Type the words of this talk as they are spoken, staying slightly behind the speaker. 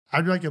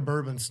I'd be like a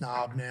bourbon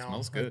snob now.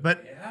 Smells good.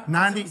 But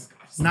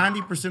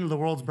 90% of the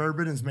world's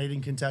bourbon is made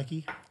in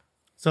Kentucky.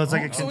 So it's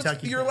like a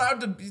Kentucky. You're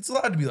allowed to. It's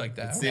allowed to be like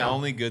that. It's the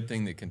only good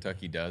thing that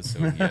Kentucky does, so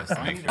he has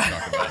to make sure to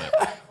talk about it.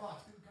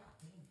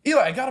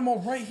 Eli, I got them all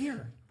right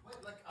here.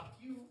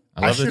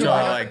 I love that y'all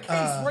are like,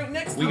 right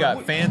next we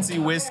got fancy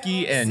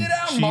whiskey and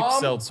cheap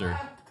seltzer.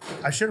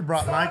 I should have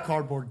brought my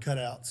cardboard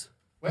cutouts.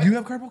 You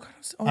have cardboard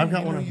cutouts? Oh, I've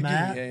got one of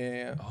Matt.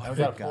 Yeah.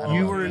 Oh,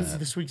 you were in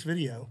this week's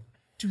video.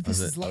 Dude, this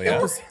is like...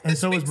 And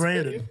so was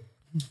Brandon.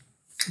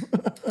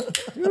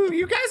 Dude,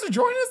 you guys are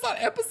joining us on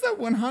episode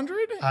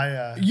 100?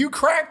 You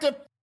cracked a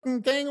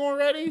thing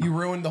already? You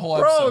ruined the whole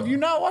episode. Bro, have you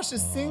not watched a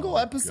single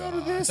episode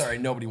of this? Sorry,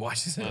 nobody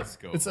watches it. Let's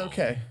go. It's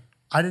okay.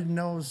 I didn't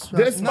know it was...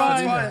 It's No,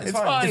 fine. It's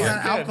fine. It's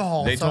not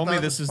alcohol. They so I told me thought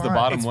it this was is the fine.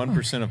 bottom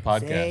 1% of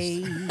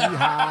podcasts.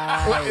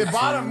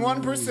 Bottom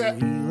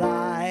 1%.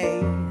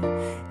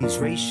 Eli, he's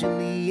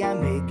racially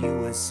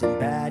ambiguous and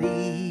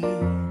batty.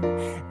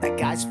 That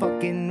guy's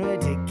fucking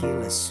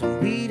ridiculous,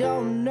 and we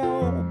don't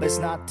know. Best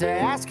not to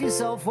ask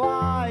yourself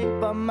why,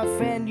 but my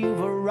friend,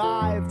 you've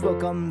arrived.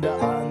 Welcome to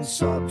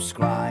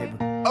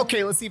unsubscribe.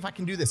 Okay, let's see if I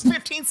can do this.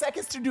 15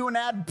 seconds to do an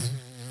ad.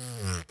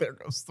 There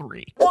goes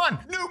 3. 1,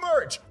 new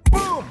merch.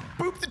 Boom.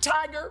 Boop the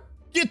tiger.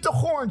 Get the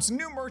horns.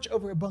 New merch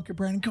over at Bunker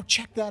Brand. Go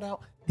check that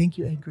out. Thank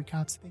you, Angry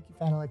Cops. Thank you,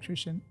 Fat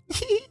Electrician.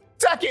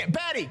 Second,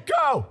 Betty,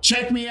 go.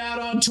 Check me out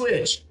on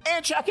Twitch.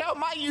 And check out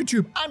my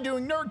YouTube. I'm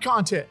doing nerd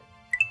content.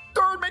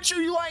 Third, make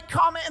sure you like,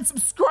 comment, and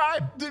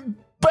subscribe. The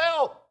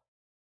bell.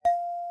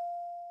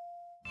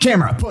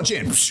 Camera, punch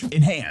in.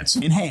 Enhance.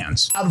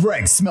 Out of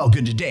regs, smell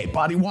good today.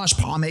 Body wash,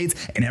 pomades,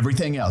 and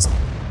everything else.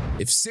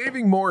 If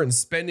saving more and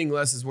spending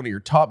less is one of your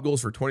top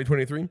goals for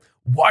 2023,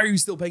 why are you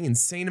still paying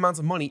insane amounts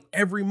of money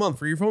every month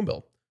for your phone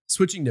bill?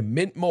 Switching to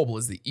Mint Mobile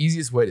is the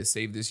easiest way to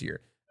save this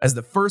year. As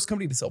the first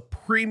company to sell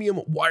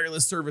premium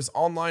wireless service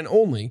online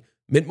only,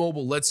 Mint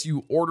Mobile lets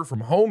you order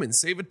from home and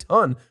save a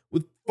ton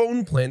with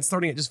phone plans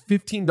starting at just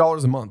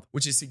 $15 a month,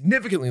 which is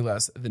significantly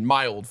less than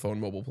my old phone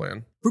mobile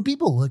plan. For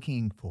people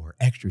looking for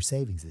extra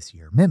savings this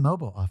year, Mint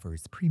Mobile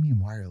offers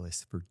premium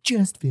wireless for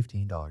just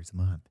 $15 a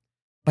month.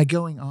 By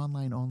going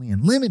online only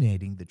and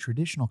eliminating the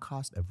traditional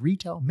cost of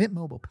retail, Mint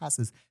Mobile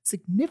passes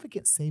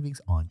significant savings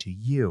on to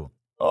you.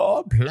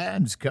 All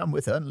plans come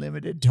with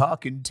unlimited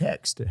talk and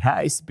text,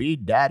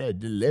 high-speed data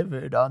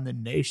delivered on the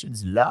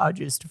nation's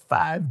largest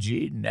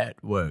 5G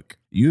network.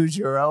 Use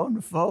your own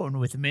phone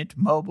with Mint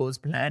Mobile's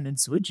plan and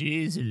switch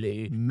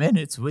easily.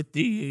 Minutes with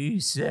the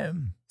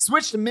eSIM.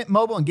 Switch to Mint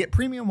Mobile and get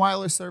premium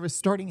wireless service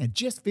starting at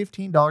just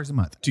 $15 a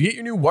month. To get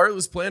your new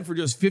wireless plan for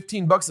just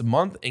 $15 a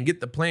month and get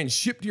the plan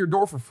shipped to your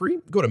door for free,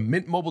 go to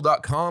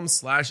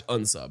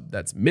mintmobile.com/unsub.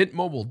 That's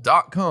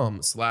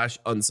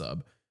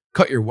mintmobile.com/unsub.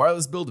 Cut your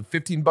wireless bill to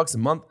 $15 a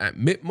month at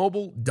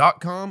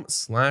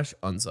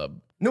mintmobile.com/unsub.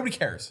 Nobody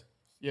cares.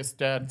 Yes,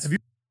 Dad. Have you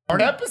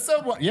started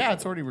episode 1? Yeah,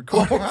 it's already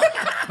recorded.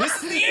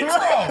 This is the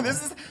intro.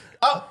 This is...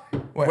 Oh,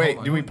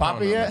 wait, do we pop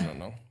it yet?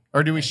 No.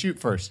 Or do we shoot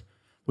first?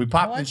 We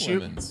pop I like and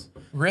shoot? lemons.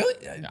 Really?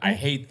 I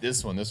hate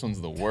this one. This one's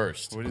the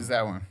worst. What is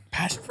that one?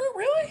 Passion fruit,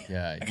 really?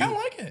 Yeah, I kind of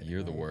like it.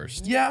 You're the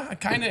worst. Yeah, I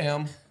kind of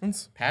am.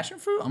 Passion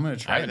fruit? I'm going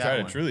to I try haven't that tried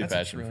a one. truly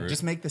passion fruit.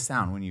 Just make the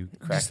sound when you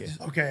crack it.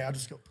 Okay, I'll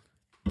just go.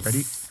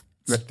 Ready?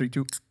 3,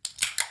 2.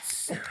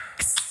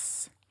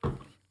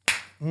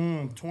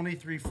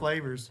 23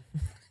 flavors.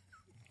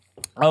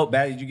 Oh,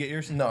 Batty, did you get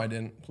yours? No, I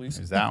didn't. Please.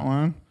 Is that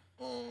one?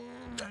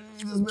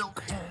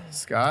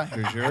 Scott,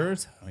 here's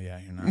yours. Oh, yeah,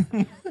 you're not.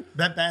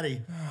 Bet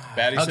Batty.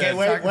 Batty said,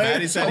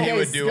 Batty said he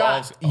would do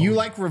Scott, all. You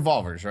like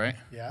revolvers, right?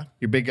 Yeah.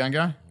 You're a big gun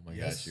guy? Oh my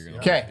gosh, you're gonna.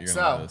 Okay, you're gonna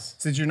love so this.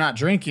 since you're not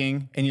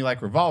drinking and you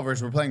like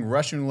revolvers, we're playing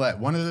Russian roulette.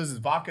 One of those is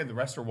vodka, the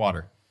rest are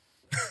water.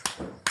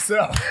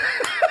 So.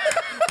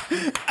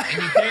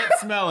 And you can't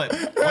smell it.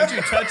 Once you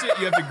touch it,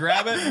 you have to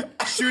grab it,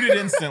 shoot it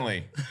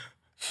instantly.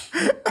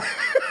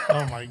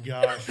 Oh my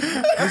gosh.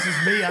 This is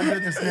me. I'm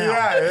doing this now.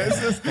 Yeah,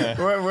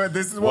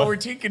 this is what we're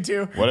teaching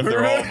to. What if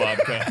they're all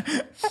vodka?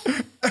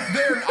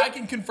 I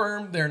can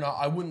confirm they're not.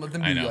 I wouldn't let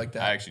them do I you know. like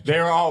that. I actually.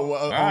 They're all.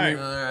 All right.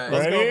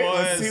 Let's go, boys.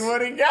 Let's see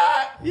what he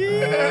got.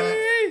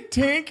 Yay!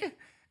 Tink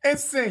and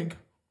sink.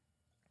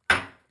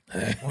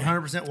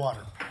 100%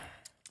 water.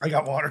 I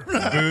got water.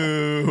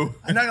 Boo.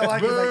 I'm not gonna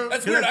lie.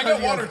 That's weird. I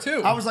got water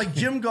too. I was like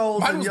Jim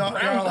goals, Mine and was y'all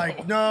brown, are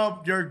like,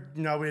 no,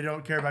 we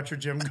don't care about your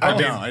Jim goals. I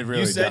don't. I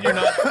really You said don't.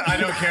 you're not. I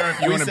don't care if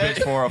you We want to said-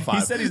 bitch 4 or 5.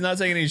 He said he's not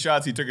taking any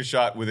shots. He took a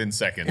shot within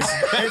seconds.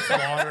 It's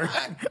water.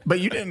 But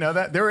you didn't know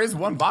that. There is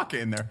one vodka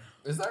in there.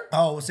 Is there?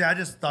 Oh, see, I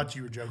just thought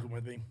you were joking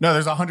with me. No,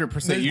 there's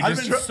 100%. You I've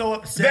just been so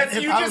upset. That's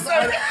If you I just was-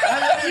 said.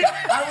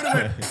 I would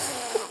have been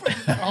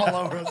all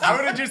over us. I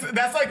would have just.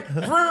 That's like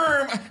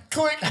vroom,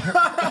 click.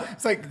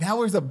 It's like that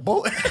was a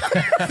bullet.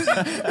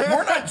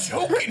 We're not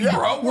joking,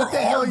 bro. We're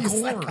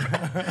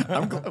hardcore.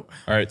 I'm glad. All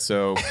right,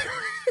 so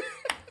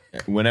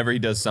whenever he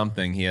does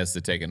something, he has to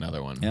take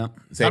another one. Yeah.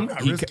 Say, I'm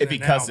not risking if he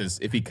it now. cusses,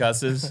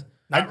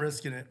 Not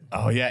risking it.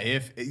 Oh yeah,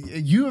 if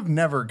you have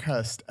never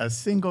cussed a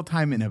single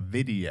time in a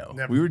video,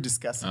 Never. we were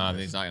discussing.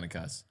 he's not gonna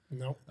cuss.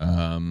 Nope.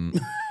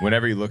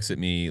 Whenever he looks at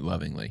me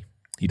lovingly,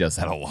 He does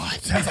that a lot.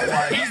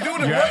 He's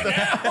doing it right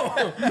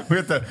now. We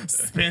have to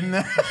spin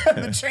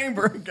the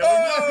chamber. And go,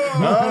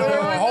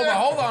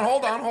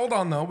 Hold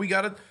on, though. We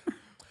got it.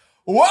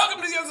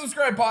 Welcome to the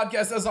Unsubscribed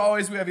Podcast. As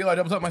always, we have Eli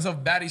Double Up,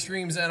 myself, Batty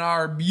Streams, and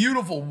our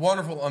beautiful,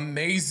 wonderful,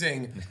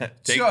 amazing,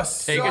 Take a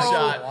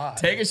shot.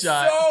 Take a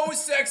shot. so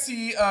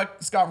sexy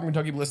Scott from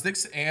Kentucky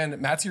Ballistics, and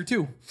Matt's here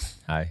too.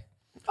 Hi.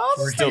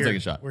 We're Still here. take a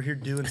shot. We're here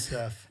doing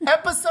stuff.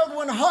 Episode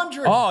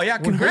 100. Oh, yeah.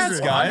 Congrats,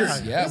 100.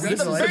 guys. Yeah,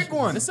 This is a big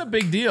one. This is a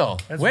big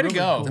deal. That's Way to really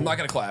go. cool. I'm not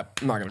gonna clap.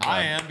 I'm not gonna clap.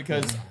 I am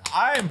because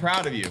I am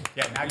proud of you.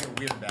 Yeah, now you're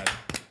weird, Daddy.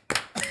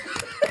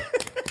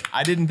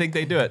 I didn't think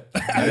they'd do it.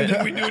 I didn't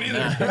think we do it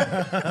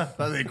either.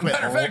 They quit.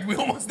 Matter of fact, we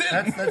almost did.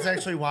 That's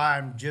actually why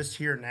I'm just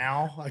here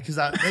now, because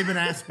they've been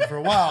asking for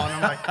a while, and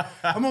I'm like,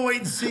 I'm gonna wait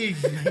and see,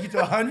 make it to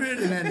 100,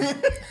 and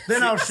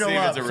then I'll show see if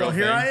up. it's a So real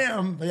here thing. I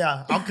am. But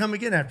yeah, I'll come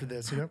again after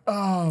this. You know.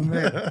 Oh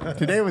man,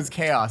 today was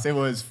chaos. It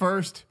was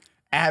first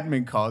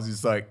admin calls.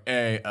 He's like,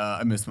 "Hey,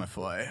 I missed my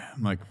flight."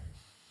 I'm like,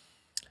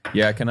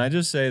 Yeah, can I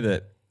just say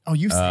that? "Oh,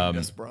 you saved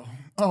us, bro."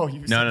 Oh,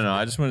 you. No.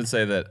 I just wanted to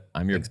say that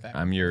I'm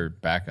your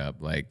backup.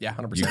 Like, Yeah,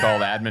 100%. You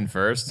called admin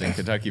first and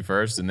Kentucky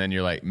first, and then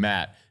you're like,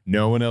 Matt,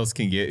 no one else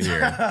can get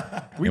here,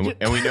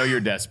 and we know you're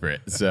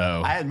desperate.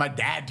 So I had my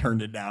dad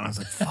turned it down. I was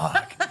like,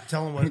 "Fuck."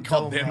 Tell them what.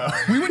 Tell them.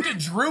 We went to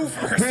Drew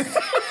first.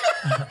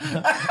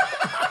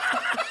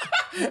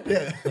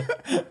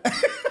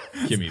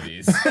 give me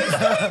these.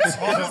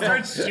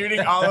 Start shooting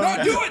all over.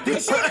 No, do it. Do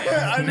it.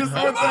 I just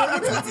Hold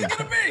on. Which one's it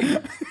gonna be?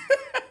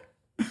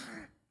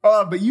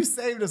 But you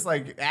saved us.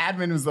 Like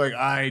admin was like,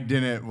 "I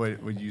didn't."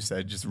 What you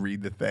said? Just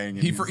read the thing.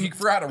 And He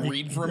forgot to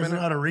read for a Doesn't know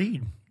minute. how to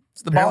read.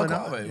 It's the Apparently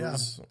balaclava. not, It yeah.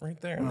 was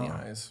right there in the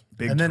eyes.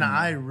 big And then trauma.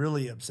 I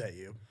really upset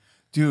you.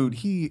 dude,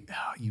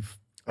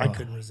 I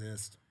couldn't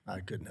resist. I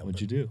couldn't help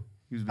What'd it. you do?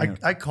 he was being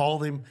I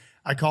called him.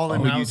 And Oh,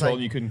 I you was told like,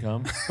 him you couldn't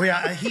come? well,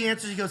 yeah, he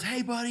answers. He goes,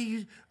 "Hey,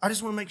 buddy, I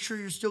just want to make sure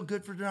you're still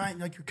good for tonight.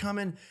 Like you're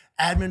coming.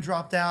 Admin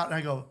dropped out." And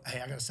I go,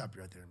 "Hey, I gotta stop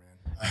you right there,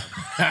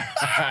 man.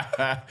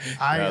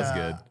 That was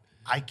good.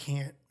 I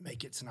can't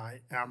make it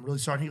tonight, and I'm really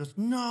sorry." And he goes,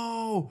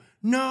 "No."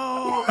 And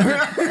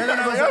then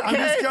I was like, "I'm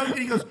just joking."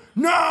 He goes,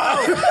 "No."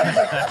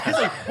 He's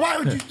like, "Why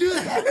would you do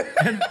that?"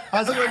 And I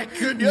was like, "I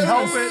couldn't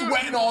help it."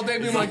 Sweating all day,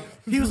 being like,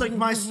 He was like,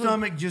 "My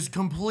stomach just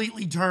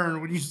completely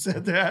turned when you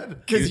said that."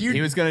 He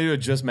was gonna do a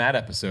Just Matt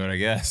episode, I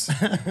guess. I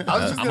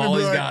was just I'm gonna all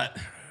be he's like, got.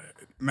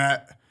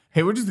 Matt,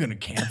 hey, we're just gonna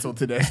cancel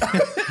today.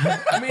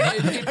 I mean,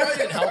 it probably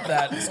didn't help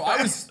that. So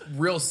I was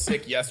real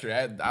sick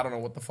yesterday. I don't know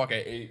what the fuck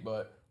I ate,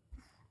 but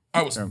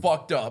I was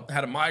fucked up.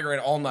 Had a migraine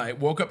all night.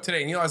 Woke up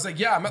today, and I was like,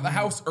 "Yeah, I'm at the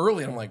house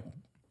early." And I'm like,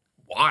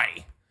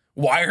 "Why?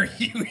 Why are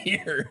you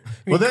here?"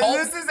 Well,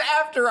 this is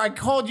after I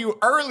called you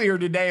earlier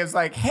today. It's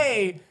like,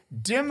 hey,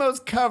 demo's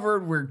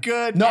covered. We're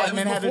good. No, Admin it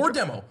was had before a-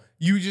 demo.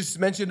 You just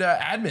mentioned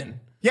admin.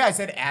 Yeah, I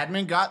said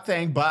admin got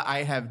thing, but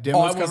I have I demos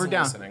wasn't covered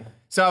down. listening.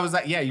 So I was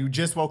like, yeah, you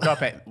just woke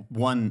up at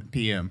 1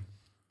 p.m.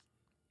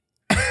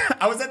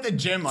 I was at the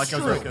gym. Like I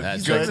was like, That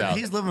He's checks living, out.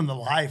 he's living the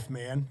life,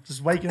 man.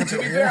 Just waking up. To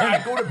be fair,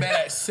 I go to bed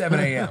at 7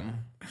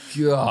 a.m.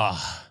 God.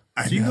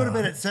 So you go to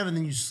bed at 7,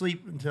 then you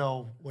sleep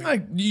until. Wait,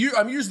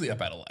 I'm usually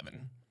up at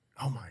 11.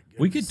 oh my goodness.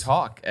 We could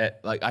talk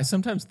at I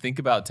sometimes think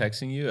about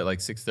texting you at like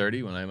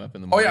 6:30 when I'm up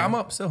in the Oh morning. yeah, I'm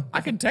up still.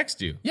 I can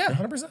text you. Yeah,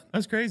 100%.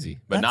 That's crazy.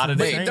 But That's not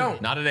at insane. 8.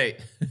 Don't. Not at 8.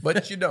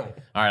 But you don't.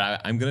 All right,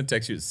 I'm gonna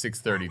text you at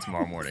 6:30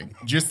 tomorrow morning.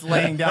 just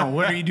laying down.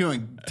 What are you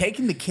doing?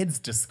 Taking the kids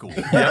to school.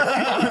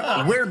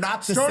 We're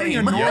not the Starting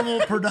same. a normal,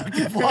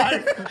 productive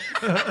life.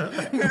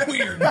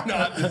 We are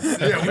not the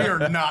same. Yeah, we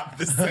are not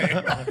the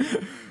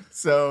same.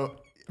 So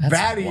That's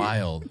Batty,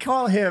 wild.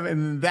 call him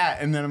and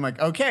then I'm like,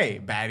 okay,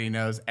 Batty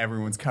knows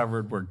everyone's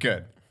covered. We're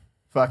good.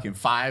 Fucking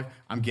 5,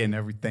 I'm getting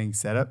everything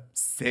set up.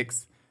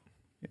 6,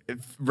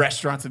 if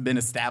restaurants have been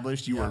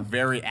established. You were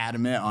very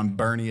adamant on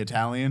Bernie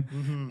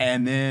Italian.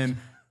 And then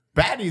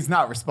Batty's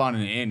not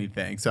responding to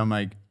anything. So I'm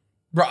like,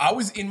 Bro, I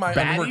was in my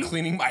Batty? underwear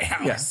cleaning my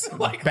house. yes,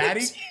 Like,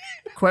 Batty?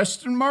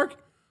 Question mark?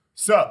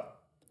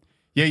 Sup?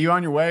 Yeah, you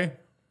on your way?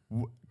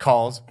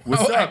 Calls.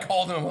 What's I up?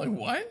 called him. I'm like,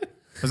 what?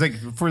 I was like,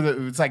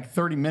 it's like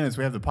 30 minutes.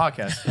 We have the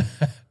podcast.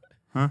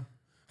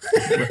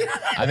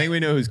 I think we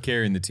know who's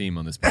carrying the team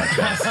on this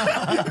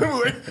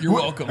podcast. You're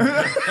welcome.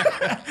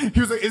 He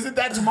was like, isn't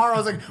that tomorrow? I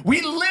was like,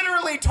 we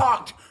literally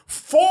talked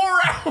 4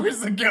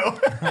 hours ago.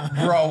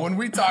 Bro, when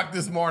we talked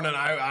this morning,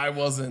 I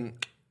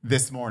wasn't.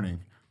 This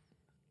morning.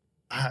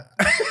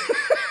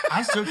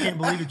 I still can't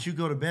believe that you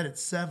go to bed at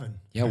 7.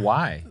 Yeah,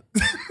 why?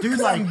 Dude,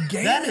 like I'm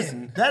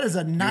gaming. that is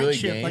a night really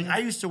shift. game? Like I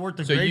used to work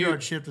the So you-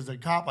 graveyard shift as a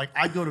cop. Like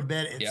I'd go to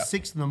bed at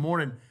 6 in the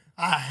morning.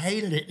 I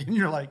hated it. And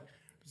you're like,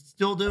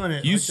 still doing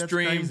it. You Like, that's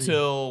stream crazy.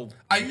 till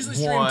I usually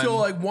stream 1, till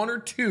like 1 or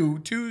 2.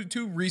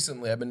 Two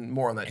recently. I've been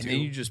more on that and too. then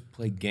you just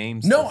play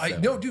games. No, till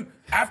 7. no, dude.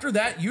 After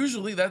that,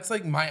 usually that's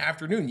like my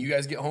afternoon. You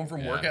guys get home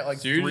from work at like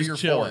So you're 3 just or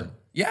chilling. 4.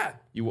 Yeah.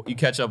 You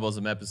catch up on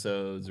some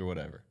episodes or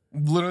whatever.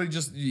 Literally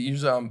just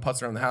usually I'm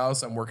putzing around the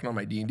house. I'm working on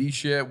my D&D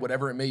shit,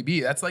 whatever it may be.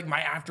 That's like my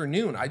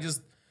afternoon.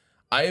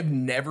 I have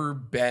never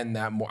been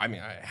that more. I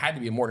mean, I had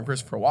to be a morning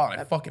person for a while, and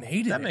I fucking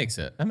hated it.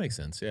 That makes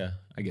sense. Yeah,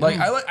 I get Like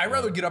it. I'd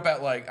rather get up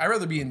at I'd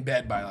rather be in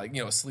bed by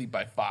asleep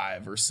by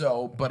 5 or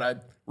so.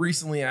 But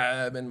recently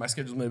I've been my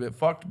schedule's been a bit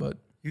fucked, but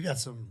You got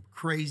some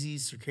crazy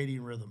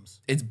circadian rhythms.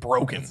 it's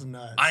broken. That's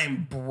nuts. I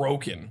am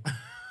broken.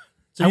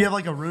 So you have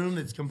like a room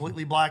that's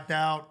completely blacked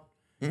out.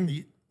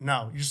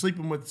 No, you're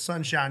sleeping with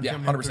sunshine. Yeah,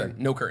 coming in 100%.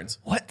 No curtains.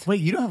 What?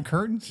 Wait, you don't have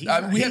curtains?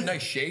 through. We have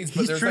nice shades, but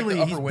He's there's truly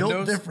like the upper he's built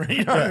windows. different.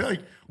 You know,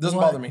 like, Doesn't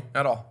what? bother me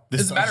at all.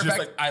 As a matter of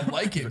fact, I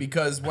like it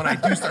because when I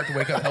do start to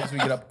wake up, it helps me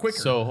get up quicker.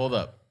 So hold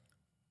up.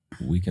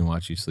 We can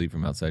watch you sleep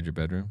from outside your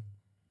bedroom.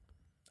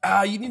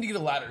 You need to get a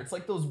ladder. It's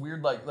like those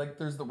weird like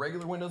there's the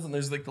regular windows and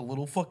there's like the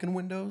little fucking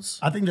windows.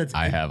 I think that's.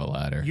 I have a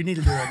ladder. You need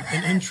to do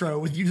an intro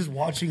with you just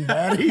watching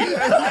Batty.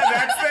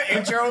 That's the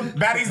intro.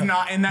 Batty's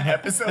not in that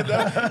episode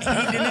though.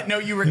 He didn't know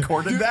you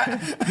recorded that.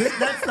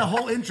 That's the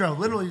whole intro.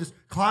 Literally, just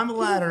climb a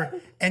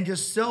ladder and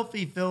just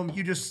selfie film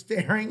you just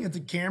staring at the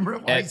camera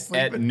while he's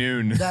sleeping. At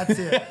noon. That's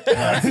it.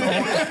 That's the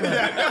whole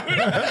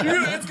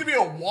intro. It's gonna be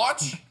a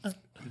watch.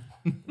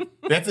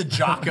 That's a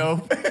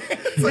Jocko.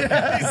 It's like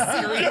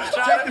a serious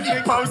shot.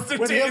 You post it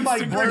With to him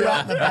like blurred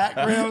out in the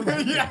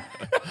background. Yeah.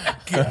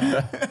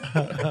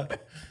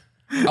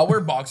 I'll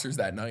wear boxers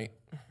that night.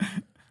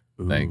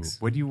 Thanks.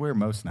 What do you wear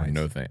most nights?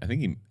 No thing. I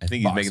think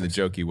he's making the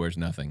joke. He wears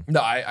nothing. No,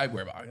 I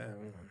wear boxers.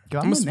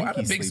 I'm a big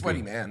Nike sweaty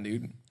sleeper. man,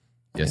 dude.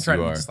 Yes, Trying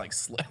you to are. just like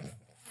slip.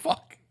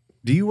 Fuck.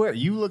 Do you wear?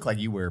 You look like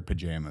you wear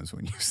pajamas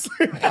when you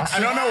sleep. I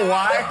don't know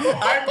why.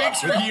 I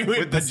picture you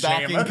with the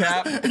stocking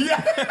cap.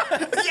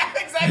 Yeah,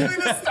 exactly.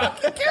 The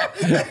stocking cap.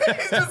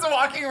 He's just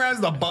walking around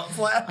with a butt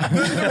flap.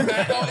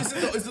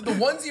 Is it the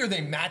onesie or are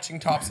they matching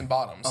tops and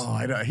bottoms? Oh,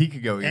 I don't. He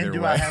could go either And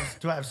do way. I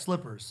have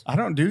slippers? I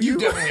don't. Do You you?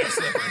 definitely have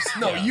slippers.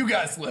 No, you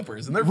got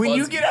slippers, and they're When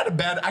you fuzzy. get out of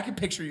bed, I can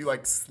picture you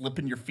like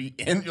slipping your feet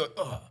in. You're like,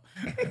 ugh.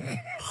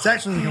 It's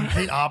actually the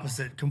complete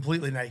opposite.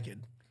 Completely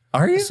naked.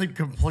 Are I you? sleep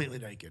completely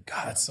naked.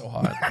 God, it's so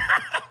hot.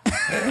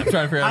 I'm trying to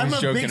figure out if I'm he's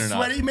a joking big or not.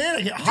 sweaty man.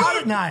 I get hot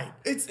at night.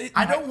 It's-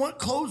 I don't want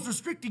clothes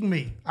restricting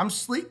me. I'm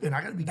sleeping.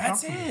 I gotta be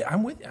That's comfortable. it.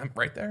 I'm with you. I'm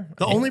right there.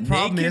 The only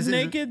problem is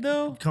naked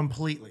though.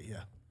 completely,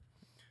 yeah.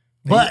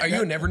 But are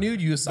you a never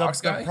nude? You a socks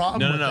the guy?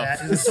 problem No, with no.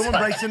 that is if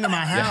someone breaks into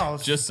my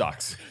house, Just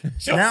socks.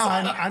 now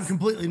I'm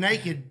completely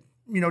naked,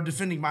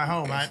 defending my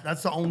home.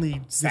 That's the only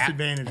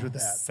disadvantage with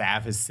that.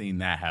 Sav has seen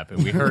that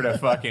happen. We heard a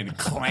fucking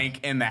clank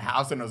in the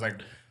house, and I was like,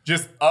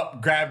 just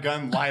up, grab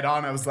gun, light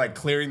on. I was like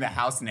clearing the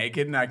house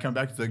naked, and I come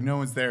back, it's like, no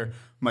one's there.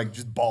 I'm like,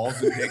 just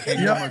balls and dick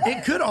hanging out. I'm like,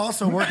 It could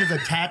also work as a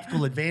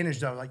tactical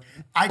advantage, though. Like,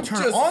 I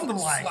turn Just on the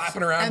lights.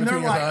 slapping around and they're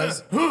between your like,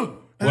 thighs. "Huh,"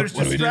 and they're just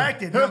what do we do?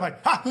 distracted. And I'm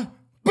like, ha, boom,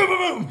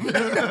 boom, boom.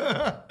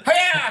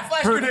 hey,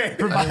 flash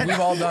grenade. We've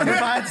all done it.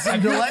 Provide some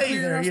Have you ever delay cleared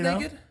your there, house you know?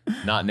 naked?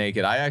 Not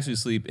naked. I actually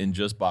sleep in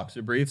just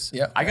boxer briefs.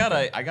 Yep. I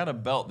got a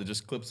belt that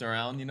just clips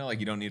around. Like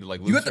you don't need to like.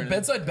 You got the loosen it.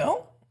 bedside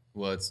belt?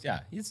 Well, it's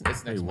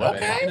next to my what?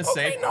 bed. In a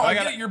Okay, safe. no, Oh, I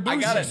get it. You're I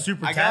got bougie. it.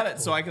 Super I got it.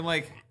 tactical. So I can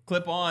like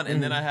clip on,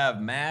 and then I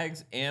have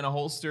mags and a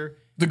holster.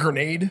 The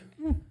grenade?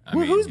 I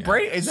mean, Who's yeah.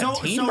 break? Is that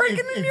team breaking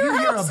if in you your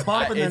hear house? a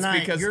bump in the It's night,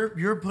 because-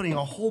 you're putting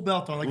a whole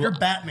belt on, like you're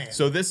Batman.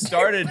 So this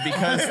started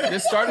because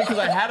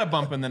I had a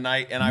bump in the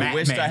night, and I Matt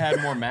wished Man. I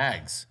had more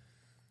mags.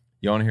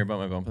 You want to hear about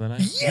my bump in the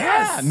night?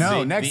 Yeah,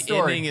 no, next the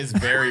story. ending is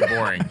very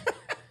boring.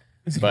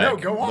 But, No,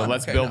 go on. But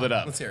let's Okay, build no, it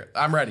up. Let's hear it.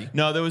 I'm ready.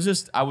 No, there was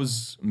just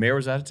Mayor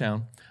was out of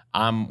town.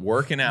 I'm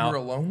working out. were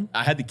alone?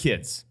 I had the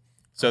kids.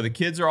 So the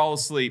kids are all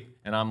asleep,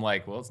 and I'm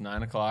like, well, it's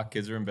 9 o'clock.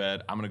 Kids are in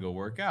bed. I'm gonna go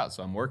work out.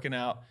 So I'm working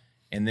out,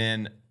 and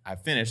then I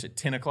finish at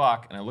 10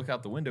 o'clock, and I look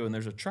out the window, and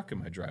there's a truck in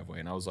my driveway,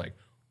 and I was like,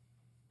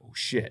 oh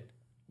shit,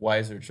 why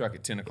is there a truck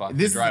at 10 o'clock in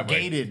the This is a driveway?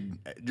 gated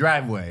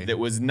driveway. That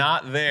was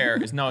not there.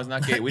 No, it's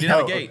not gated. We didn't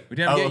have a gate. We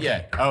didn't have a gate okay.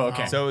 yet. Oh,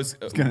 okay. So it's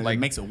It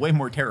makes it way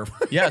more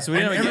terrifying. yeah. So we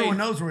didn't have a Everyone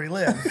gate. knows where he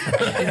lives,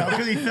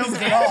 because he films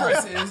it all.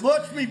 address is-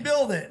 Watch me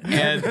build it.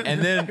 And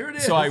then Here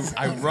it so is.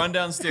 I run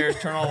downstairs,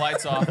 turn all the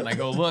lights off, and I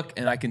go look,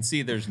 and I can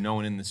see there's no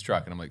one in this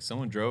truck. And I'm like,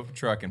 someone drove a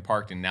truck and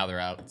parked, and now they're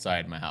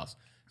outside my house.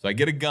 So I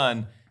get a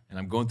gun, and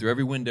I'm going through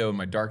every window in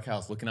my dark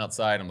house, looking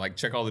outside. I'm like,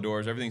 check all the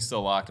doors, everything's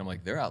still locked. I'm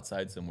like, they're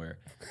outside somewhere,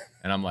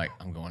 and I'm like,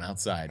 I'm going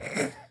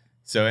outside.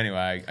 So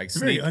anyway, I It's a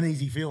very sneak.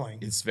 uneasy feeling.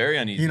 It's very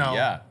uneasy, know.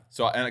 yeah.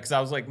 So and because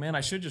I was like, man,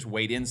 I should just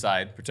wait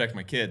inside, protect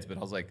my kids, but I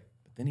was like,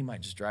 but then he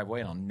might just drive away,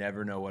 and I'll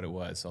never know what it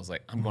was. So I was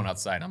like, I'm going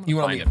outside. I'm You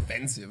gonna want to find be it.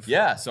 offensive?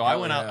 Yeah. So I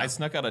Hell went out. yeah. I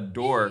snuck out a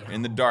door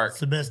in the dark. It's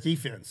the best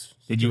defense.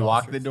 Did you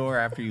lock the door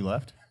after you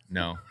left?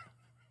 No,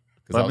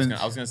 because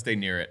Weapons? I was gonna stay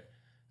near it.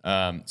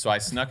 So I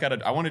snuck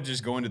out. I wanted to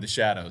just go into the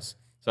shadows.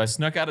 So I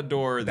snuck out a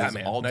door that's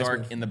Batman. all Nice dark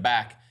move. in the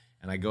back,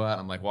 and I go out.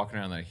 I'm like walking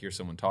around, and I hear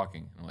someone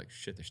talking. And I'm like,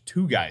 shit, there's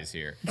two guys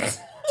here.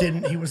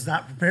 He was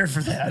not prepared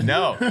for that.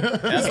 No,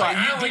 that's why.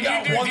 I only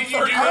got did you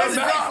 130 do rounds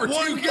that? back for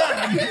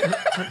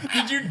two guys.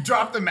 Did you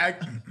drop the mag?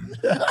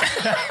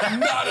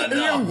 Not You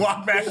enough.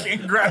 walk back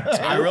and grab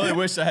two. I really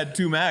wish I had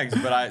two mags,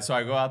 but so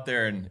I go out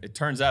there, and it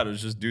turns out it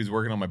was just dudes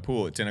working on my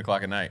pool at 10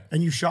 o'clock at night.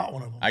 And you shot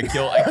one of them. I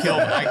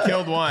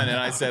killed one, and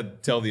I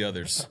said, tell the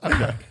others.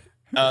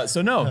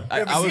 So no,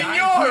 I was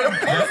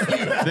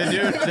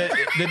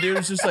the dude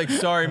was just like,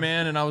 sorry,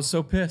 man, and I was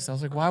so pissed. I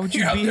was like, why would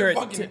you be here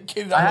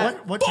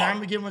at What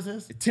time again was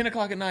this? 10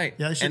 o'clock at night?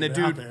 Yeah, I and should've the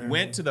been out dude there.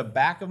 went to the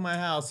back of my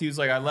house. He was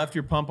like, I left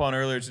your pump on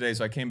earlier today,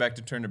 so I came back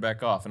to turn it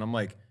back off. And I'm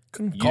like,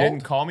 you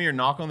didn't call me or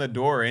knock on the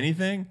door or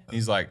anything? And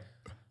he's like,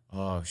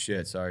 oh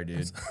shit, sorry,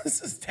 dude.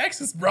 This is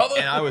Texas, brother.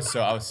 And I was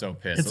so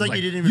pissed. It's I was like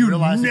you didn't even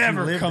realize that you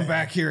never lived come there."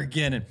 back here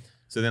again. And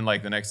so then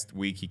like the next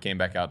week he came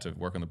back out to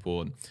work on the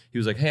pool and he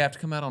was like, hey, I have to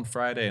come out on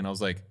Friday. And I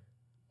was like,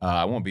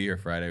 I won't be here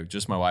Friday.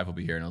 Just my wife will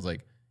be here. And I was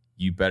like,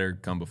 you better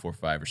come before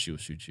 5 or she will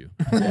shoot you.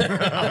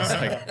 I was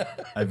like,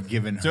 I've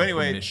given her so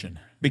anyway, permission.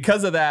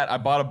 because of that, I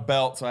bought a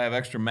belt so I have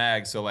extra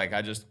mags. So like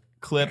I just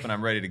clip and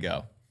I'm ready to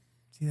go.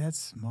 See, that's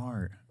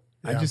smart.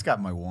 I just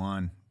got my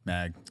one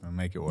mag. I'll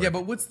make it work. Yeah,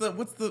 but what's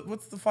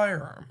the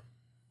firearm?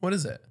 What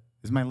is it?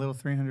 It's my little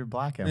 300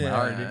 black ammo. Yeah.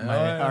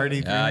 Already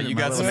You 300,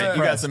 got my some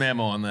little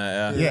ammo on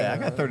that. Yeah, I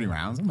got 30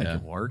 rounds. I'll make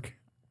it work.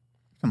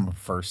 I'm a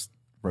first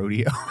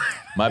rodeo.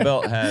 My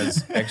belt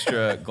has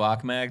extra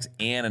Glock mags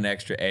and an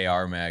extra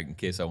AR mag in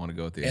case I want to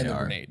go with the And a AR.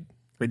 grenade.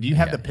 But do you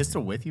have the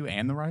pistol with you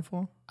and the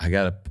rifle? I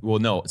got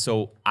no.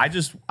 So I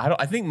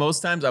think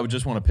most times I would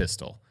just want a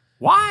pistol.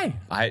 Why?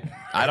 I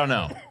don't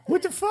know.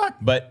 What the fuck?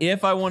 But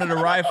if I wanted a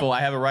rifle, I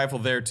have a rifle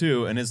there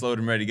too, and it's loaded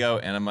and ready to go,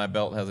 and my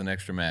belt has an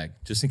extra mag,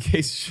 just in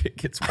case shit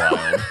gets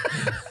wild.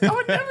 I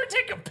would never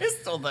take a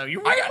pistol though.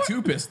 I got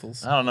 2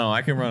 pistols. I don't know.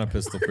 I can run a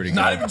pistol pretty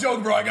Not good. even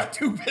joking, bro. I got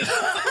 2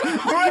 pistols.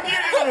 You're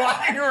just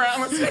walking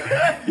around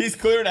with He's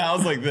clearing a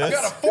house like I this.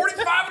 got a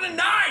 45 and a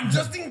 9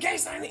 just in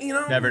case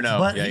Never know.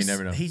 But Yeah, you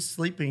never know. He's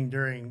sleeping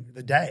during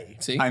the day.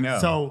 See? I know.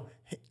 So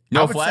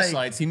No I would say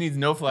flashlights. He needs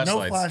no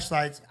flashlights. No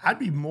flashlights. I'd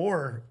be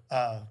more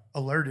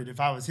alerted if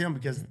I was him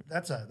because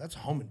that's a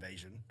home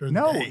invasion. during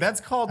the no, day. that's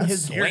called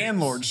his serious.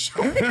 landlord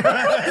show.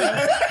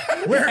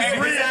 Where's And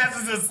his Rent?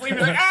 ass is asleep.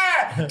 He's like,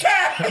 cat!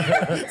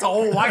 It's a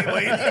whole white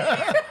lady.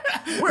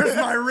 Where's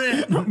my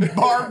rent?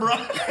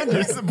 Barbara.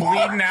 Just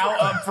bleeding out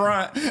up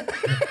front.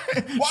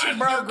 Why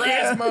bro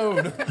grass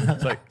mode?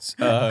 It's like,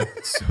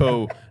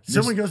 so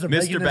Someone goes to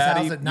bed in Mr. his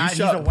Batty, house at night, you he's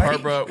shot awake.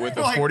 Barbara with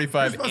a Like,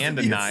 45 you're supposed and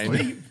to a be 9.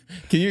 asleep.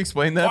 Can you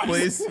explain that,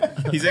 please?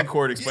 He's in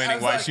court explaining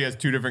was why like, she has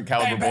 2 different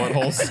caliber bullet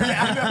holes.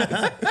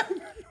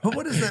 But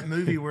what is that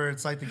movie where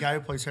it's like the guy who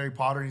plays Harry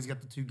Potter and he's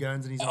got the 2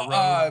 guns and he's on a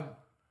road?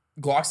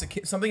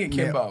 Glocks something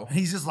akimbo. And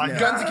he's just like,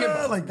 Guns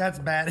akimbo. like that's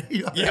bad.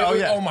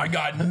 Oh my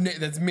god,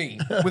 that's me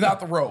without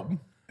the robe.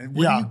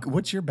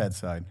 What's your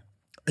bedside?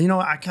 You know,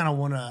 I kind of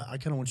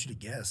want you to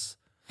guess.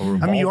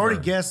 I mean, you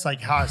already guessed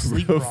like how I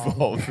sleep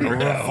wrong.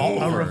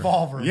 A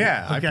revolver.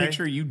 Yeah, I Okay.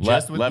 picture you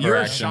just with lever your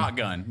action.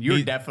 shotgun.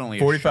 You're definitely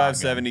a 45 shotgun.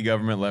 70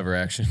 government lever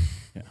action.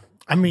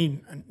 I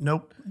mean,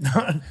 nope.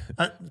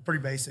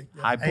 Pretty basic.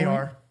 High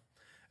point?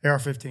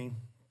 AR-15,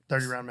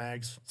 30 round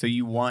mags. So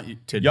you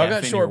want to Y'all got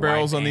deafen short your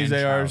barrels wife on these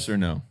and ARs child. or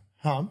no?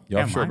 Huh? Y'all have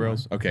Yeah, short mine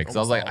barrels? Okay, because I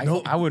was like,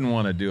 I wouldn't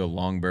want to do a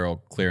long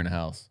barrel clearing a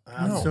house.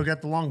 I've still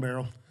got the long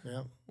barrel.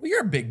 Yeah. Well,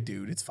 you're a big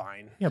dude. It's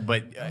fine. Yeah,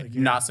 but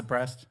not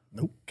suppressed?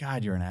 Nope.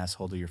 God, you're an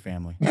asshole to your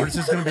family. But it's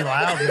just going to be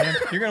loud, man.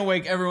 You're going to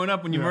wake everyone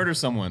up when you murder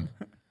someone.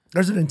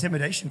 There's an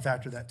intimidation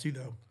factor to that too,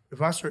 though.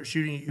 If I start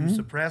shooting at you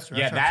suppressed, or I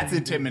Yeah, start that's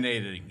shooting at you,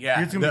 intimidating.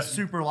 Yeah. it's gonna be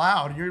super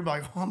loud, and you're gonna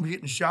be like, "Oh, I'm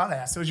getting shot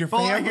at." So is your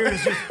All I family- hear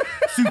is just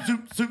soup,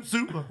 soup, soup,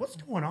 soup. Like, what's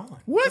going on? What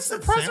What's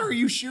that suppressor sound? are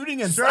you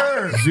shooting in?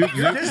 Sir, Zoop,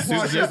 your zoop,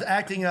 dishwasher's zoop.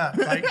 acting up.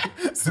 Like,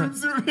 Zoom,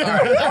 zoom.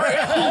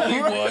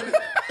 Hollywood.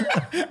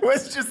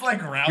 It's just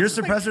like round. your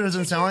suppressor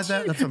doesn't sound like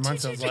that. That's what mine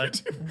sounds like.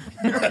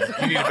 You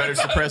need a better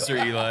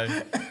suppressor, Eli.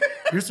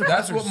 Your suppressor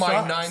That's what my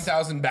sucks.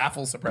 9,000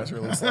 baffle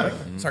suppressor looks like.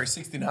 Sorry,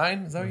 69?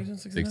 Is that what you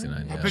said?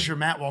 69, I yeah. picture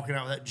Matt walking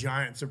out with that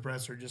giant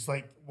suppressor, just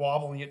like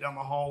wobbling it down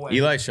the hallway.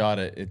 Eli shot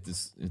it.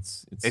 It's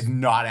It's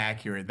not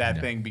accurate.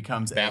 That thing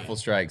becomes Baffle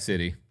Strike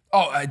City.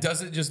 Oh,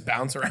 does it just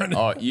bounce around?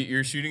 Oh,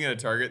 you're shooting at a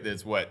target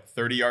that's what,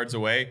 30 yards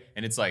away,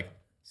 and it's like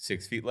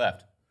 6 feet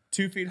left,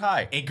 2 feet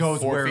high. It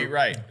goes 4 where- feet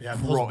right. Yeah,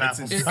 Bro, pulls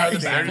it's baffles. Are the They're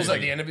just baffles at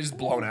like- the end of it just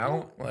blown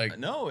out? Like,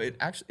 No, it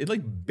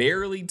like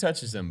barely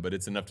touches him, but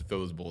it's enough to throw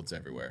those bullets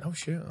everywhere. oh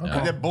shit. No.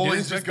 Okay. The bullet is Didn't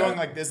just expect going that.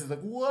 like this. It's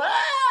like, what?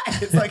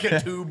 It's like a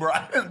tube,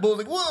 right? And the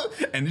bullet's like,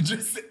 what? And it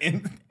just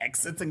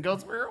exits and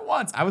goes where it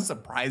wants. I was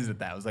surprised at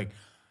that. I was like,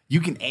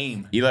 you can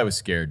aim. Eli was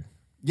scared.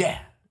 Yeah.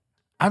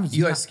 I was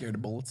Eli's scared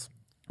of bullets.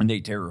 and they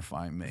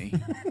terrify me.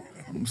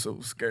 I'm so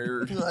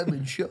scared. I've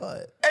been shot.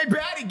 Hey,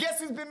 Brady,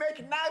 guess who's been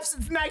making knives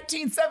since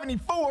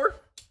 1974?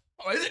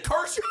 Oh, is it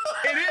Kershaw?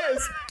 It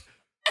is.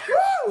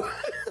 Woo!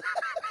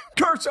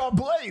 Kershaw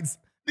blades.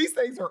 These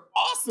things are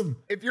awesome.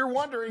 If you're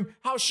wondering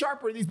how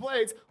sharp are these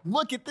blades,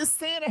 look at this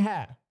Santa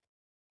hat.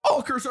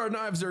 All Kershaw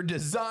knives are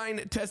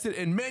designed, tested,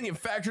 and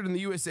manufactured in the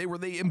USA, where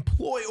they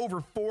employ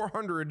over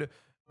 400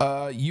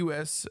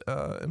 U.S.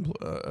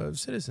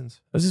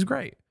 Citizens. This is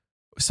great.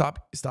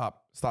 Stop,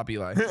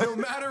 Eli. No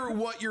matter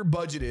what your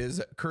budget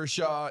is,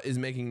 Kershaw is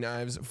making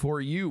knives for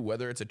you,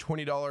 whether it's a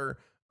 $20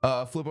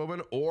 flip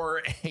open or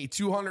a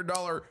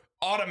 $200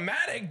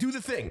 automatic. Do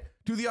the thing.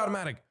 Do the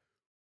automatic.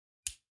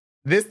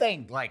 This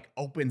thing like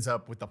opens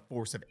up with the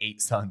force of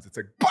 8 suns. It's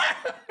like,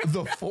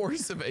 The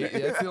force of 8.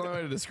 That's the only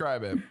way to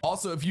describe it.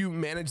 Also, if you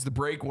manage to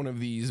break one of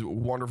these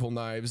wonderful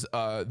knives,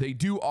 they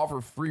do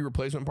offer free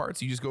replacement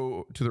parts. You just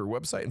go to their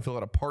website and fill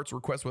out a parts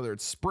request, whether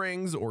it's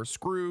springs or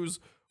screws,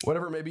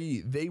 whatever it may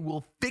be. They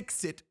will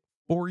fix it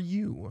for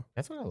you.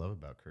 That's what I love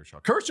about Kershaw.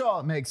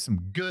 Kershaw makes some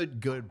good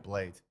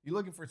blades. You're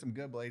looking for some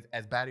good blades,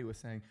 as Batty was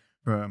saying,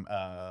 from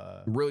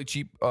Really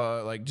cheap,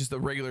 like just a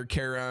regular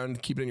carry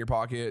around, keep it in your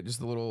pocket, just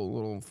a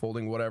little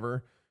folding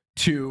whatever,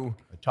 to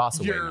a toss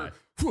away your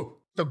knife.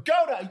 So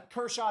go to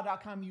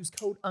Kershaw.com, use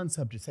code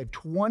UNSUB to save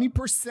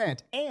 20%,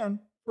 and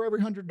for every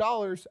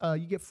 $100,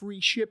 you get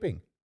free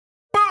shipping.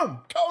 Boom!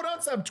 Code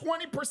UNSUB,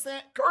 20%,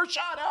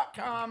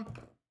 Kershaw.com.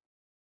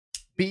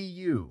 Be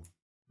you.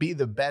 Be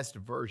the best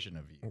version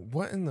of you.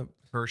 what in the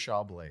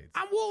Kershaw blades.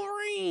 I'm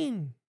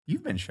Wolverine.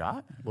 You've been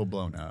shot? Well,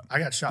 blown up. I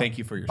got shot. Thank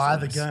you for your by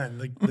service. the gun.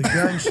 The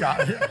gun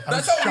shot.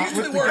 That's how it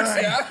usually works,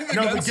 yeah.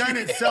 No, the gun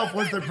itself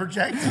was the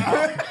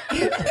projectile.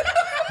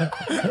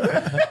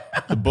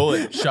 The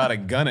bullet shot a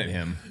gun at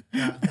him.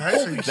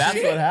 Actually,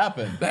 That's what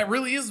happened. That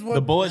really is what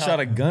The bullet shot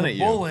a gun at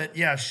you. bullet,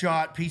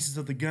 shot pieces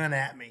of the gun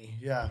at me.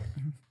 Yeah.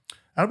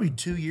 That'll be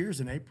 2 years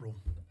in April.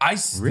 I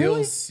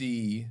still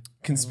see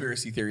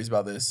conspiracy theories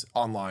about this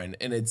online,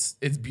 and it's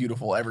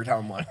beautiful every time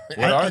I'm like,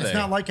 What are It's they?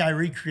 not like I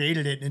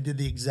recreated it and it did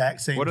the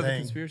exact same What are the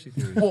thing. conspiracy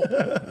theories? well,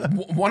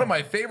 one of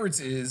my favorites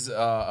is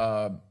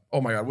oh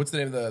my god, what's the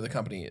name of the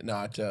company?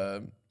 Not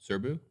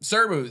Serbu?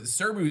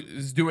 Serbu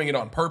is doing it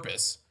on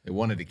purpose. They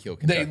wanted to kill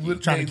They, Kentucky.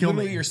 Trying to kill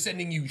literally me. are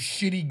sending you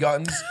shitty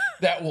guns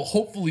that will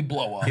hopefully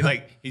blow up.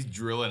 He's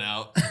drilling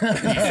out pieces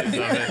of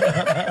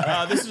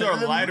it. This is our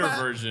lighter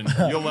version.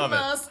 You'll love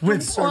it.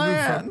 With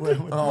Serbu with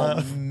Oh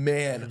love.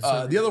 man,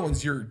 the other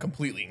ones you're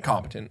completely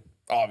incompetent,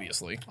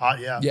 obviously.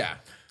 Yeah. Yeah.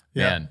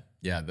 Man,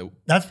 yeah.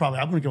 That's probably,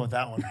 I'm going to go with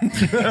that one.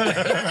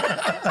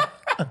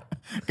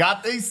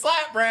 Got these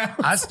slap rounds.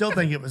 I still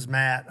think it was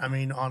Matt. I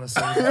mean,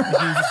 honestly, he was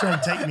just trying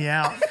to take me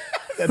out.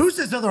 Who's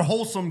this other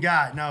wholesome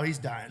guy? No, he's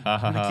dying.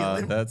 I'm gonna kill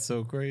him. That's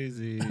so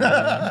crazy.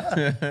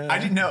 I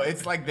didn't know.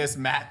 It's like this,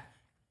 Matt,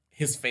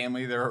 his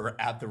family, they're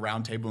at the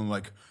round table and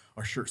like,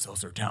 our shirt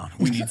sales are down.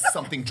 We need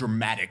something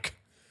dramatic.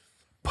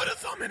 Put a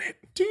thumb in it.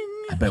 Ding.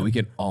 I bet we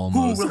could Who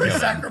almost will kill he him.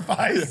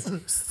 sacrifice?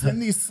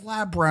 Send these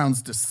slab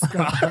rounds to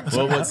Scott.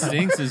 Well, what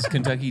stinks is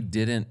Kentucky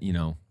didn't,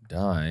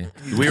 die.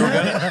 We were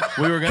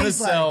gonna He's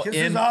sell like, this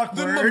in is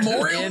awkward.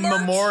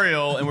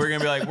 memorial, and we're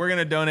gonna be like, we're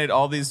gonna donate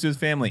all these to his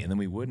family, and then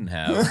we wouldn't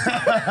have.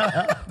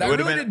 That It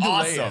would've really been did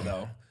delay it, awesome.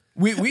 though.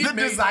 We The made,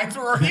 designs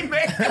were already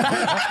made. He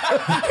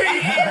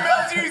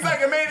emails you. He's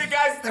like, I made it,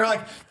 guys. They're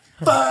like,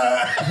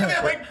 fuck.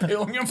 They're like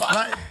peeling him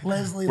off.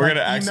 Leslie, We're like,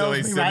 gonna accidentally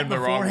emails me send him the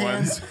wrong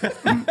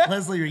beforehand.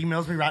 Leslie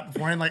emails me right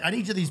beforehand, like, I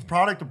need you these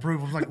product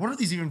approvals. Like, what are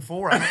these even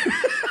for? I'm like,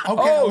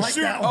 okay, I Oh like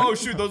shoot! that one. Oh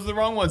shoot! Those are the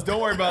wrong ones. Don't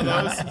worry about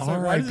those. It's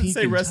like, why does it R.I.P.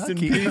 say rest in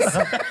Kentucky. peace?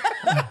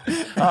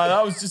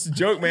 That was just a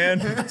joke,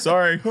 man.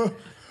 Sorry.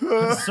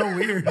 It's so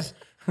weird.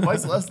 Why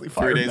is Leslie 3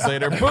 fired? days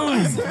later, boom!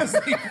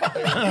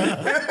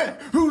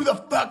 Who the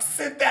fuck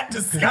sent that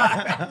to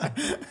Scott?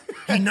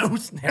 He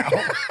knows now.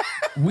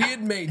 we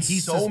had made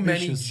so many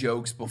suspicious.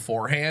 jokes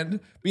beforehand,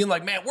 being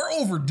like, man, we're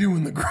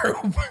overdoing the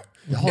group.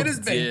 It has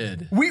been.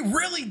 did. We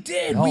really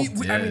did. Y'all I mean,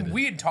 did.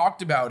 we had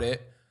talked about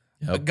it.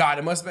 Yep. God,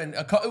 it must have been.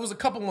 It was a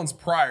couple months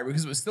prior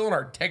because it was still in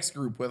our text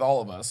group with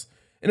all of us,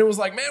 and it was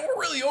like, man,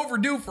 we're really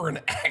overdue for an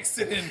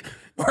accident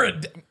or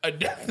a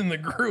death in the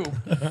group.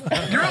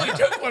 You really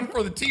took one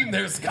for the team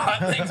there, Scott.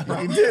 Thanks,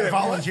 bro.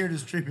 Volunteered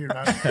as tribute.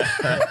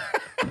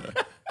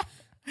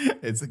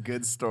 It's a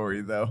good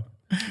story, though.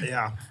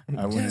 Yeah.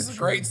 I wouldn't. It's a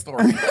great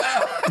story.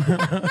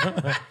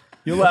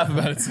 You'll laugh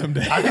about it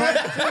someday. I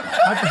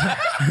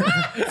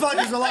feel like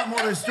there's a lot more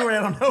to the story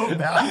I don't know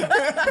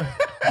about.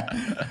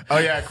 Oh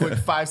yeah, quick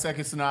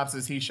 5-second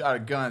synopsis. He shot a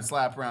gun,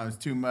 slap round was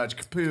too much.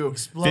 Kapoo.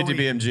 50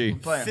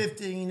 BMG. Playing.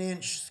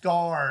 15-inch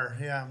scar.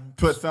 Yeah.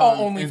 Put thumb.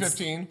 Oh, only in-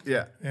 15.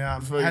 Yeah. Yeah.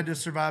 I had to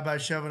survive by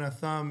shoving a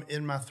thumb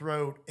in my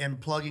throat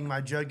and plugging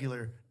my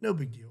jugular. No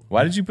big deal.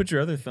 Why did you put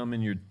your other thumb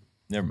in your?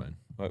 Never mind.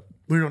 What?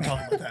 We don't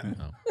talk about that.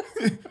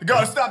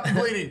 Go stop the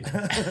bleeding.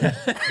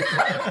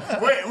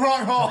 Wait,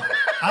 wrong hole.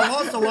 I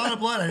lost a lot of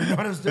blood. I didn't know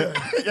what I was doing.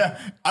 Yeah,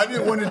 I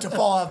didn't want it to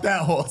fall out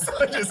that hole, so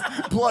I just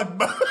plugged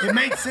both. It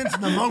made sense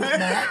in the moment,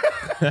 Matt.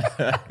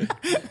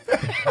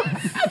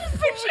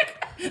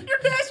 Your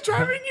dad's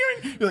driving you,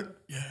 and you're like,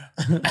 yeah.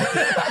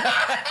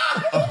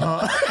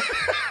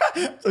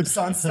 Look,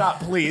 son, stop,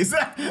 please.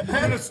 I'm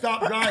going to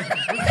stop driving.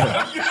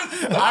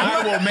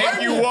 I will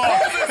make you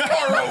walk. This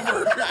car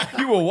over.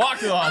 You will walk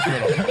to the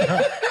hospital.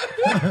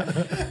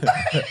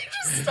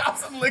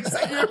 Stops and licks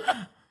at you.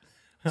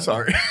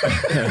 Sorry.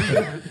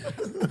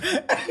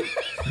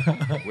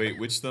 Wait,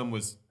 which thumb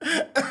was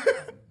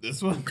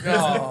this one?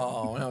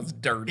 Oh, that was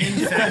dirty.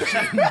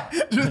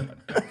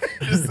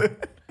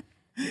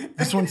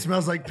 This one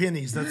smells like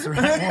pennies. That's the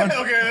right one.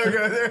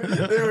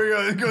 Okay. There we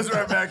go. It goes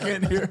right back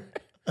in here.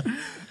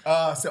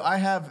 So I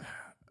have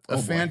a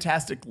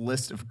fantastic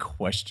list of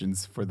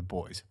questions for the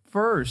boys.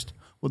 First,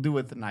 we'll do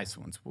with the nice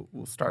ones.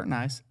 We'll start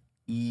nice,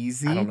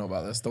 easy. I don't know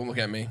about this. Don't look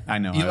at me. I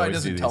know. I Eli always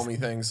doesn't do tell these.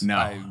 me things. No,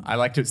 I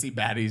like to see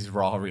Batty's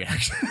raw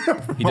reaction.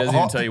 He doesn't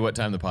even tell you what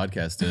time the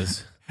podcast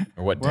is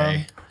or what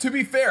day. To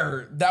be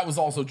fair, that was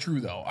also true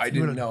though. I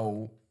didn't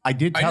know. I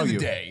did I tell knew you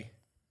the day.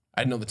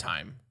 I didn't know the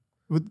time.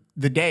 With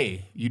the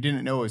day. You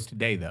didn't know it was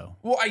today, though.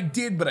 Well, I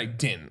did, but I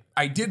didn't.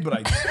 I did, but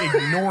I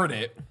ignored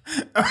it.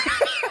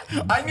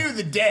 I knew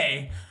the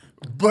day,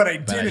 but I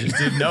But I didn't. just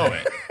didn't know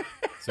it.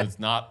 So it's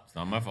not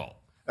my fault.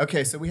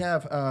 Okay, so we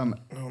have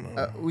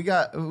we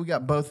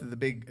got both of the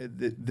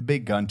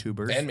big gun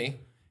tubers And me.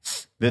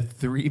 the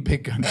 3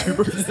 big gun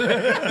tubers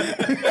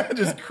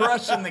just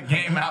crushing the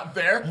game out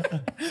there.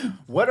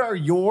 What are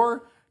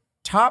your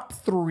top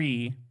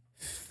 3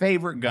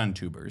 favorite gun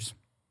tubers?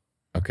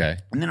 Okay.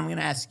 And then I'm going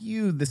to ask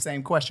you the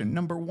same question.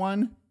 Number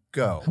 1,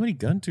 go. How many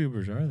gun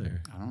tubers are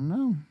there? I don't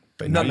know,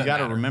 but None you that got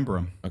to matter. remember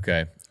them.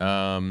 Okay.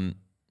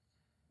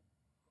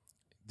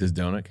 Does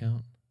donut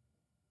count?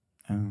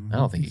 I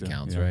don't think it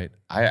counts, right?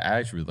 I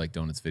actually really like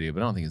Donut's video,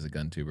 but I don't think he's a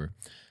gun tuber.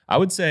 I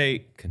would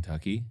say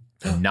Kentucky,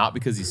 not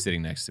because he's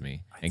sitting next to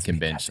me and can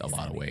bench a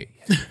lot of weight.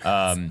 We had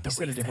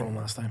a different one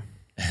last time.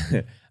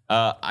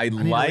 I I need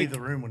to like. leave the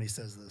room when he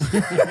says this.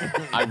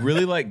 I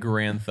really like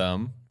Grand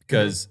Thumb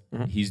because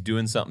he's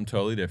doing something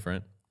totally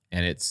different,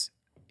 and I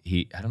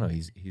don't know.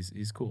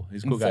 He's cool.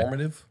 He's a cool guy.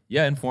 Informative.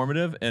 Yeah,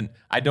 informative. And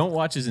I don't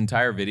watch his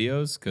entire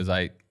videos because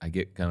I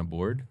get kind of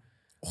bored.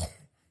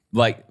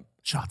 Like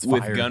Shots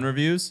with fired. gun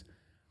reviews,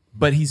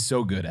 but he's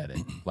so good at it.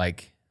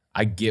 Like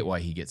I get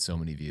why he gets so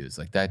many views.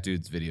 Like that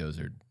dude's videos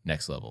are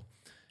next level.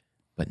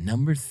 But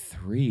number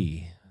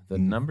 3,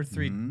 who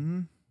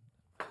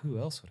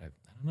else would I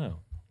don't know.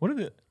 What are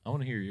the? I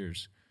want to hear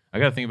yours. I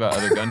got to think about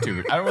other gun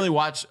tubers. I don't really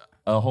watch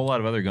a whole lot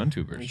of other gun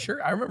tubers.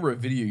 Sure. I remember a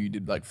video you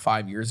did like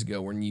 5 years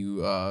ago when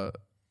you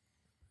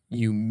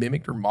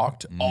mimicked or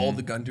mocked all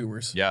the gun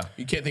tubers. Yeah.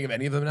 You can't think of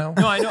any of them now?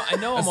 No, I know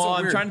them That's so all.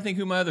 I'm weird. trying to think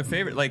who my other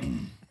favorite. Like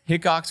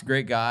Hickok's a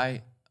great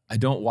guy. I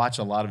don't watch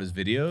a lot of his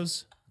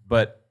videos,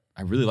 but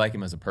I really like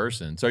him as a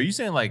person. So are you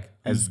saying like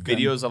As his gun-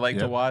 videos I like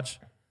to Yep. watch?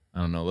 I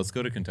don't know. Let's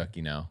go to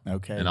Kentucky now.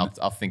 Okay. And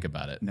I'll think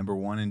about it. Number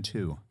 1 and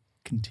 2.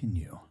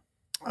 Continue.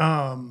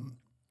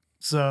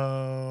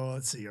 So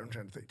let's see here. I'm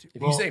trying to think too.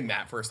 If you say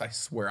Matt first, I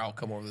swear I'll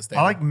come over this day.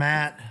 I like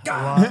Matt a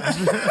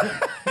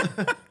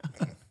lot.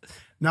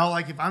 No,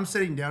 like if I'm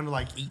sitting down to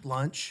like eat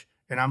lunch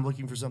and I'm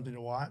looking for something to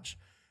watch,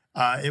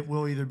 it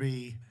will either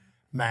be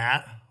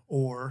Matt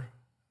or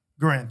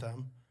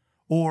Grantham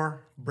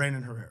or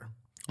Brandon Herrera.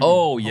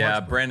 Oh yeah,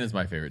 Brandon's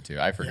my favorite too.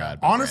 I forgot.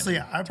 about Honestly,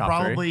 Brandon. I Top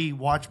probably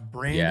watch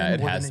Brandon Yeah, it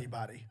more has- than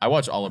anybody. I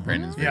watch all of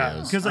Brandon's Yeah,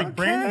 videos. because like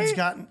Brandon's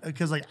gotten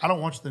I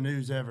don't watch the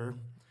news ever,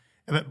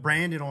 but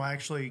Brandon will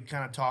actually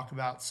kind of talk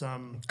about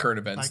some current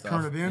events like stuff.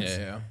 current events.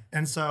 Yeah.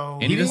 And so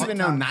And He he didn't even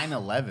know sometimes-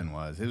 9/11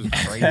 was. It was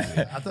crazy. I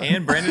thought,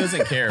 And Brandon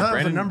doesn't care. that was the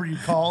Brandon, number you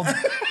called.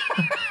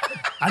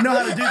 I know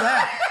how to do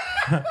that.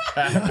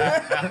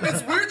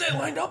 It's weird they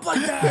lined up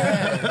like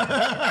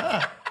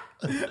that.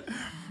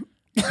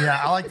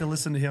 Yeah, I like to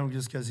listen to him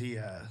just because he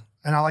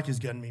and I like his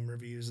gun meme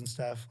reviews and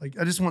stuff. Like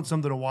I just want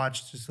something to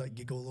watch, just like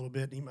giggle a little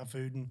bit and eat my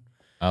food. And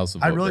I also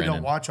I vote really Brandon.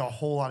 don't watch a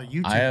whole lot of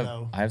YouTube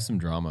though. I have some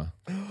drama.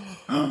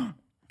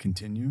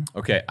 Continue.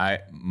 Okay,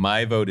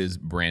 my vote is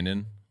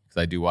Brandon because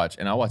I do watch,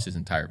 and I'll watch his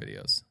entire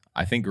videos.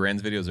 I think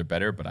Rand's videos are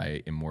better, but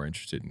I am more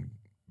interested in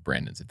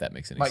Brandon's, if that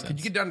makes any Mike, sense. could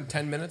you get down to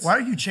 10 minutes? Why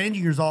are you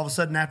changing yours all of a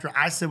sudden after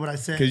I said what I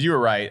said? Because you were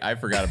right. I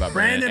forgot about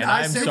Brandon. Brandon, and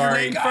I I'm said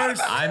sorry. your name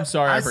first. I'm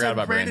sorry I forgot said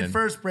about Brandon.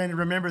 first. Brandon,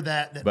 remember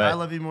that But- I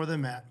love you more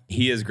than Matt.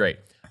 He is great.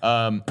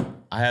 I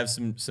have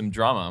some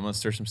drama. I'm gonna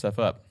stir some stuff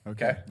up.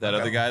 Okay. That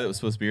other guy that was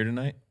supposed to be here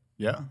tonight,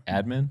 Yeah.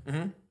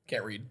 admin,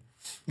 Can't read.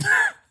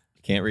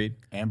 can't read.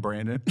 And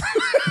Brandon.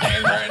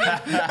 And Brandon.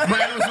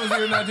 Brandon was supposed to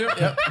do that too?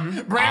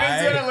 Yep.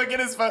 Brandon's gonna look at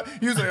his phone.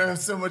 He was like, I have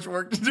so much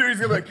work to do. He's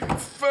gonna be like,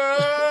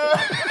 fuck.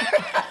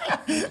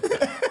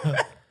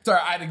 Sorry,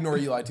 I'd ignore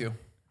Eli too.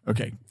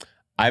 Okay.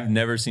 I've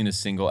never seen a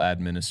single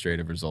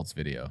administrative results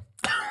video,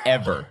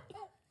 ever.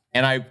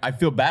 And I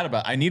feel bad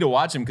about it. I need to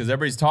watch him because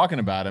everybody's talking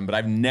about him, but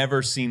I've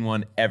never seen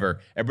one ever.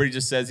 Everybody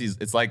just says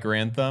it's like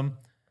Grand Thumb.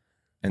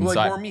 And Like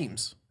so more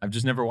memes. I've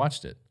just never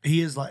watched it.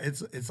 He is like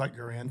it's like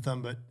Grand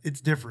Thumb, but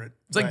it's different.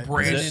 It's like But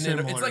Brandon and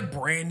similar. it's like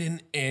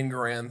Brandon and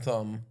Grand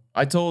Thumb.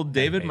 I told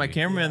David, my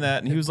cameraman,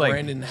 that, and he was like,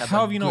 Brandon had, how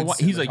like, have you not good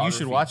watched? He's like, you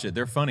should cinematography. watch it.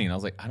 They're funny. And I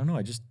was like, I don't know.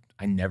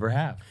 I never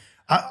have.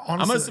 I'm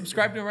honestly, going to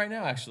subscribe to it right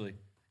now, actually,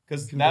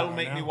 because that'll right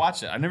make me now.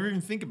 watch it. I never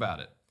even think about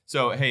it.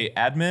 So, hey,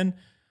 admin,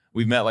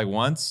 we've met like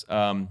once.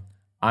 I'm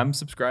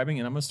subscribing,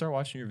 and I'm going to start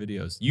watching your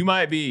videos. You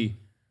might be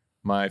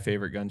my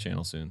favorite gun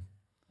channel soon.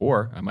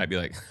 Or I might be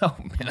like, oh,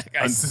 man, that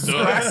guy sucks. He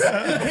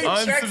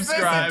checks this in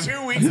Unsubscribe.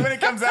 2 weeks when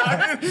it comes out.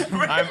 I'm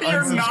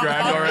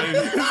unsubscribed already.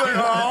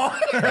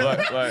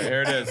 Look,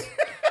 here it is.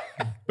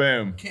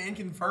 Boom. Can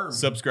confirm.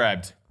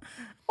 Subscribed.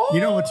 You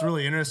know what's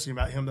really interesting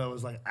about him though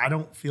is like I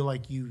don't feel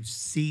like you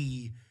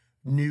see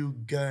new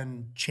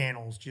gun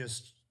channels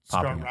just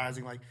start Popping up.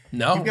 rising. Like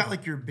No. you've got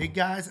like your big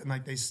guys and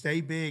like they stay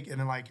big, and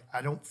then like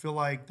I don't feel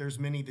like there's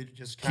many that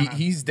just kind of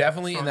He's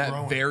definitely in start that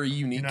growing, very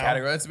unique you know?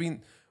 category. That's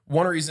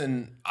One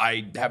reason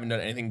I haven't done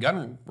anything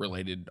gun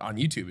related on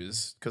YouTube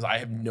is because I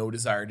have no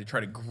desire to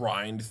try to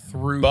grind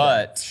through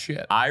But that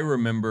shit. I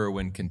remember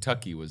when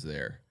Kentucky was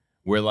there,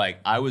 where like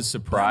I was That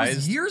surprised.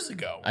 was years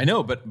ago. I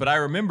know, but I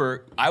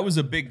remember I was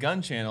a big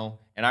gun channel,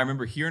 and I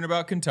remember hearing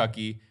about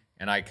Kentucky,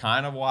 and I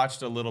kind of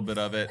watched a little bit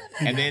of it,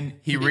 and then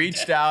he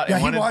reached out Yeah,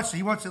 and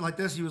he watched it like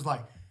this. He was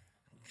like,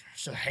 I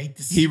should hate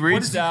this. he What is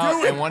reached he out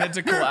doing? and wanted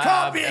to You're collab,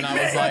 copying and I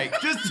me. was like,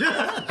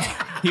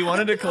 he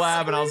wanted to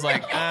collab, and I was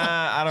like,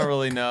 I don't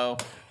really know.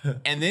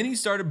 And then he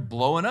started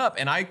blowing up,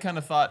 and I kind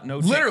of thought,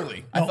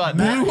 Literally. I thought,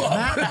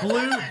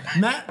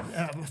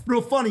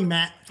 Real funny,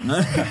 Matt. Cool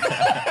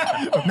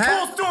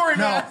story,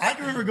 No, Matt. I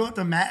can remember going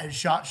to Matt at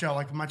SHOT Show,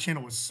 like when my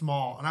channel was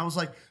small, and I was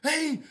like,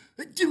 hey,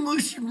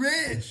 Demolition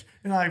Ranch.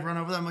 And I run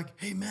over there, I'm like,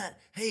 hey, Matt,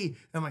 hey. And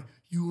I'm like,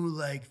 you want to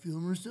like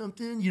film or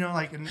something? You know,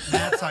 like, and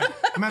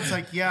Matt's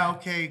like, yeah,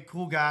 okay,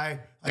 cool guy.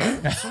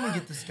 Like, someone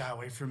get this guy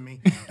away from me.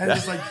 And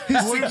it's like, his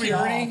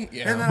security?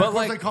 Yeah. And then But of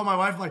course like- I call my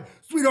wife, like,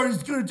 sweetheart,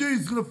 he's going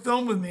to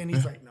film with me. And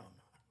he's like, no.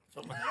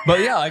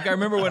 But yeah, like I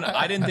remember when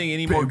I didn't think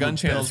any more gun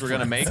channels were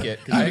gonna make it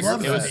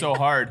because it was so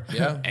hard.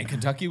 Yeah. And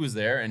Kentucky was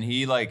there, and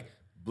he like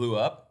blew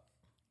up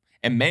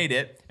and made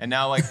it. And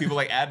now like people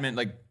like Admin,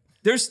 like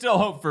there's still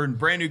hope for a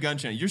brand new gun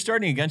channel. You're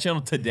starting a gun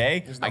channel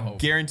today. no I hope.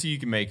 guarantee you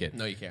can make it.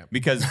 No, you can't.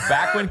 Because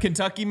back when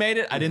Kentucky made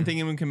it, I didn't think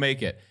anyone can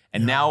make it,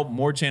 and now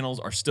more channels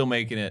are still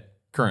making it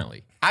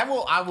currently. I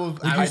will.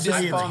 Would you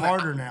say it's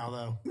harder now,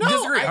 though? No,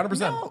 Disagree, I- 100%.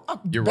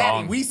 no, You're Batty,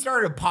 wrong. We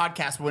started a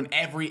podcast when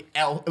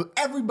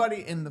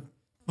everybody in the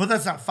But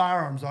that's not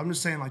firearms, though. I'm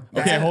just saying, like,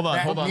 Okay, hold on.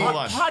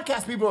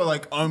 podcast people are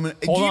like, do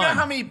you know on.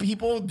 how many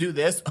people do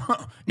this?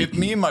 If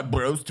me and my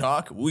bros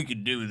talk, we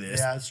could do this.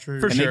 Yeah, that's true.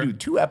 For and sure. they do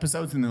 2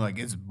 episodes and they're like,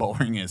 it's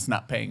boring and it's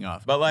not paying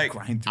off. But like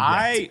Grind through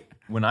that.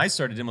 when I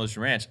started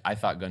Demolition Ranch, I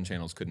thought gun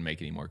channels couldn't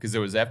make it anymore because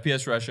there was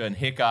FPS Russia and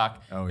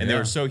Hickok, Oh, and they yeah.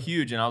 were so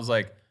huge. And I was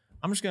like,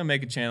 I'm just gonna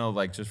make a channel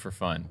like just for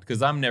fun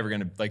because I'm never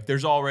gonna like.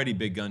 There's already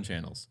big gun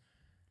channels,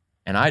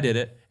 and I did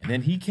it. And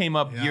then he came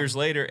up years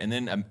later, and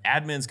then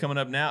Admin's coming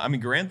up now. I mean,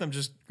 Grantham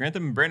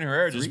and Brandon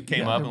Herrera just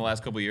came up in the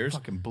last couple of years.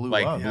 Fucking blew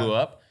blew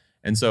up. up.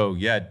 And so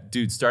yeah,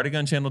 dude, start a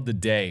gun channel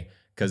today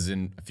because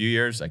in a few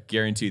years, I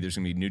guarantee there's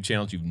gonna be new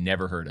channels you've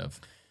never heard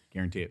of.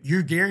 Guarantee it.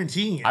 You're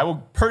guaranteeing it. I will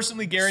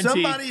personally guarantee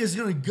Somebody is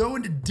going to go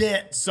into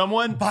debt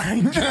someone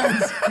buying guns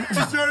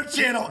to start a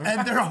channel,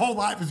 and their whole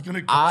life is going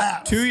to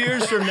collapse. 2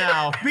 years from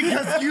now.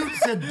 Because you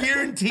said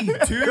guaranteed.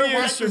 2 Their years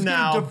wife from is gonna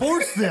now.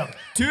 divorce them.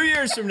 2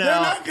 years from They're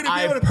now, not going to be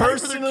I able to pay for their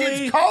personally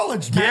kids'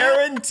 college, man.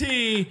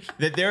 guarantee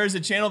that there is a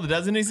channel that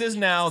doesn't exist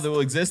now that will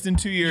exist in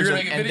 2 years, You're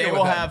and, gonna make a they video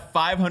will with them. have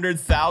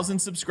 500,000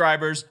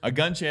 subscribers, a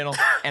gun channel,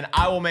 and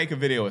I will make a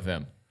video with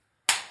them.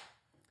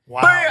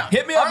 Wow.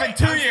 Hit me up in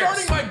 2 I'm years.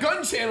 starting my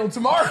gun channel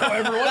tomorrow,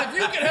 everyone. If you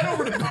can head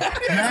over to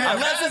Batty.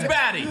 Unless it's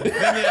Batty, then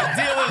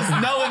the deal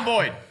is null and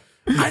void.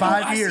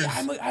 5 years.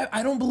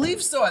 I don't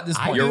believe so at this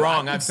point. You're do.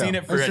 wrong. I I've think seen so.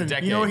 it for Listen, a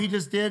decade. you know what he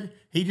just did?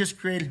 He just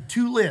created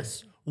 2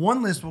 lists.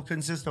 One list will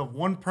consist of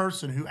one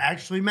person who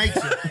actually makes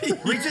it.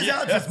 Reaches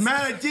out and says,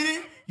 man, I did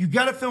it. You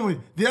got to film it.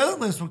 The other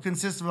list will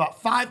consist of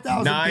about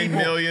 5,000 9 people.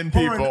 million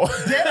who are people.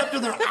 dead up to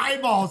their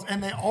eyeballs,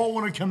 and they all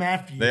want to come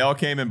after you. They all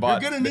came and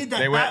bought. You're gonna need that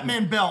they went-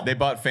 Batman belt. They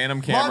bought Phantom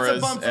Lots of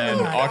cameras bumps in the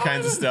and night. all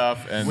kinds of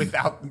stuff. And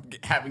Without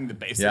having the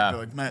basic, Yeah. they're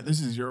like, man,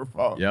 this is your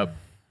fault. yep,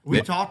 We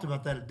Yeah. talked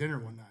about that at dinner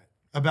one night.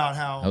 About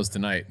how that was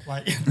tonight.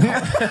 like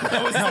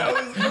That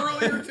was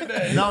earlier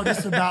today. no,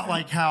 just about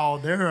like how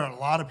there are a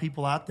lot of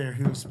people out there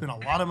who have spent a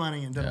lot of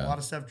money and done a lot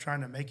of stuff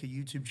trying to make a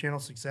YouTube channel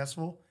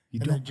successful,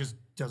 and it just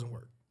doesn't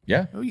work.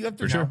 Yeah, you have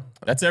to for sure. know.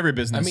 That's every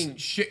business. I mean,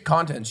 shit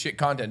content.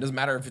 Doesn't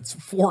matter if it's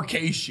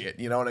 4K shit.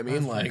 You know what I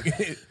mean? Like,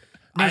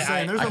 I'm just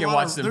saying, there's I a can lot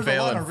watch of- them there's a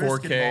fail lot in of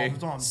risk 4K, involved,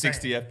 that's all I'm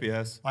 60 saying.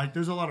 FPS. Like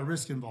there's a lot of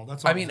risk involved.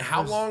 That's all I I'm mean, saying.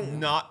 how There's- long?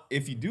 Not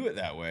if you do it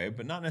that way,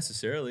 but not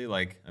necessarily.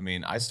 Like, I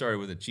mean, I started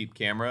with a cheap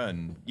camera,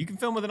 and you can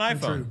film with an iPhone.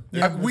 True.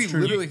 Yeah, we that's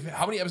true. literally.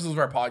 How many episodes of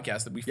our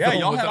podcast that we? Yeah,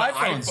 filmed y'all with have an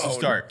iPhones to iPhone?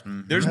 start.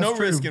 There's That's no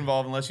risk true.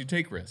 involved unless you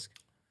take risk.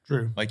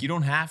 True. Like, you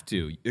don't have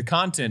to. The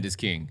content is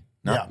king,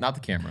 not Yeah. not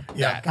the camera.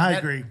 Yeah, I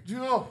agree.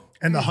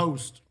 And the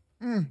host,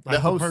 like the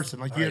host. person,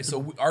 like you Right, have to.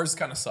 so ours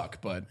kind of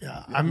suck, but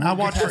Yeah, I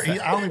watch for.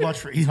 I only watch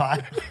for Eli.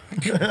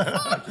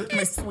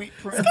 My sweet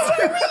prince.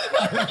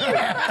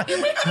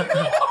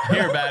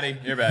 Here, Batty.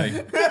 Here, Batty.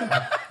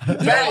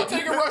 yeah, I'll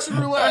take a Russian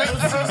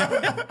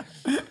roulette.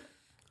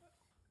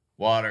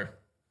 Water.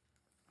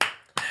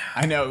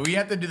 I know. We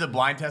have to do the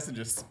blind test and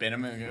just spin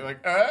them and go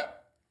like,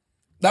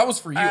 That was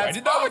for you. I That's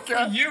did that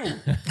vodka. for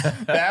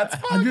you. that's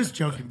fine. I'm just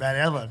joking, Batty.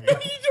 I love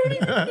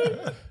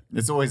you.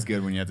 It's always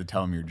good when you have to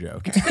tell them your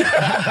joke.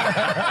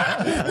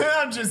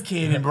 I'm just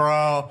kidding,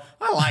 bro.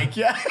 I like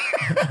you.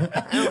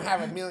 I don't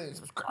have 1 million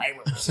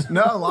subscribers.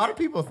 No, a lot of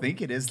people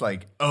think it is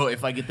like, oh,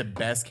 if I get the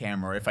best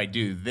camera, or if I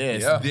do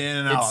this, Yeah.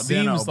 then It I'll.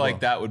 seems like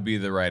that would be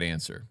the right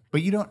answer.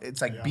 But you don't. It's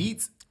like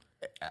beats.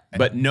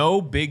 But no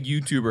big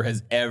YouTuber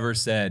has ever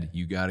said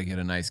you got to get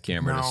a nice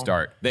camera to No.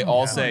 start. They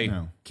all say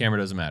no. camera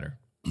doesn't matter.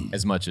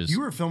 as much as You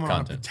were filming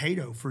content. on a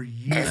potato for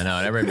years. I know,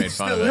 and everybody made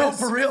fun of No, it.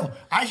 for real.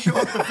 I show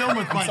up to film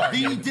with like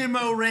the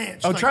Demo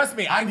Ranch. Oh, Like, trust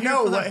me, I I'm know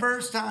here for what- the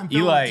first time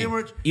filming with Demo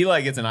Ranch.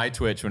 Eli gets an eye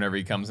twitch whenever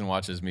he comes and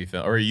watches me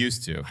film, or he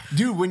used to.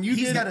 Dude, when you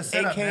He's did got a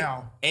setup AK,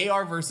 now.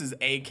 AR versus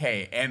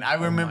AK, and I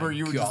remember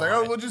you were just like,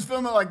 oh, we'll just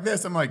film it like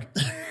this. I'm like,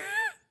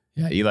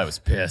 Yeah, Eli was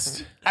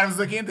pissed. I was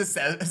looking at the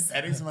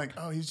settings. I'm like,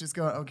 oh, he's just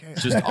going, okay.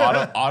 Just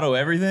auto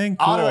everything.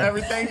 Cool. Auto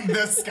everything.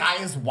 The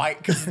sky is white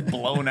because it's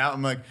blown out.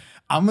 I'm like,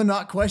 I'm gonna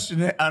not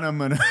question it, and I'm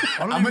gonna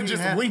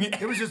just wing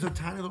it. It was just a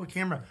tiny little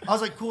camera. I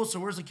was like, cool, so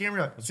where's the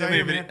camera? Let's see how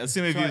many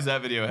views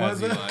that video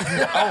has, Eli.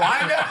 Oh,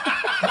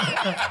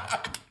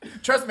 I know.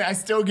 Trust me, I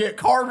still get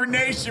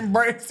carbonation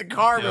breaks to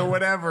carb or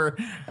whatever.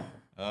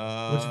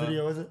 Which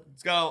video is it?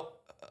 It's got.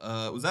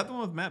 Was that the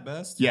one with Matt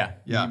Best? Yeah,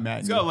 Yeah. Matt,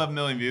 It's got 11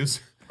 million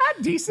views.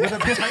 decent.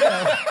 With a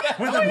potato.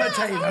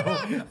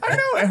 I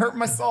know, it hurt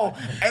my soul.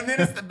 And then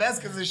it's the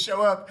best because they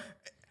show up.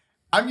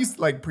 I'm used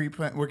to like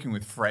pre-plan working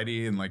with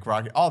Freddie and like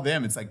Rocky, all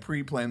them. It's like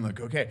pre-planned. Like,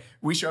 okay,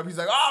 we show up. He's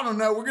like, oh, I don't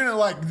know. We're gonna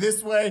like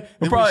this way. We'll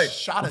Then probably, we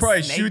shot we'll a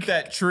probably snake. shoot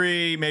that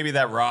tree, maybe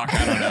that rock.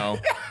 I don't know.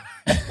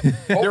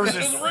 There was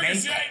a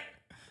snake.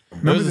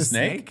 There was the a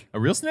snake? snake? A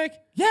real snake?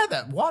 Yeah,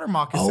 that water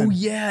moccasin. Oh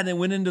yeah, and it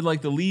went into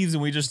like the leaves,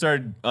 and we just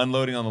started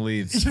unloading on the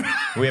leaves.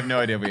 We have no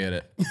idea if we hit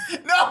it.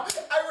 No,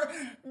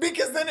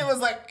 because then it was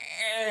like,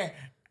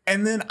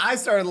 and then I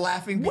started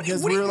laughing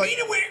because we were like,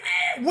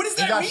 what does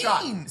he that got mean?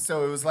 shot.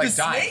 So it was like The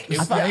dying. snake? It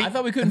was I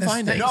thought we couldn't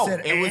find it. no,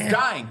 said, it was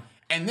dying.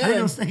 And I didn't know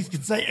then snakes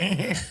could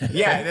say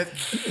yeah,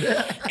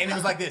 and it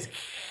was like this,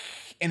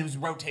 and it was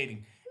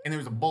rotating, and there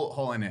was a bullet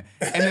hole in it.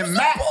 And then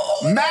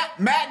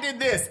Matt did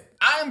this.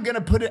 I'm gonna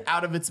put it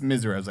out of its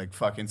misery. I was like,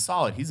 fucking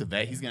solid. He's a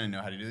vet. He's gonna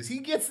know how to do this. He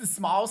gets the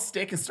small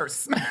stick and starts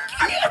smacking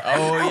it.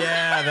 Oh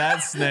yeah, that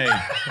snake.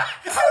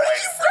 How did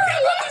you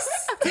forget about the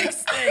stick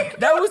snake?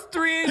 That was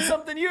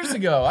 3-something years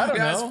ago. I don't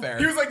know. That's fair.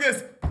 He was like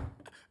this.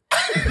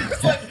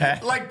 It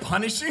was like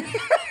punishing.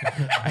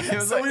 It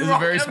was, So like, we it was a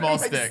walked very up small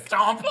and, like, stick.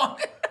 Stomp on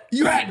it.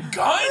 You had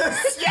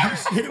guns? Yeah.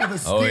 hit it with a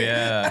stick. Oh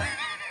yeah.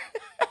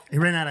 He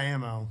ran out of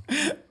ammo.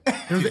 It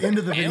was the end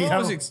of the video.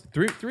 Ammo was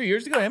 3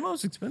 years ago. Ammo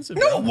was expensive.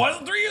 No, bro. it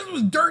wasn't. 3 years. It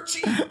was dirt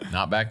cheap.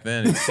 Not back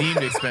then. It seemed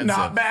expensive.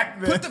 Not back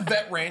then. Put the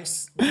Vet Ranch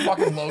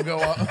fucking logo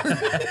up.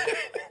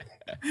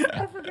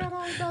 I forgot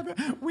all about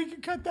that. We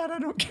can cut that. I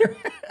don't care.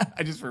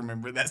 I just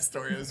remember that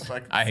story. It was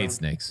fucking. I hate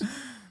snakes.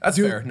 That's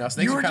fair. No,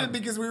 snakes You are were kind just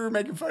of... because we were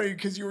making fun of you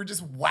because you were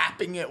just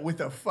whapping it with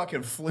a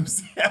fucking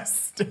flimsy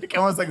ass stick.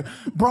 I was like,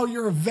 bro,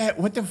 you're a vet.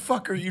 What the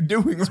fuck are you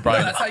doing? probably-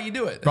 No, that's how you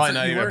do it. Probably That's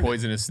how not you even a learn it.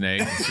 poisonous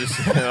snake. It's just,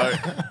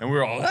 and we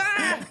were all.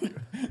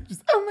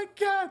 Just, oh my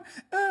god.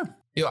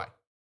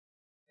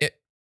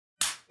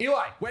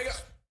 Eli, wake up.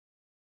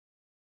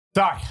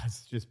 Sorry, I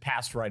just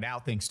passed right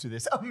out thanks to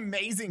this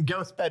amazing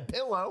ghost bed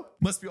pillow.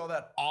 Must be all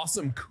that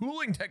awesome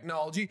cooling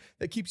technology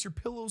that keeps your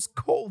pillows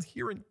cold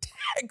here in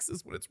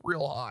Texas when it's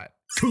real hot.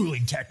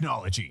 Cooling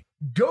technology.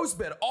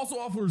 GhostBed also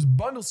offers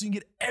bundles so you can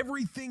get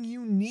everything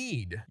you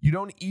need. You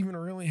don't even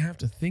really have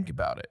to think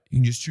about it. You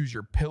can just choose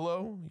your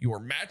pillow, your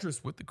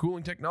mattress with the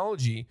cooling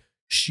technology,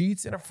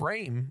 sheets, and a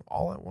frame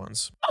all at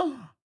once.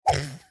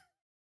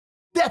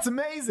 That's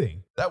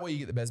amazing. That way you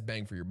get the best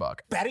bang for your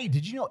buck. Betty,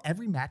 did you know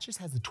every mattress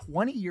has a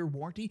 20-year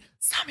warranty?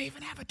 Some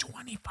even have a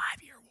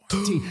 25-year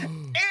warranty.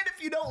 And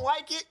if you don't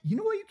like it, you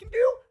know what you can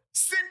do?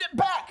 Send it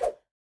back.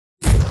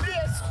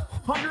 Yes,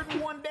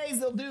 101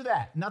 days they'll do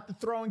that. Not the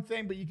throwing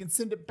thing, but you can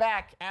send it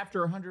back after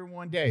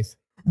 101 days.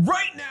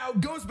 Right now,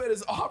 GhostBed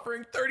is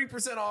offering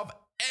 30% off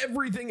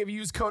everything if you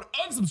use code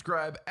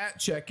unsubscribe at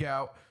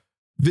checkout.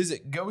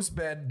 Visit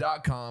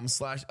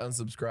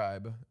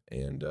ghostbed.com/unsubscribe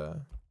and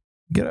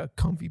get a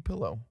comfy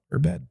pillow or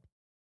bed.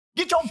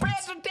 Get your bed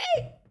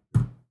today.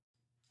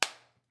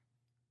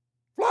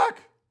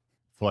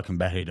 Fluck and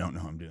Betty don't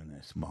know I'm doing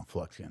this. Well,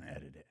 Fluck's gonna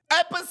edit it.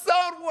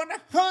 Episode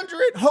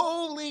 100.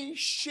 Holy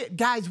shit.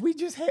 Guys, we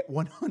just hit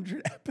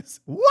 100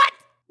 episodes. What?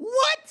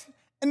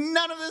 And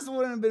none of this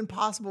would have been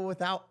possible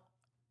without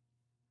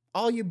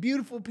all you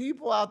beautiful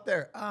people out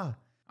there.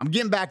 I'm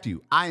getting back to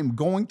you. I am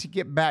going to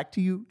get back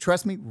to you.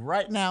 Trust me,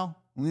 right now,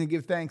 I'm going to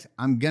give thanks.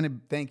 I'm going to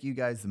thank you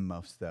guys the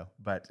most, though.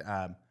 But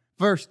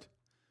first,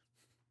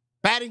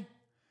 Patty,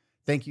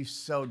 thank you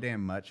so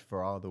damn much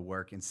for all the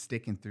work and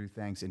sticking through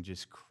things and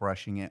just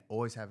crushing it.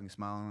 Always having a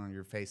smile on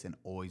your face and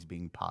always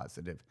being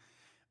positive.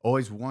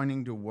 Always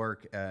wanting to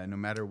work no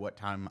matter what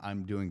time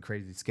I'm doing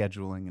crazy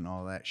scheduling and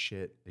all that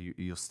shit.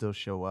 You'll still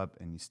show up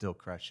and you still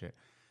crush it.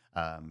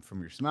 From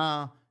your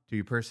smile to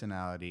your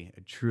personality,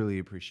 I truly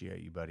appreciate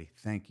you, buddy.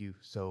 Thank you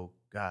so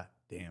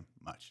goddamn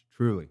much.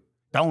 Truly.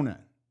 Donut,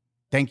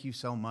 thank you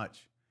so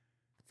much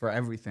for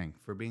everything,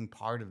 for being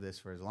part of this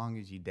for as long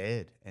as you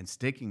did and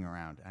sticking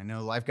around. I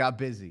know life got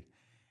busy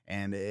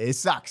and it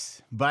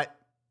sucks, but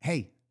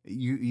hey,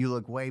 you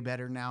look way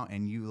better now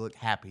and you look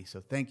happy.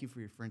 So thank you for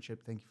your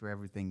friendship. Thank you for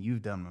everything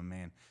you've done, my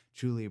man.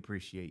 Truly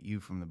appreciate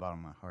you from the bottom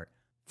of my heart.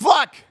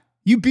 Fuck,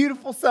 you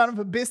beautiful son of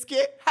a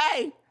biscuit.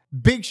 Hey,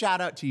 big shout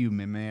out to you,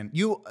 my man.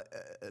 You,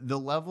 the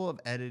level of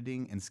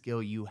editing and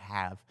skill you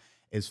have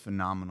is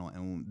phenomenal,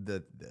 and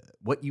the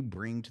what you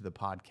bring to the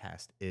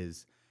podcast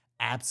is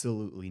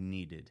absolutely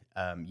needed.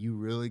 You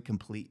really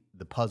complete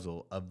the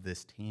puzzle of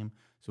this team.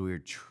 So we are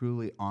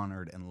truly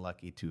honored and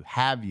lucky to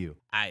have you.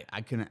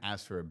 I couldn't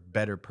ask for a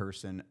better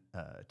person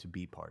to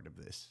be part of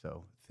this.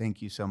 So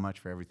thank you so much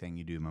for everything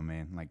you do, my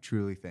man. Like,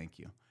 truly thank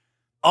you.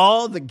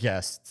 All the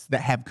guests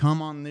that have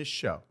come on this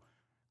show,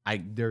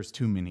 there's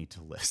too many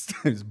to list.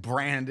 There's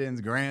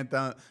Brandon's,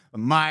 Grantham,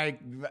 Mike,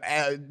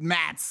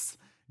 Matt's,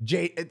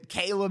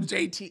 Caleb,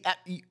 JT,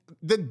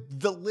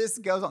 the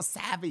list goes on.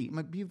 Savvy,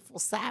 my beautiful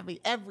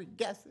Savvy. Every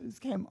guest that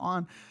came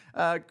on,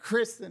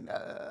 Chris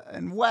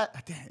and what?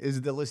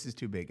 The list is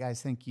too big,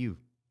 guys. Thank you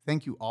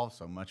all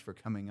so much for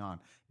coming on,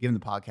 giving the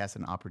podcast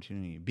an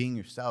opportunity, being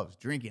yourselves,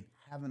 drinking,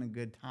 having a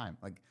good time.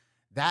 Like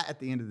that, at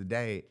the end of the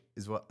day,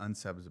 is what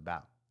Unsub is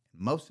about.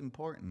 Most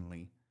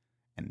importantly,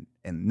 and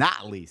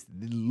not least,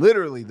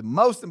 literally the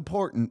most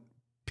important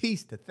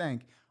piece to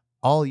thank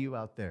all you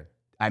out there.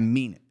 I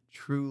mean it,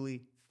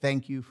 truly.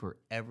 Thank you for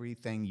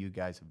everything you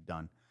guys have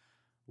done.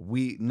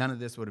 None of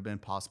this would have been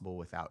possible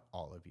without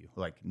all of you.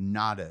 Like,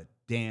 not a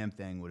damn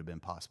thing would have been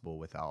possible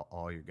without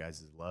all your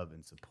guys' love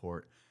and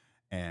support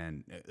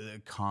and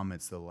the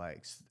comments, the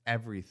likes,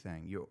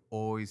 everything. You're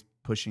always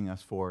pushing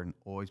us forward and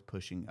always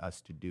pushing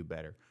us to do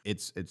better.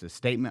 It's a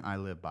statement I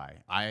live by.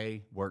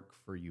 I work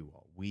for you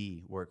all.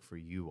 We work for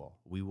you all.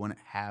 We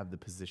wouldn't have the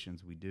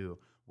positions we do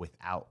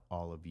without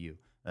all of you.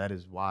 That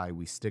is why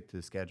we stick to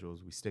the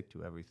schedules. We stick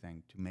to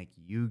everything to make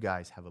you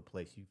guys have a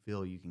place you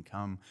feel you can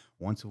come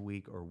once a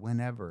week or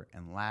whenever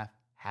and laugh,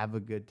 have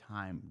a good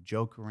time,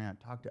 joke around,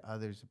 talk to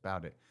others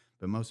about it.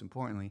 But most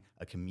importantly,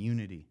 a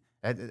community.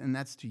 And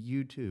that's to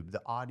YouTube,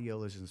 the audio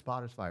listeners,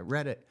 Spotify,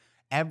 Reddit,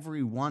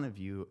 every one of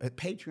you, at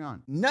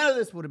Patreon. None of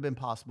this would have been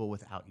possible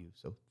without you.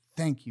 So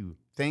thank you.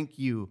 Thank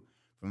you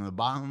from the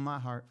bottom of my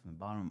heart, from the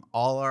bottom of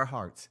all our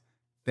hearts.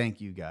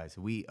 Thank you, guys.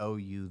 We owe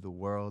you the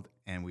world,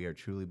 and we are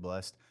truly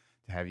blessed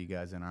to have you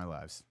guys in our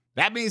lives.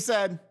 That being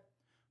said, I'm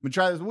going to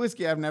try this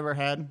whiskey I've never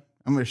had.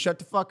 I'm going to shut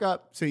the fuck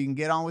up so you can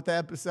get on with the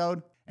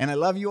episode. And I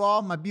love you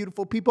all, my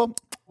beautiful people.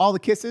 All the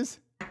kisses.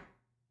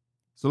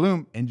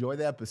 Saloon, enjoy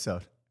the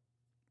episode.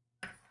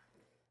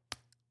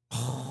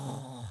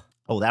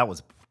 Oh, that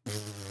was...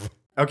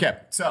 Okay,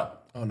 so...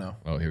 Oh, no.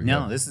 Oh, here we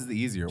No, go. this is the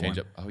easier Change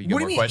one. up. Oh, you got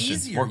more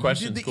questions. Easier? More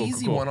questions. You did the Cool,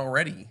 easy cool. one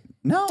already.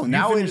 No, You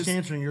now it finished is...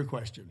 answering your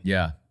question.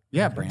 Yeah.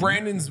 Yeah,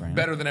 Brandon's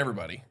better than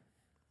everybody.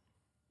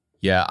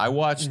 Yeah, I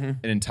watched an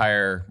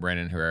entire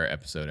Brandon Herrera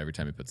episode every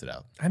time he puts it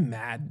out. I'm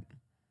mad.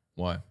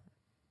 Why?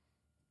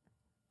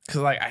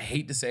 Because I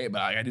hate to say it,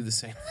 but I do the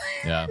same thing.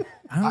 Yeah.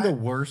 I'm the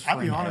worst I'll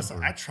be friend honest,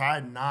 ever. I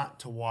try not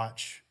to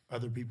watch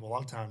other people a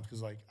lot of times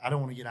because I don't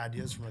want to get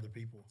ideas from other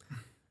people.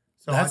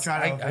 So I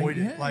try to avoid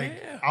it.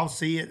 I'll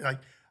see it I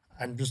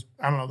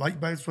don't know, like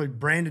basically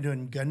Brandon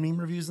doing gun meme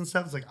reviews and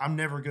stuff. It's like I'm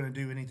never gonna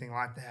do anything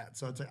like that.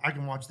 So it's like I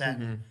can watch that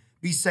and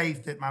be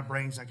safe that my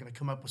brain's not gonna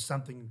come up with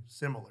something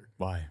similar.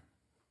 Why?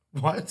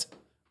 What?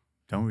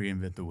 Don't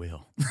reinvent the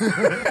wheel.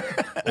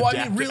 Well,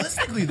 I mean,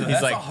 realistically, though,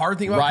 that's like, the hard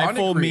thing about rifle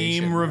content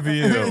creation. meme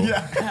review.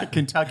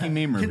 Kentucky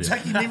meme review.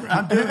 Kentucky meme.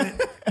 I'm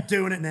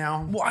doing it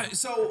now. Well,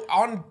 so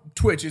on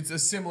Twitch, it's a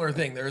similar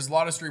thing. There's a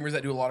lot of streamers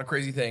that do a lot of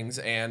crazy things,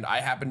 and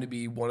I happen to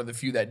be one of the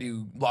few that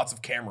do lots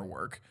of camera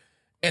work.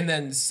 And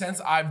then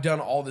since I've done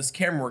all this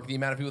camera work, the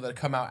amount of people that have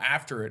come out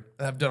after it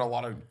have done a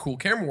lot of cool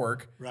camera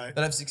work that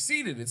have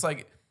succeeded. It's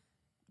like,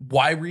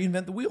 why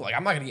reinvent the wheel? Like,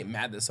 I'm not going to get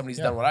mad that somebody's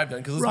done what I've done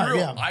because it's real.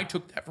 Yeah. I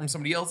took that from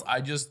somebody else.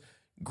 I just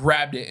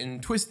grabbed it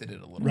and twisted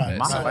it a little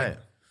bit. So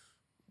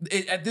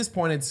at this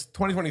point, it's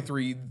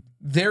 2023.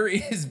 There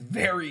is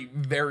very,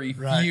 very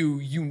few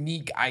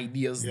unique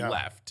ideas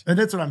left. And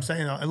that's what I'm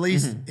saying, though. At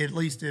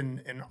least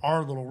in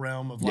our little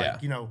realm of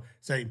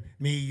say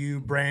me, you,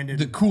 Brandon.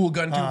 The cool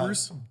gun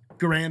tubers.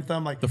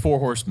 Grantham, The Four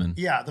Horsemen.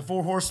 Yeah, the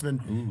Four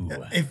Horsemen.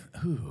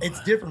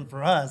 It's different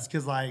for us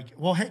because,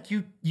 heck,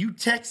 you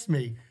text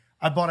me.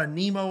 I bought a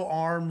Nemo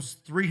Arms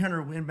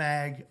 300 Win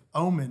Mag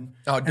Omen,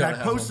 and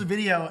I post a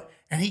video,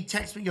 and he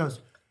texts me and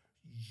goes,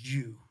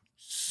 "You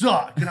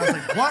suck," and I was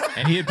like, "What?"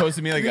 And he had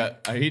posted me he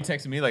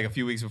texted me a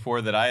few weeks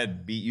before that I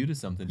had beat you to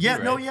something. Yeah,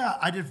 too, right?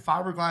 I did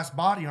fiberglass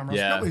body armor.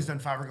 Yeah. Nobody's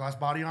done fiberglass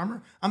body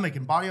armor. I'm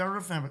making body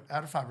armor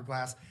out of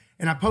fiberglass,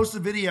 and I post a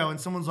video,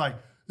 and someone's like,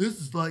 "This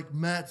is like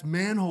Matt's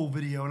manhole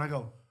video," and I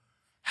go,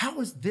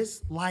 "How is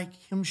this like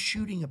him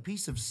shooting a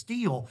piece of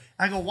steel?"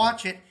 I go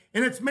watch it,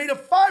 and it's made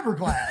of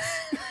fiberglass.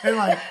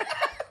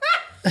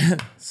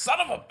 And son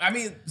of a, I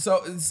mean,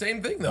 so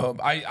same thing though.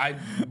 I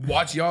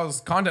watch y'all's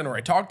content or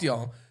I talk to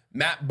y'all.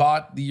 Matt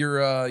bought your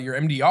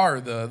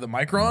MDR, the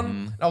Micron.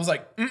 And I was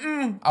like,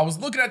 I was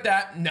looking at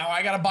that. Now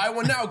I gotta buy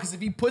one now because if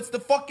he puts the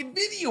fucking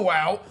video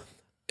out,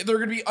 they're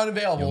gonna be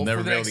unavailable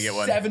for the next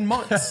 7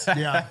 months.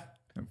 yeah.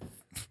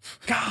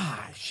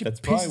 Gosh, That's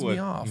it probably pisses what me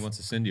off. he wants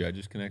to send you. I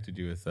just connected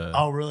you with.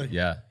 Oh, really?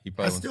 Yeah, he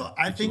probably.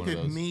 I think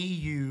that me,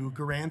 you,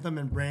 Grantham,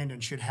 and Brandon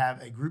should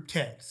have a group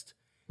text.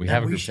 We that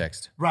have a group should-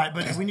 text. Right,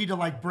 but we need to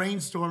like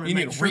brainstorm and You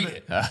make need to sure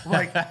read that,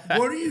 like,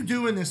 what are you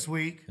doing this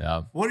week?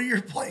 Yeah. What are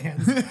your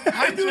plans?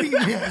 I'm doing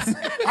this.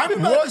 I'm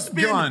about to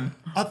spend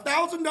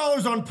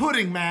 $1,000 on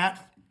pudding,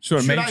 Matt. Sure,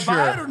 Should make I sure.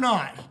 buy it or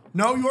not?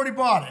 No, you already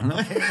bought it.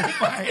 Okay,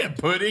 buy it.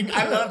 Pudding.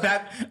 I love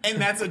that.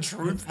 And that's a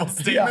truthful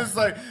statement. It's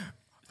like,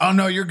 oh,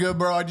 no, you're good,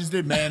 bro. I just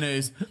did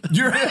mayonnaise.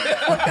 You're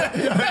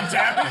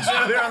tapping each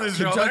other on the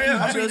shoulder.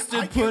 Kentucky just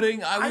did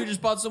pudding. We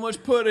just bought so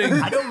much pudding.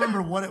 I don't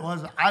remember what it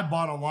was. I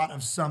bought a lot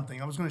of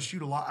something. I was going to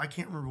shoot a lot. I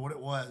can't remember what it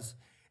was.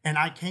 And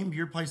I came to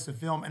your place to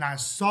film, and I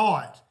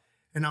saw it,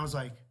 and I was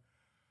like,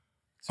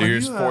 So Are you're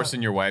you, just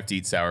forcing your wife to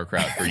eat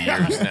sauerkraut for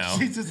years now.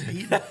 she's just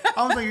eating.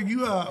 I was like,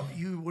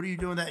 what are you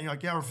doing that? And you're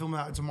like, yeah, we're filming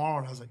that tomorrow.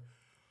 And I was like,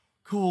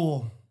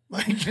 cool.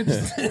 Like, I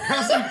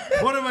was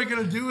like, what am I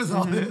going to do with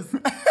all this?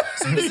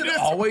 So does it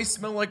always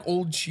smell like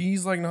old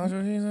cheese, like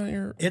nacho cheese out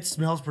here? It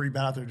smells pretty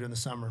bad out there during the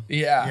summer.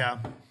 Yeah. Yeah.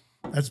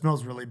 That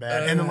smells really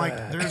bad. And then, like,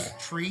 there's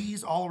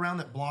trees all around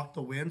that block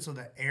the wind, so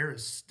the air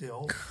is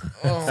still.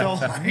 Oh, so,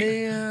 like,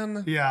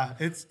 man. yeah,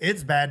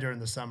 it's bad during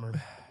the summer.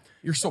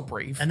 You're so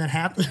brave. And then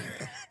half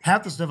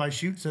the stuff I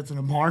shoot sits in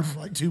a barn for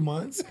like 2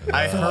 months.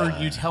 I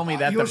heard you tell me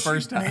that You'll the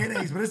first shoot time.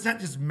 mayonnaise, but it's not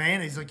just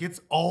mayonnaise. Like,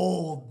 it's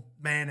old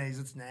mayonnaise.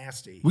 It's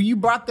nasty. Well, you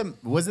brought them.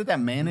 Was it that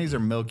mayonnaise or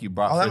milk you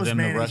brought Oh, that for was them,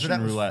 the mayonnaise. But Russian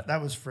that was, roulette?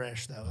 that was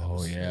fresh, though.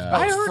 Oh, yeah.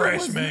 I heard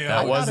fresh mayo.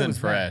 That wasn't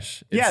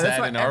fresh. It Yeah, that's sat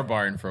what- in our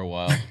barn for a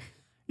while.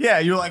 Yeah,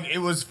 you're like, it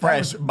was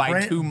fresh was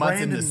by 2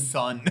 months in the Brandon-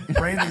 sun.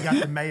 Brandon got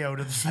the mayo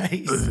to the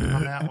face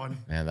on that one.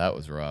 Man, that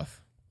was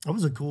rough. That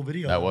was a cool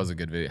video. That was a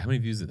good video. How many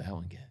views did that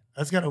one get?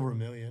 That's got over 1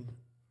 million.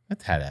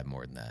 That had to have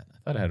more than that. I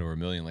thought it had over 1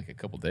 million like a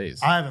couple days.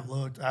 I haven't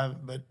looked,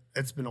 but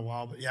it's been a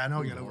while. But yeah, I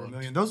know it got over 1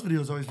 million. Those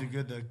videos always do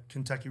good. The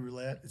Kentucky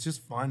roulette, it's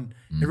just fun.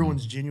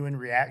 Everyone's genuine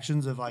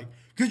reactions of like,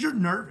 because you're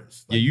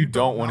nervous. yeah, Like, you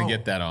don't want to know.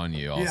 get that on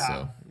you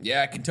also.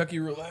 Yeah, Kentucky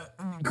roulette.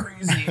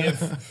 Crazy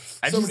if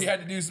somebody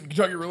had to do some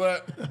Kentucky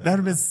roulette. That would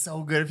have been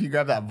so good if you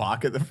grabbed that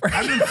vodka the first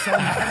I've been so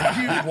mad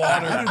at you.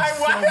 Water.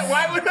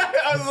 why would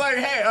I was like,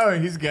 hey, oh,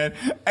 he's good.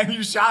 And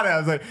you shot it. I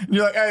was like, and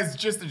you're like, hey, it's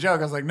just a joke.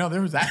 I was like, no,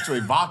 there was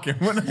actually vodka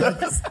in one of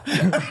those.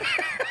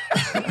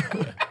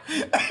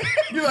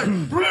 You're like,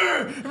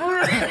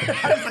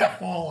 I just like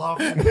fall off.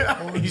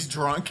 he's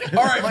drunk.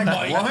 All right,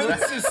 Mike,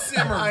 let's just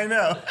simmer. I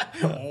know.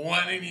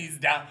 One and he's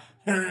down.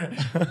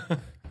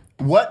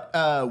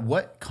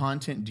 What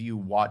content do you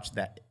watch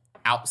that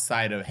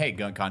outside of, hey,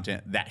 gun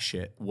content, that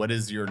shit? What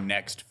is your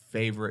next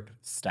favorite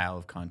style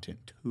of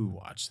content to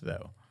watch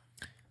though?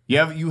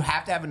 You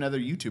have to have another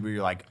YouTuber.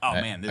 You're like, oh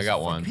man, this I got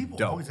is one. People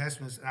dope. always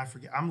ask me this, and I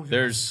forget. I'm looking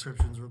There's- at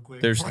subscriptions real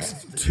quick. There's before I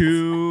answer this.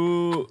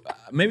 two,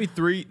 maybe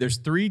three. There's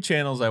 3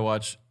 channels I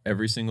watch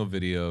every single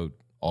video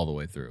all the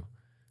way through.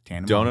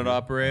 Tandem Donut movie.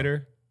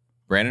 Operator,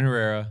 Brandon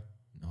Herrera.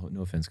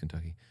 No offense,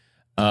 Kentucky.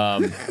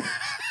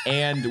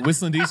 And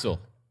Whistling Diesel.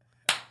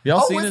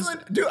 Y'all Oh, seen his?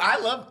 Whistling, dude,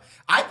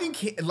 I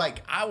think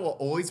like I will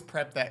always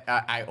prep that.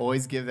 I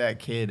always give that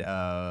kid.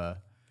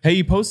 Hey,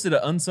 he posted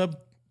an unsub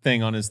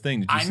thing on his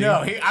thing. Did you I see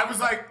know. it? I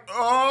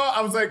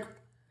was like,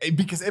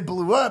 because it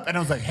blew up, and I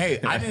was like, hey,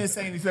 I didn't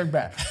say anything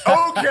bad.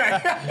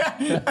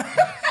 Okay.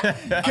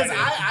 Because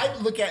I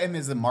look at him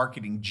as a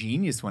marketing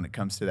genius when it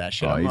comes to that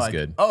shit. Oh, I'm he's like,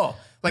 good. Oh,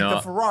 like No. the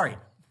Ferrari.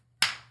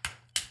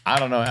 I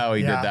don't know how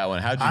he Yeah. did that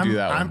one. How'd you do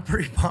that I'm one?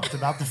 pretty pumped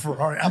about the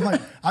Ferrari. I'm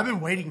like, I've been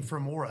waiting for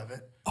more of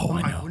it. I'm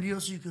like, what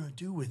else are you gonna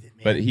do with it,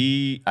 man?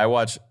 But I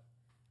watch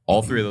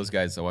all 3 of those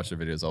guys. I watch their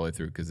videos all the way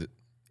through because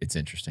it's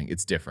interesting.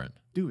 It's different.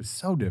 Dude, it's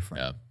so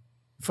different. Yeah.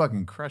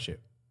 Fucking crush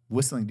it.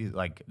 Whistling, dude,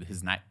 like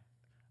his night.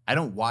 I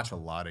don't watch a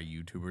lot of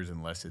YouTubers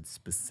unless it's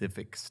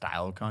specific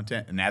style of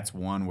content, and that's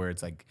one where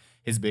it's like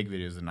his big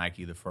videos, the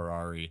Nike, the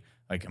Ferrari.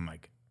 Like I'm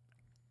like,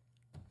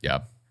 Yeah.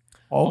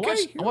 okay,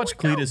 I watch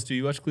Cletus too.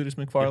 You watch Cletus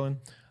McFarlane?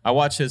 I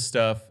watch his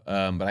stuff, but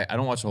I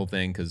don't watch the whole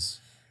thing because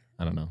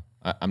I don't know.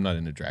 I'm not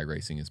into drag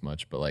racing as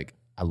much, but like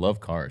I love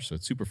cars, so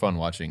it's super fun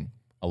watching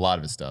a lot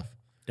of his stuff.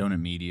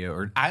 Donut Media,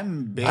 or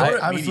I'm big.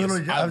 I was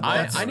literally.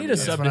 I need to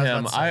sub to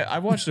him.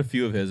 I've watched a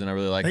few of his and I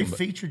really like They him. But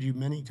featured you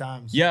many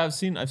times. yeah, I've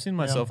seen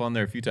myself on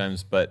there a few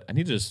times, but I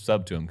need to just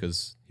sub to him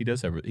because he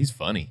does have. He's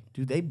funny.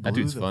 Dude, they blew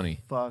dude's the funny.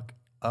 fuck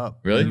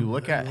up. Really? When you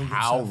look at Really good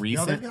how stuff.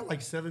 recent. No, they've got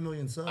like 7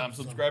 million subs.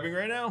 subscribing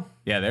right now.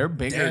 Yeah, they're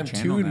bigger. Damn,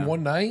 channel 2 in now.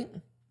 one night?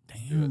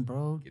 Damn,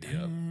 bro.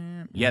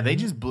 Damn. Yeah, they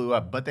just blew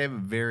up, but they have a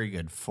very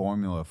good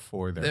formula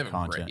for They their have a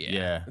content. great-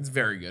 Yeah. It's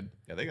very good.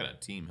 Yeah, they got a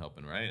team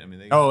helping, right? I mean,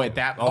 they Oh, at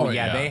that. Oh, Oh,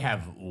 yeah, yeah. they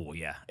have. Oh,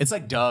 yeah. It's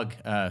like Doug.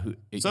 Who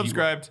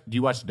Subscribed. Do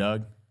you watch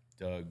Doug?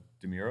 Doug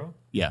DeMuro.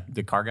 Yeah,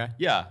 the car guy.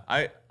 Yeah,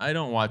 I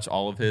don't watch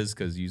all of his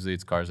because usually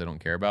it's cars I don't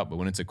care about. But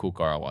when it's a cool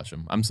car, I'll watch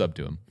him. I'm sub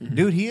to him.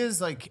 Dude, he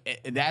is like,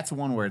 that's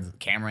one where the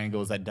camera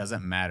angles, that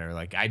doesn't matter.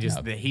 Like,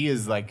 he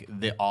is like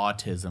the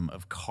autism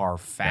of car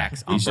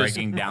facts on He's just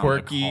breaking down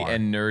quirky the car.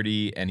 and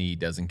nerdy, and he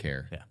doesn't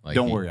care. Yeah. Like,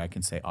 Don't worry, I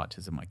can say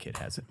autism. My kid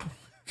has it.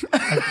 He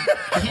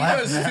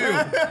does too.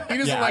 He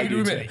doesn't Yeah, like I to do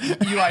admit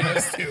it. Eli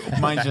does too.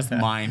 Mine's just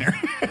minor.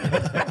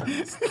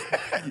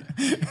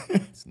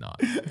 It's not.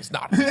 It's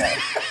not.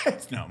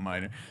 It's not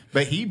minor.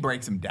 But he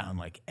breaks them down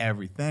like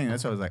everything.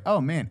 That's why I was like,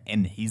 oh man.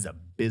 And he's a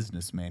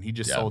businessman. He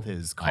just Yeah. sold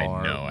his car.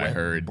 I know. I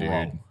heard,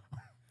 Bro. dude.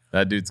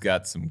 That dude's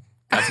got some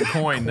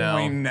coin now.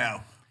 Coin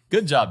now.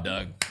 Good job,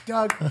 Doug.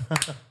 Doug,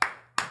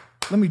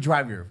 let me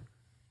drive your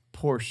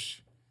Porsche.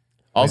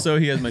 Also,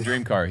 he has my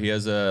dream car. He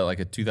has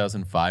a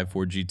 2005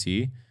 Ford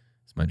GT.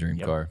 It's my dream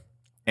car.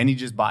 And he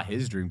just bought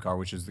his dream car,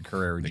 which is the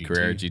Carrera GT. The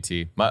Carrera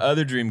GT. My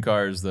other dream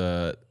car is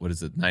the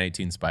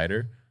 918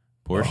 Spider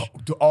Porsche.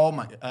 Oh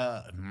my.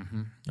 I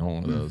want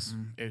one of those.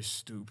 It's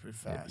stupid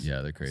fast.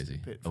 Yeah, they're crazy.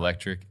 Stupid.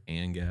 Electric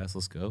and gas.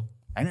 Let's go.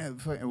 I know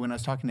when I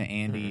was talking to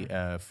Andy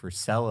for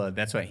Sella,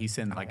 that's what he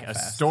sent like a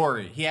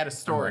story. He had a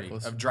story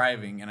of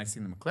driving, and I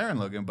seen the McLaren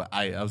logo, but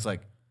I was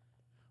like,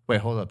 wait,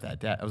 hold up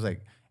that. I was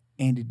like,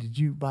 Andy, did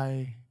you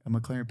buy a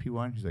McLaren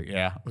P1? He's like,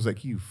 yeah. I was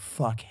like, you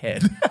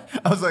fuckhead.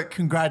 I was like,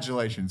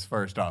 congratulations,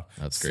 first off.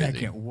 That's crazy.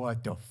 Second,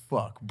 what the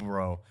fuck,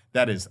 bro?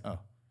 That is,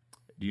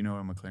 do you know what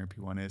a McLaren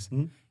P1 is?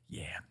 Mm-hmm.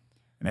 Yeah.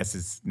 And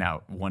that's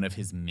now one of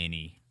his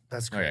many.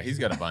 That's Oh, crazy. yeah, he's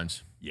got a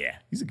bunch. Yeah,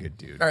 he's a good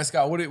dude. All right,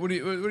 Scott. What are your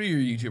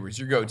YouTubers?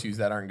 Your go-tos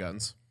that aren't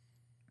guns?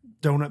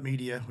 Donut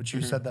Media, which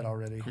you said that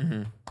already.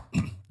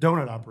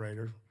 Donut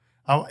Operator.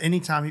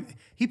 Anytime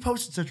he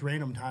posted such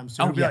random times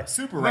too. Oh, It'd be yeah, like,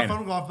 super my random.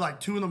 phone would go off like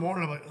 2 a.m.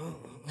 I'm like,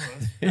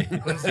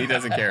 He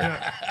doesn't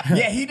care.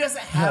 Yeah, he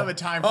doesn't have a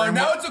time frame.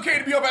 Now it's okay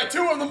to be up at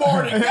 2 in the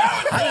morning.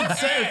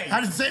 I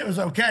didn't say it was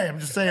okay. I'm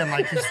just saying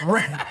like it's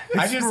random.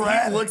 He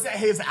looks at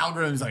his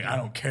algorithm. He's like, I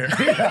don't care.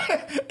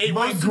 It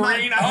was Most of my-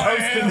 green. I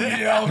posted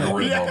it.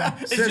 algorithm. Yeah,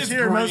 it's Says just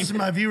here, green. most of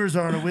my viewers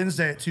are on a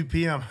Wednesday at 2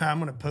 p.m. I'm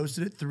going to post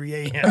it at 3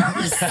 a.m.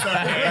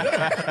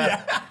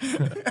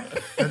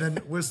 And then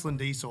Whistling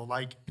Diesel.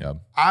 Like, Yeah.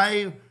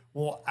 I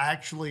will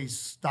actually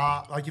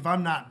stop. Like, if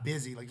I'm not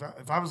busy, like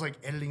if I was like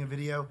editing a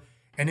video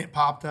and it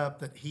popped up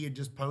that he had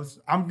just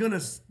posted, I'm going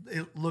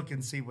to look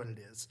and see what it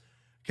is.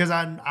 Because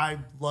I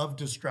love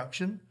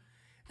destruction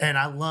and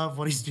I love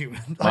what he's doing.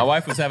 My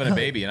wife was having a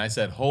baby, and I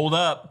said, hold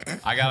up.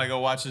 I got to go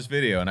watch this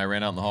video. And I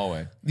ran out in the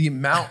hallway. The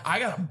amount I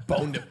got a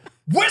bone to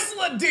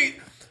whistle a date.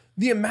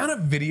 The amount of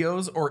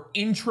videos or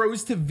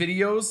intros to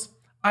videos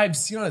I've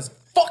seen on his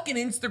fucking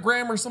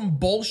Instagram or some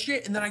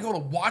bullshit, and then I go to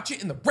watch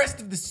it, and the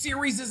rest of the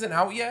series isn't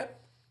out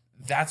yet.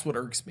 That's what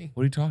irks me.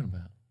 What are you talking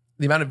about?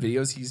 The amount of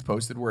videos he's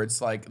posted where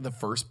it's like the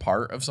first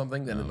part of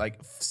something, then like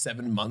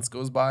 7 months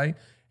goes by,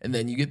 and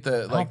then you get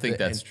the like. I don't think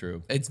the- that's and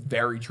true. It's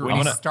very true. When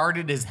he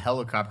started his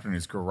helicopter in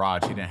his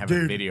garage, he didn't have a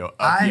Dude, video up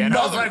I yet. And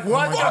I was know- like,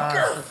 what oh my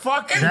God. the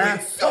fuck? It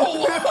went so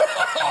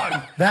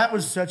long. That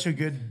was such a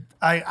good.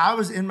 I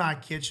was in my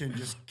kitchen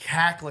just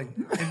cackling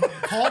and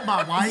called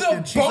my wife The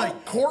and she's boat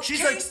like, court she's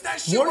case, like,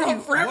 that shit what went are on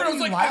you, forever. what I are was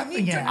you like, I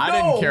laughing need to at? know. I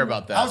didn't care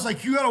about that. I was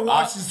like, you gotta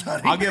watch this,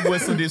 honey. I'll give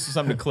Whistling Diesel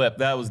something to clip.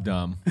 That was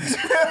dumb.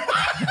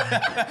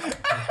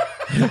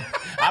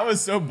 I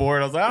was so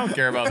bored. I was like, I don't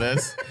care about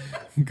this.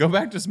 Go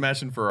back to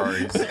smashing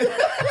Ferraris.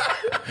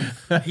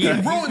 He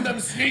ruined them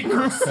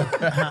sneakers.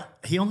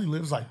 He only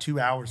lives like 2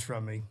 hours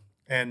from me,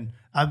 and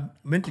I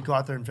meant to go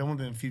out there and film with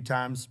him a few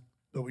times,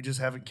 but we just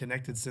haven't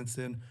connected since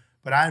then.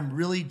 But I'm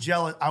really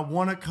jealous. I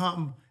want to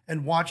come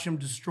and watch him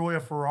destroy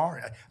a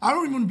Ferrari. I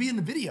don't even want to be in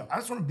the video. I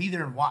just want to be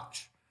there and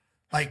watch.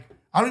 Like,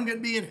 I don't even get to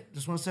be in it.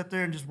 Just want to sit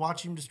there and just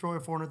watch him destroy a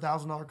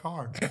 $400,000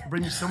 car. It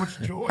brings me so much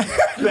joy.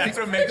 That's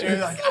what makes you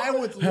like, I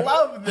would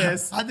love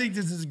this. I think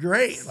this is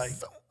great. Like,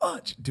 So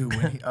much. Dude,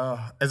 when he,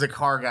 as a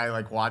car guy,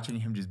 like watching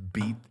him just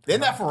beat in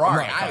that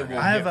Ferrari.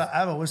 I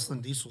have a Whistling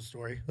Diesel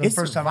story. The It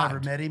first time I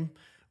ever survived. met him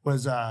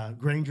was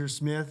Granger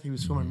Smith. He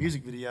was filming a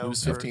music video. He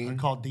was 15.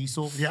 Called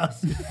Diesel. Yeah.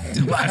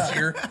 Last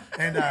year.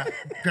 And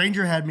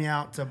Granger had me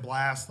out to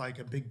blast like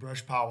a big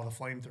brush pile with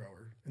a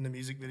flamethrower in the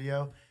music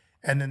video.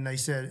 And then they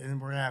said, and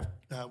we're going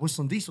to have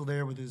Whistling Diesel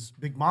there with his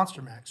big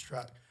Monster Max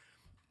truck.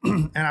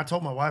 And I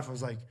told my wife, I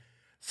was like,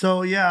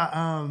 so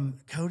yeah,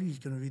 Cody's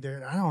going to be there.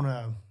 And I don't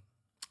know.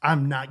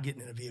 I'm not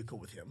getting in a vehicle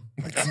with him.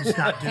 Like, I'm just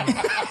not doing it.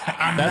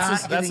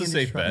 That's a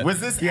safe bet. Was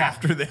this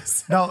after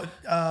this? No,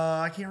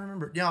 I can't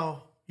remember.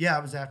 No, yeah,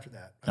 it was after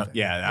that. I think.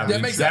 Yeah,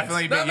 That makes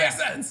definitely sense. That big, makes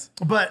sense.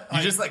 But You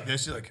like, just like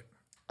this, you're like,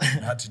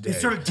 not today. it's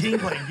sort of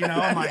tingling, you know.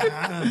 I'm like,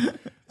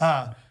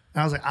 and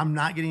I was like, I'm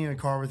not getting in a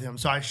car with him.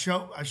 So I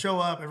show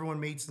up, everyone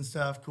meets and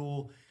stuff,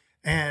 cool.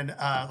 And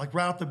like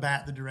right off the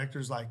bat, the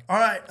director's like, all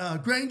right,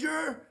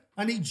 Granger,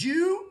 I need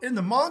you in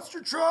the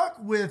monster truck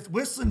with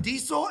Whistling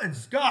Diesel, and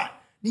Scott,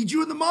 need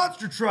you in the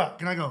monster truck.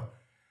 And I go,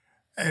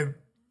 hey,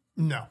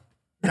 no,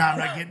 I'm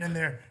not getting in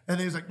there. And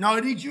then he's like, no, I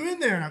need you in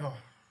there. And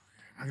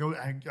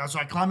so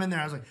I climb in there.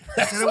 I was like,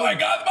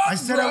 I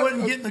said I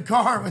wouldn't get in the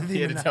car with him.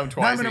 He had to and tell him now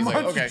twice. I'm in a He's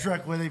like, monster okay.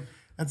 truck with him.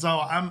 And so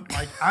I'm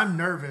like, I'm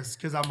nervous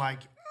because I'm like,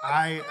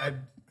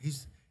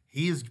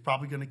 he is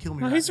probably going to kill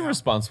me. Well, right he's a now.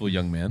 responsible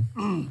young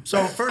man.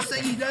 So first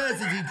thing he does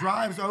is he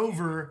drives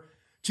over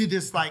to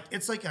this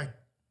it's like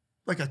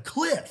a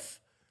cliff,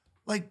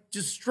 like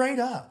just straight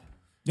up.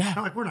 Yeah.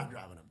 I'm like, we're not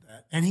driving up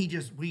that, and he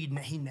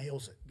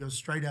nails it, goes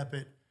straight up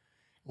it,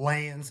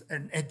 lands.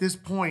 And at this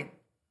point,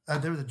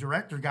 the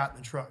director got in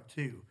the truck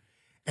too.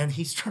 And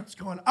he starts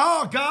going,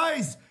 "Oh,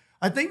 guys,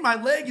 I think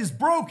my leg is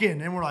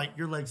broken." And we're like,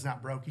 "Your leg's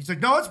not broken." He's like,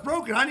 "No, it's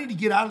broken. I need to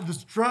get out of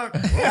this truck."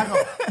 I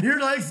go, "Your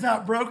leg's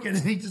not broken."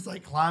 And he just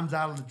like climbs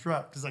out of the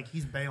truck because like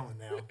he's bailing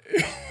now.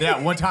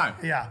 Yeah, one time.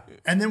 Yeah.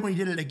 And then we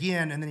did it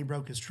again and then he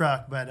broke his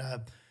truck. But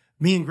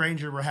me and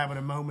Granger were having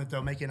a moment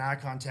though, making eye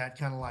contact,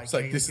 kind of like, It's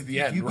like, "Hey, this is the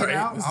if end, you right? get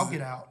out, This I'll is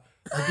get out.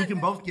 Like we can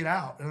both get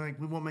out. And like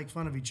we won't make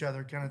fun of each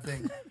other kind of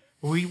thing."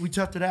 But we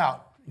toughed it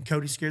out. And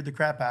Cody scared the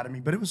crap out of me,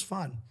 but it was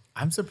fun.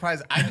 I'm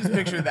surprised. I just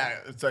pictured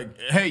that. It's like,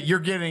 hey, you're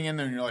getting in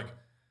there and you're like,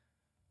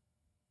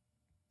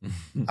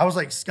 I was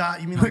like,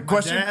 "Scott, you mean like my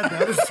Question? dad?" The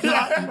other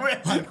Scott.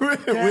 Like, "Dad,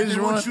 Which they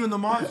one? want you in the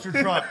monster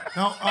truck."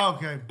 No, oh,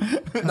 okay.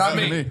 Not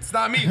me. It's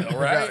not me though,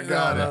 right?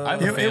 Got it. I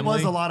have a It was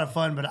family. a lot of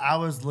fun, but I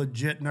was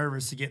legit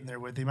nervous to get in there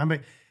with him. I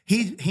mean,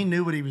 he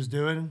knew what he was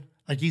doing.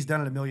 Like he's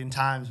done it a million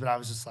times, but I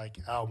was just like,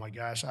 "Oh my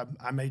gosh,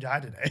 I may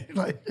die today."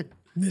 Like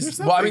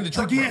Well, I mean, the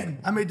truck again,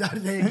 I may die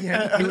today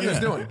again. What are you guys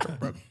doing?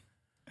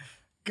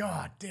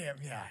 God damn,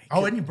 yeah.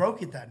 Oh, and you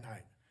broke it that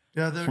night.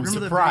 Yeah, remember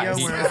surprised.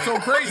 the video where It's so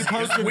crazy.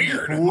 It's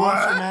weird.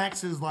 Monster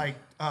Max's like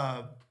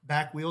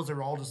back wheels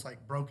are all just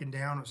like broken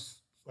down, it was,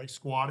 like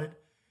squatted.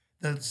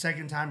 The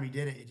second time he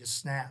did it, it just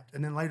snapped.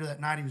 And then later that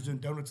night, he was doing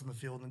donuts in the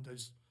field and it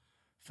just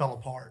fell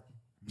apart.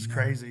 It was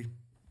crazy.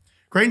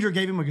 Granger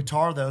gave him a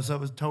guitar though, so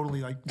it was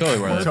totally like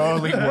Totally worth it.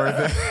 Totally worth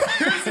it.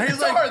 He's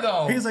Guitar,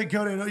 though. He's like,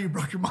 "Cody, I know you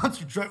broke your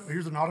monster truck, but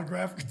here's an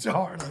autographed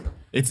guitar." Like,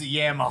 It's a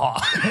Yamaha.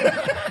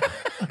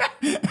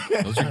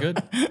 Those are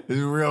good. It's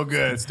real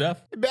good. Good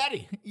stuff.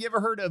 Betty, you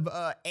ever heard of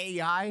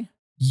AI?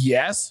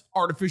 Yes,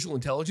 artificial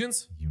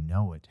intelligence. You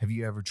know it. Have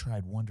you ever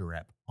tried Wonder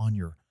App on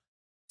your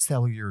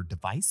cellular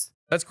device?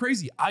 That's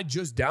crazy. I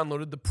just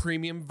downloaded the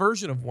premium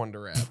version of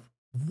Wonder App.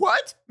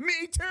 What?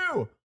 Me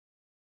too.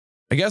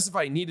 I guess if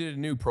I needed a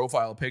new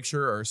profile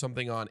picture or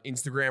something on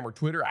Instagram or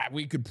Twitter,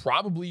 we could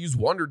probably use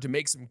Wonder to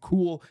make some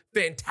cool,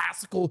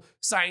 fantastical,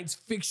 science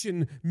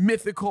fiction,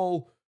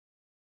 mythical,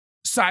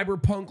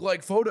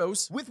 cyberpunk-like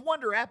photos. With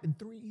Wonder App, in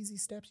 3 easy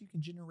steps, you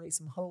can generate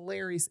some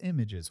hilarious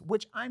images,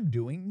 which I'm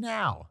doing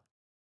now.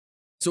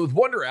 So with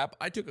Wonder App,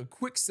 I took a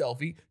quick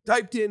selfie,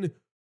 typed in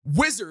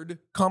wizard,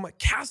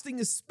 casting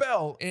a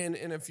spell, and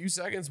in a few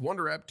seconds,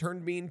 Wonder App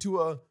turned me into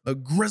a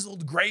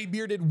grizzled,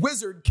 gray-bearded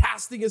wizard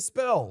casting a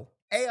spell.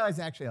 AI is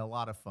actually a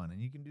lot of fun,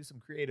 and you can do some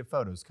creative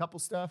photos, couple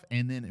stuff,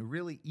 and then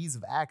really ease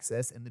of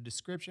access and the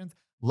descriptions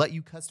let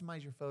you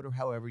customize your photo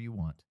however you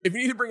want. If you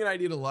need to bring an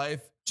idea to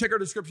life, check our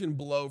description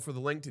below for the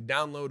link to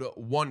download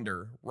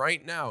Wonder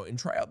right now and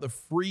try out the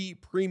free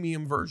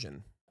premium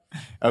version.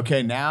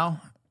 Okay,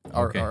 now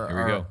our here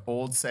we go.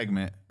 old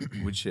segment,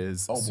 which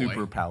is boy.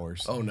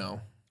 superpowers. Oh no.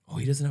 Oh,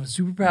 he doesn't have a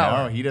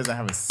superpower. No, he doesn't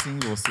have a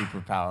single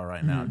superpower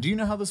right now. Do you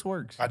know how this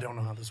works? I don't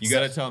know how this You works.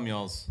 got to tell him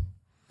y'all's.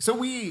 So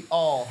we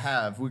all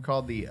have, we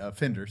call the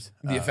offenders.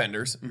 The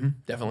Offenders.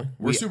 Definitely.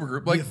 We're a super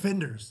group. The Like,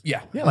 offenders.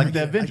 yeah. Yeah, like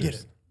the I get it, I get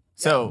Avengers. it.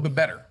 So, But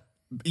better.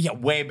 yeah,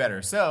 way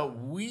better. So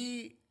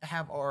we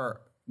have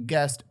our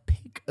guest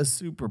pick a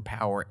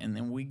superpower, and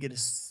then we get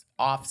to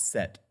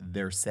offset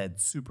their said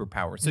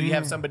superpower. So you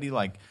have somebody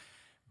like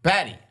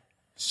Batty,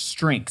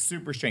 strength,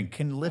 super strength,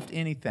 can lift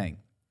anything.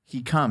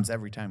 He comes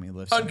every time he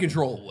lifts.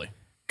 Uncontrollably.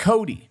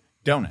 Cody,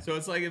 donut. So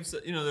it's like if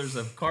there's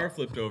a car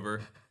flipped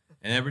over,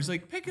 and everybody's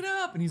like, "Pick it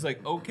up," and he's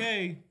like,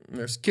 "Okay,"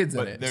 There's kids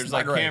in but it. there's It's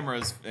like not great.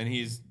 cameras, and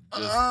he's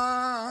just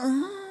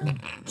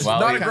Not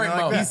well, a great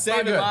moment. he's It's not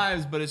saving good.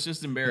 lives, but it's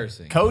just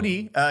embarrassing.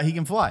 Cody, he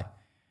can fly.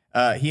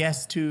 He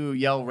has to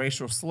yell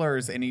racial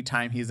slurs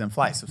anytime he's in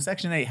flight. So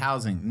Section 8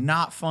 housing,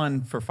 not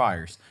fun for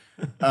fires.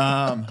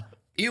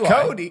 Eli.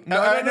 Cody.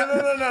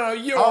 No.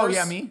 Yours. Oh,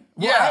 yeah, me?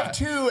 Well, Yeah. I have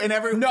two and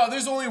every... No,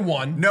 there's only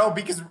one. No,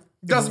 because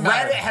Doesn't Reddit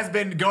matter. has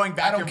been going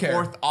back I don't and care.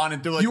 forth on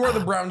and through. Like, You are the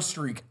brown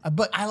streak.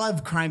 But I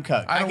love Crime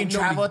Cut. I don't can know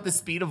travel the- at the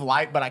speed of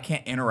light, but I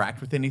can't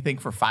interact with anything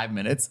for 5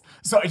 minutes.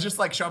 So I just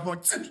like show up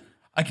like,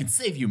 I can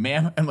save you,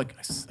 ma'am. I'm like,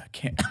 I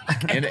can't.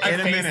 In I a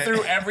phase minute.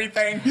 through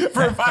everything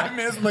for 5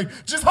 minutes. I'm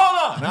like, just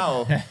hold on.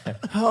 No.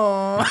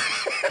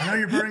 I know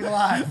you're burning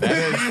alive.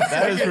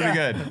 That is pretty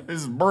good.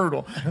 This is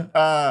brutal.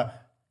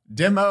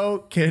 Demo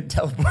can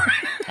teleport.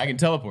 I can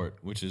teleport,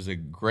 which is a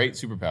great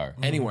superpower.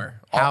 Anywhere.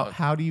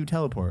 How do you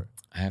teleport?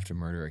 I have to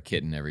murder a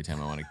kitten every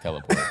time I want to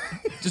teleport.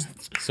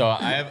 So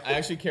I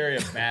actually carry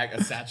a bag,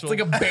 a satchel.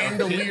 It's like a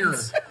bandolier.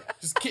 Kittens.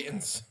 Just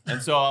kittens.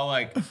 And so I'll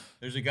like,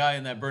 there's a guy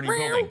in that burning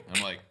building.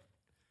 I'm like,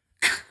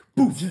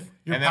 Your and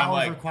then I'm powers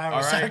like, require all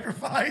a right.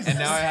 sacrifice. And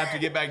now I have to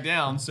get back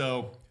down.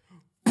 So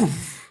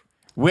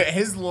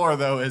His lore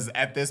though is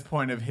at this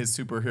point of his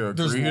superhero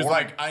There's career, he was lore?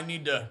 like, I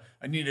need to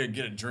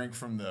get a drink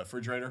from the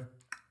refrigerator.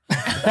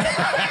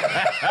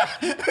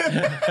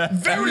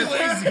 Very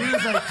lazy. He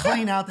was like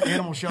clean out the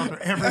animal shelter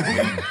every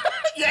week.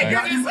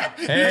 Yeah, he's like,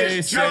 hey,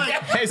 You're Sid, like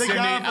hey, the Sydney,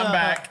 guy off, I'm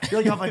back.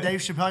 You're like off of Dave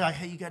Chappelle. You're like,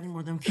 hey, you got any more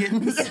of them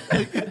kittens?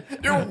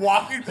 you're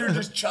walking through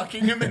just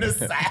chucking him in a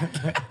sack.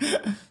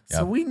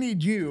 So we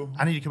need you.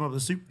 I need to come up with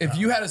a super. If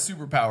you had a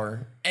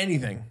superpower,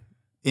 anything,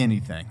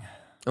 Anything.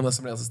 Unless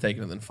somebody else is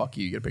taking it, then fuck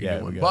you. You gotta pick Yeah, a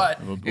new one. we But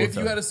gotta- we'll if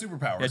tell you had a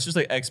superpower, Yeah, it's just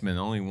like X-Men.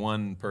 Only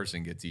one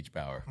person gets each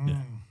power.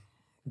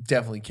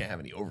 definitely can't have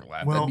any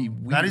overlap. Well, That'd be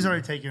weird. Maddie's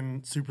already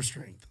taken super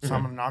strength, so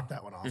I'm gonna knock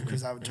that one off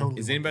because I would totally.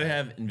 Does anybody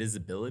have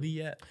invisibility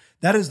yet?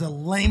 That is the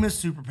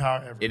lamest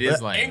superpower ever. It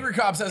is like Angry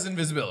Cops has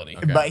invisibility.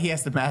 But he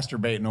has to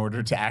masturbate in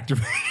order to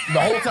activate.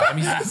 The whole time.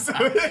 He's just, So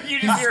you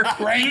just hear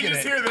cranking you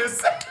just it. hear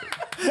this.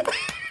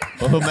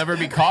 well, he'll never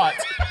be caught.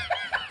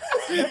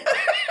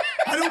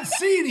 I don't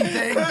see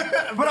anything,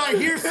 but I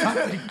hear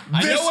something.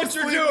 I know what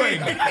you're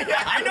doing.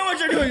 I know what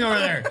you're doing over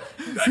there.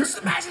 just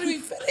imagine if he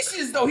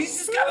finishes, though. He's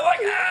just kind of like,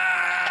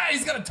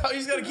 he's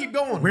got to keep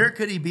going. Where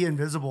could he be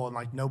invisible and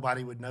like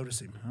nobody would notice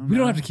him? We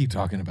don't have to keep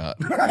talking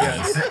about.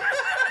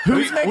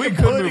 Who's we making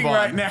could pudding move on.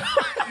 right now?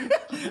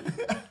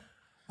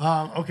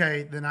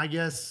 Okay, then I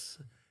guess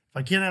if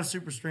I can't have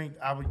super strength,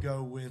 I would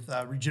go with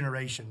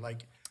regeneration.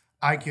 Like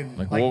I can,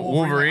 Like Wolverine, I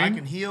Wolverine?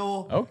 can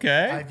heal.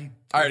 Okay. If you,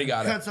 I already if you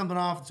got it. Cut something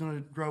off, it's going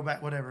to grow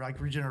back. Whatever,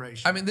 like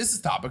regeneration. I mean, this is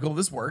topical.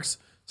 This works.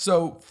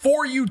 So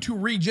for you to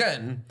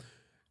regen,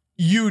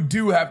 you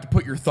do have to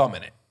put your thumb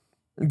in it.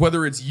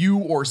 Whether it's you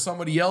or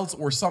somebody else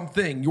or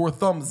something, your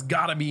thumb's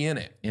got to be in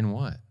it. In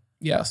what?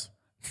 Yes.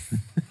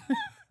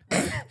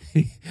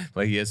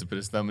 Like he has to put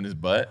his thumb in his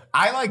butt.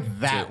 I like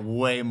that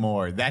way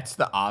more. That's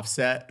the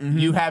offset.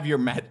 You have your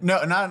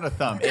no, not a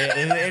thumb.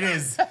 It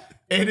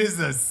is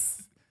a.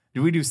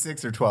 Do we do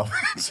 6 or 12?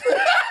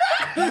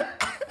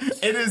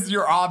 It is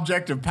your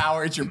object of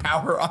power. It's your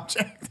power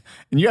object,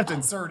 and you have to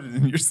insert it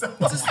in yourself.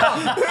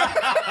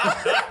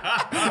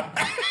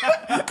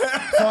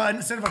 So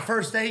instead of a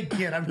first aid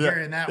kit, I'm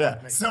carrying that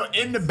with me. So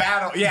in the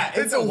battle,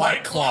 it's a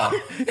white claw.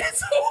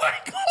 It's a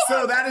white claw.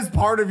 So that is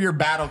part of your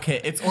battle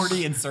kit. It's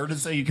already inserted,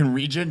 so you can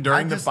regen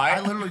during the fight.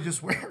 I literally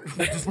just wear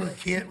a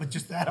kit with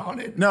just that on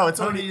it. No, it's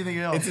I don't already need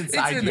anything else. It's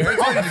inside in you. there.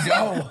 It's ready to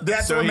go.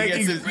 That's So what he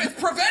making. gets his-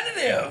 It's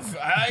preventative.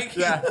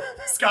 Yeah,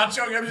 Scott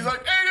showing up. He's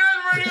like, "Hey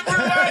guys, ready for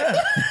the fight?"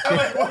 I'm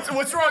like,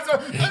 "What's wrong?" So,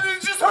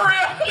 just hurry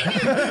up.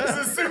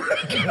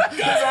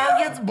 His arm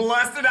gets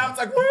blasted out. It's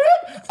like, "Whoop."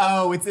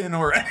 Oh, it's in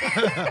already.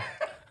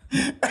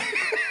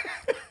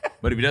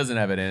 But if he doesn't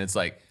have it in, it's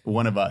like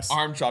One of us.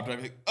 arm chopped. And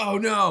I'm like, oh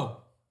no.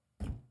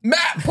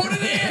 Matt, put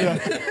it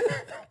in.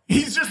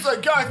 He's just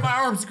like, "Guys, my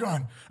arm's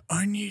gone.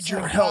 I need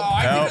your help." Oh,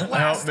 I did it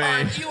last help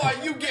time. me. Eli,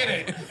 you get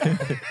it.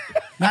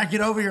 Matt,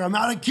 get over here. I'm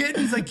out of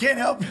kittens. I can't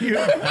help you.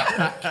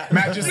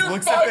 Matt just You're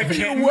looks at 5 the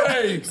feet kid.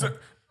 away.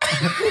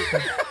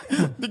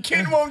 The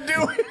kid won't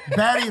do it.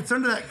 Batty, it's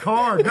under that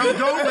car. Don't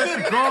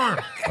let the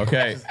car.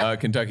 okay,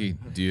 Kentucky,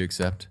 do you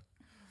accept?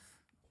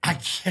 I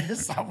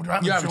guess I would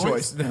have You a have a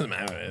choice. choice. It doesn't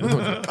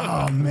matter.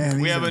 Oh man,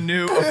 We have a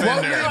new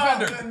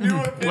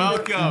offender.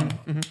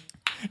 Welcome.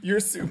 Your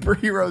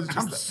superhero's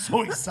I'm just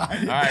so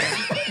excited. All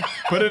right,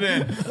 put it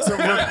in.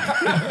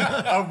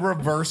 a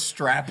reverse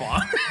strap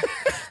on.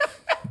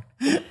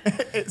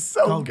 It's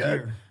so Oh, good.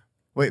 dear.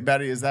 Wait,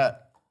 Betty, is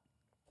that?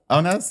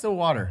 Oh no, it's still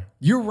water.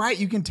 You're right.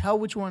 You can tell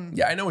which one.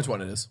 Yeah, I know which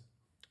one it is.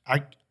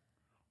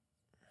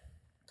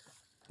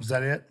 Was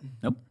that it?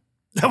 Nope.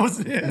 That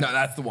wasn't it. No,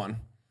 that's the one.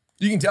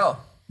 You can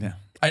tell. Yeah.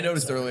 I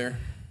noticed earlier.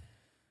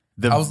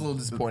 The, I was a little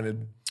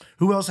disappointed.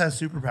 Who else has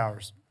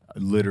superpowers?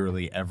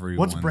 literally everyone.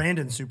 What's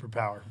Brandon's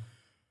superpower?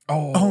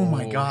 Oh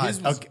my God.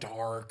 His was Okay.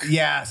 dark.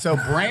 Yeah, so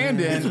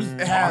Brandon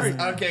has.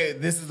 Okay,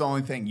 this is the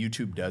only thing.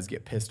 YouTube does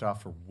get pissed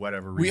off for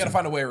whatever reason. We got to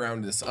find a way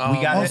around this. We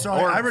got Oh, it.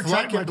 sorry, Or I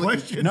retract my Fluck-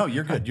 question. No,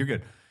 you're good. You're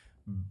good.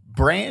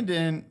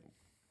 Brandon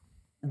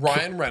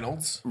Ryan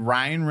Reynolds.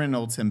 Ryan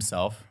Reynolds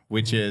himself,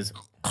 which is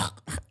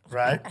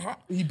Right?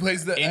 He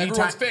plays the Anytime-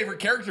 everyone's favorite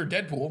character,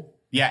 Deadpool.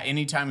 yeah.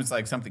 Anytime it's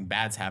like something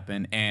bad's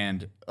happen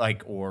and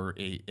like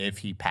if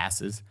he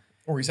passes,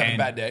 Or he's having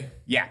a And- bad day.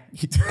 yeah,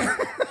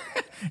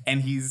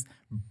 and he's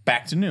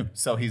back to new.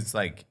 So he's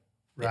like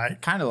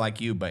Right. kind of like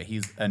you, but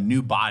he's a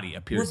new body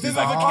appears. He's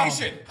like,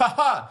 Revivification.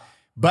 haha.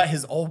 But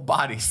his old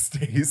body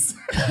stays.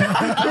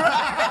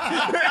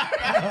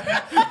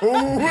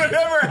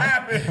 Whatever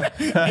happened,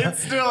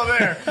 it's still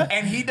there.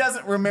 And he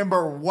doesn't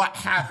remember what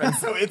happened.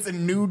 So it's a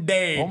new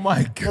day. Oh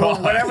my For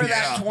God. whatever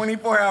that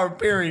 24-hour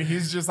period,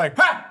 he's just like,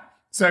 ha!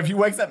 So if he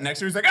wakes up next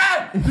to you, he's like,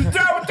 ah!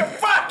 What the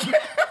fuck?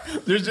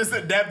 There's just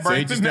a dead So he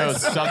break. just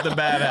knows something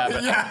bad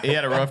happened. Yeah. He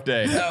had a rough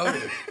day.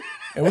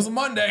 It was a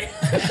Monday.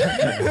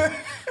 I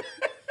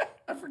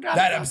forgot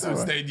That about episode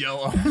one. stayed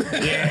yellow.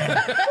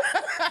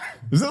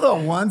 Those are the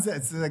ones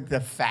that's like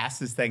the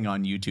fastest thing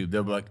on YouTube.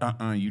 They'll be like,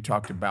 you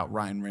talked about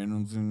Ryan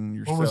Reynolds and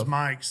yourself. What was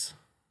Mike's?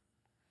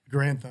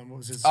 Grantham. What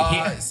was his?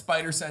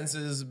 Spider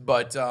senses,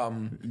 but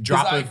Drop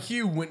his of-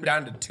 IQ went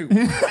down to 2.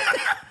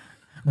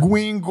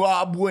 Gween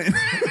Gwab win.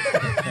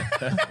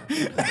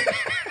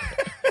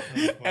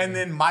 And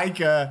then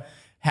Micah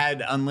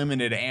had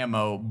unlimited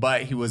ammo,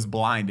 but he was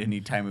blind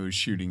anytime he was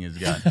shooting his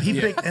gun. He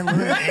picked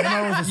unlimited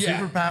ammo as a Yeah.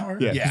 superpower.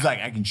 Yeah. Yeah. He's like,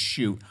 I can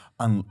shoot.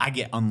 I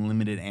get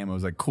unlimited ammo. I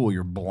was like, cool,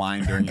 you're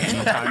blind during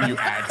any time you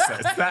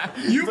access that.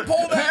 You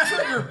pull that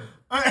trigger.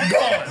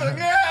 Gone.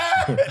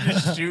 Yeah.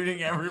 Just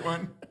shooting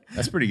everyone.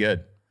 That's pretty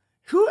good.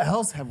 Who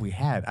else have we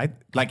had?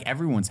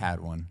 Everyone's had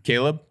one.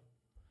 Caleb?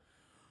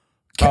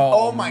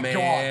 Oh, my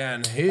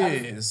man,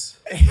 his.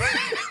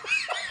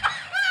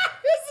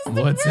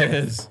 What's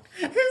his?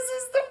 This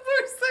is the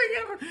first thing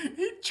ever.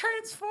 He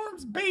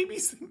transforms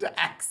babies into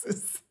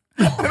axes.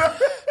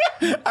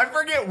 I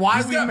forget why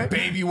He's we got made.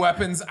 baby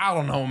weapons. I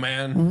don't know,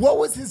 man. What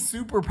was his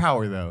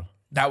superpower though?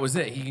 That was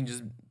it. He can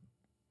just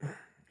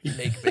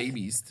make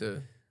babies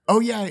to. Oh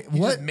yeah, He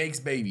what just makes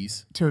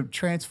babies. to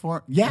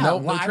transform? Yeah, No,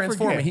 well, no I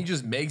transforming. forget. He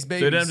just makes So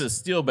babies. he doesn't have to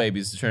steal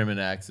babies to turn them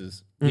into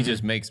axes. He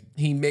just makes.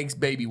 He makes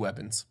baby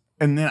weapons.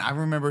 And then I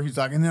remember he's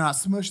like, and then I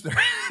smush their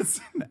ass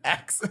into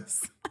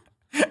axes.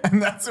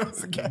 And that's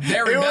what's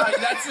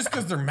That's just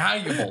because they're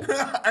malleable.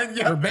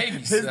 They're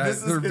babies. This They're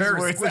is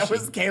very his voice. That squishy.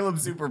 was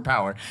Caleb's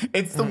superpower.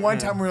 It's the one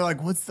time we were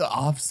like, what's the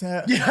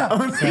offset? Yeah.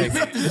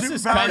 This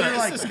is kind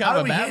of how do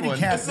a we bad one.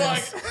 handicap It's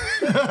this?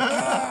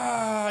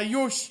 like,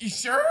 you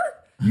sure?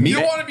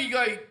 You want to be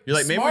like, You're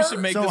like, maybe we smart? should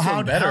make So this how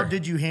one better.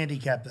 did you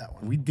handicap that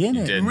one? We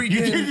didn't. didn't. We You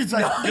didn't. did. It's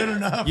like good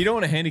enough. You don't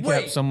want to handicap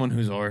Wait. someone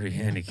who's already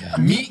handicapped.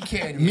 Meat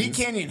Canyon. Meat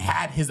Canyon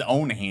had his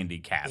own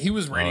handicap. He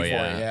was ready Oh, for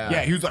yeah. it. Yeah.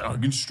 Yeah, he was like, I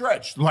can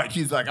stretch. Like,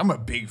 he's like, I'm a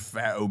big,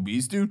 fat,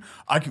 obese dude.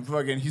 I can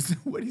fucking,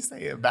 what did he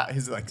say about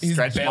his, like, His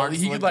stretch belly, marks?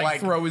 he look could like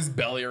throw his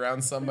belly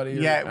around somebody.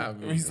 Yeah,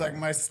 he's like,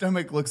 my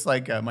stomach looks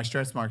like, my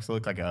stretch marks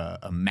look like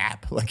a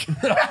map, like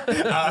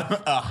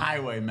a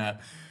highway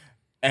map.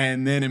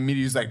 And then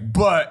immediately he's like,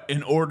 but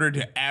in order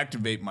to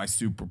activate my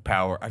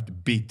superpower, I have to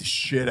beat the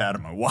shit out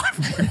of my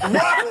wife. I'm like,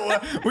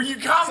 wow, well, you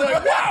calm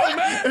like, wow,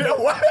 man.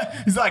 What?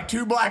 He's like,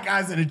 2 black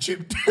eyes and a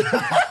chip.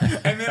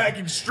 And then I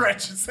can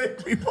stretch and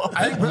save people.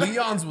 I think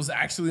Leon's was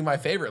actually my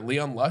favorite.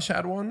 Leon Lush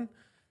had one.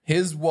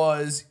 His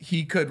was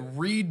he could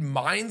read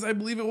minds, I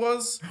believe it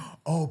was.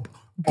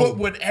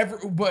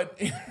 But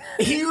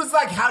He was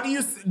like, how do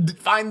you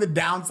find the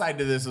downside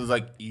to this? It was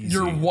like, easy.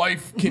 your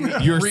wife can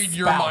Your read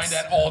your spouse.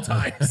 mind at all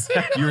times.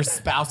 Your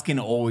spouse can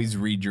always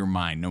read your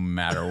mind no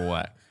matter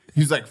what.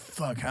 He's like,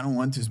 fuck, I don't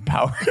want this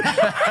power.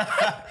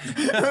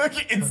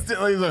 Like,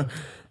 instantly, he's like,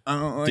 I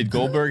don't like Did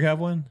Goldberg have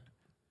one?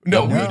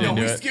 No, didn't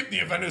do we it. skipped the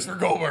Avengers for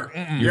Goldberg.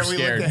 You're Yeah, we looked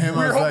scared. at him.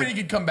 We I were was hoping like,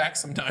 he could come back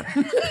sometime.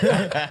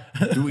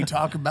 do we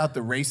talk about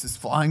the racist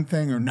flying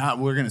thing or not?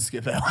 We're gonna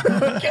skip that one.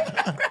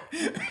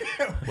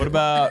 What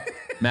about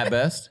Matt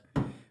Best?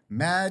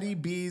 Maddie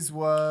B's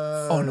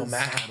was. Oh no,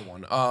 Matt had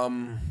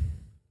one.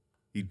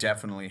 He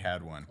definitely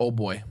had one. Oh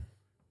boy,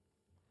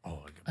 I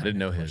didn't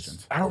know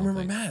his. I don't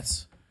remember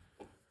Matt's.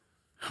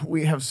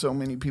 We have so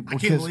many people. I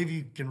can't believe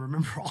you can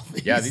remember all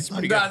these. Yeah, these are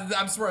pretty good.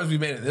 I'm surprised we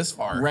made it this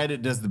far.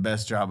 Reddit does the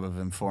best job of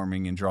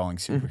informing and drawing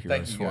Thank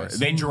superheroes you, for guys. it.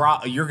 They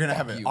draw. You're gonna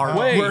have an art.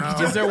 Wait,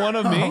 is there one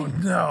of me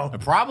No.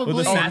 Probably.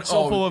 with a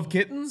satchel full of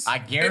kittens? I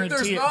If guarantee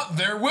there's it. not,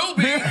 there will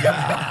be.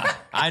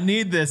 I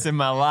need this in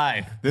my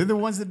life. They're the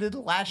ones that did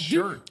the last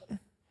shirt.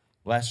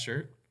 Last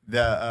shirt?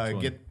 The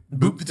get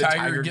Boop the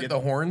tiger, get the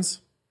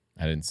horns.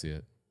 I didn't see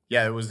it.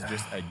 Yeah, it was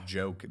just a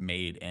joke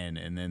made and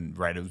then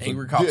right. It was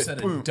Angry like, Cop this, said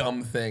a boom.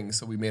 dumb thing,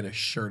 so we made a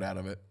shirt out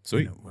of it.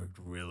 Sweet. It worked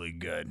really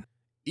good.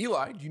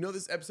 Eli, do you know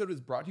this episode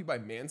is brought to you by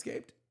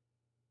Manscaped?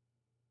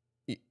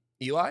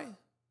 Eli?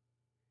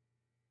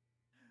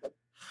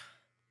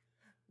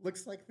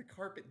 Looks like the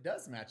carpet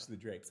does match the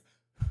drapes.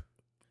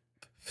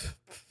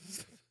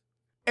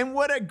 And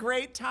what a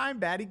great time,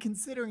 Batty,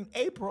 considering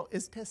April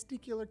is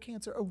Testicular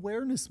Cancer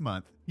Awareness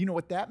Month. You know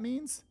what that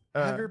means?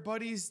 Have your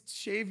buddies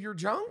shave your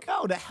junk?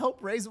 Oh, to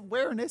help raise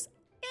awareness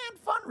and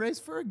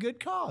fundraise for a good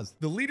cause.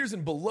 The leaders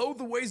in below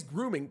the waist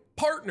grooming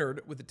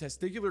partnered with the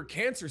Testicular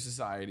Cancer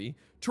Society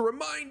to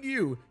remind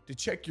you to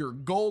check your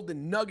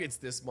golden nuggets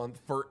this month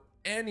for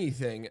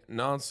anything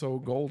not so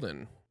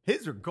golden.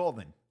 His are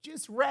golden,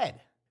 just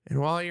red. And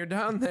while you're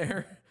down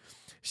there,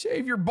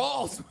 shave your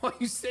balls while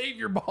you save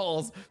your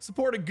balls.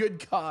 Support a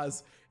good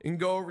cause and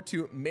go over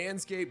to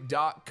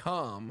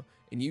manscaped.com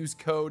and use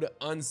code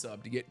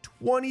UNSUB to get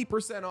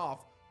 20%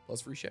 off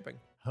plus free shipping.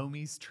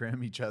 Homies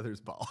trim each other's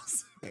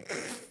balls.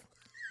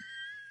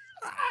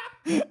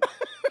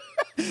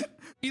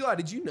 Eli,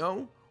 did you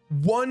know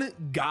one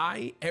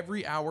guy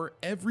every hour,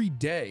 every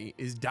day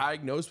is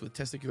diagnosed with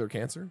testicular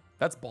cancer?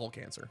 That's ball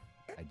cancer.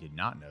 I did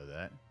not know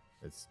that.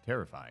 That's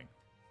terrifying.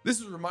 This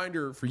is a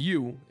reminder for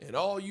you and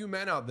all you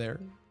men out there.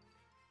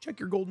 Check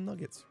your golden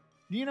nuggets.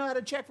 Do you know how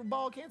to check for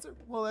ball cancer?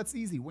 Well, that's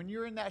easy. When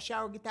you're in that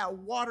shower, get that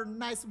water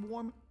nice and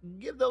warm.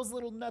 Give those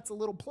little nuts a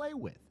little play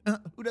with.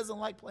 Who doesn't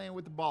like playing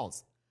with the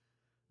balls?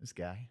 This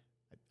guy.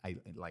 I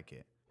like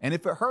it. And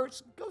if it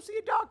hurts, go see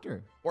a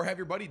doctor. Or have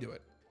your buddy do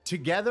it.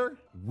 Together,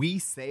 we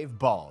save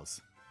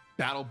balls.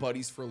 Battle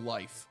buddies for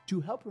life.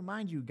 To help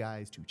remind you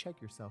guys to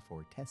check yourself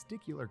for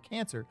testicular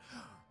cancer,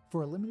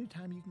 for a limited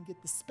time, you can get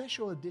the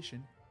special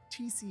edition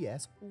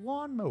TCS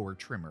Lawnmower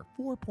Trimmer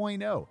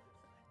 4.0.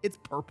 It's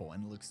purple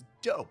and looks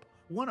dope.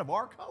 One of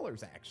our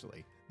colors,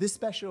 actually. This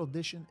special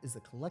edition is a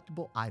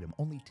collectible item.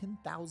 Only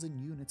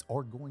 10,000 units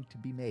are going to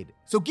be made.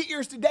 So get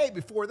yours today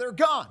before they're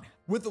gone.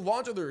 With the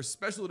launch of their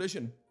special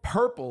edition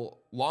Purple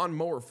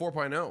Lawnmower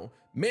 4.0,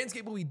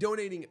 Manscaped will be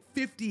donating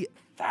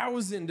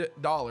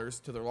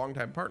 $50,000 to their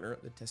longtime partner,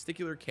 the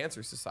Testicular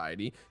Cancer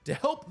Society, to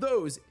help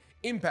those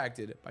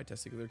impacted by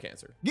testicular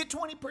cancer. Get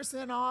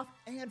 20% off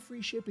and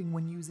free shipping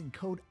when using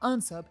code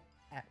UNSUB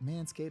at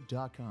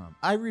manscaped.com.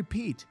 I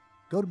repeat,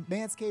 go to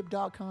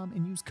manscaped.com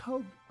and use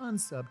code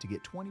UNSUB to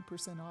get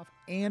 20% off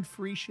and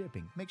free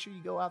shipping. Make sure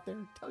you go out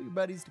there, tell your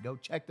buddies to go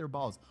check their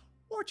balls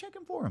or check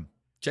them for them.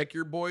 Check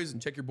your boys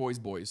and check your boys'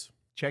 boys.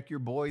 Check your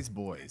boys,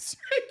 boys.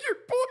 Check your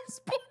boys'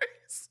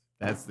 boys.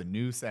 That's the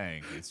new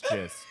saying. It's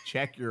just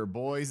check your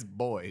boys,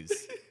 boys.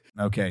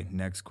 Okay,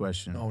 next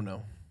question. Oh,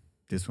 no.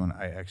 This one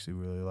I actually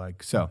really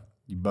like. So,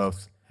 you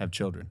both have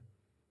children.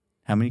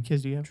 How many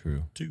kids do you have?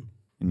 True. 2.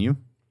 And you?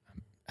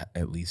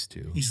 At least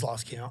 2. He's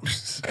lost count.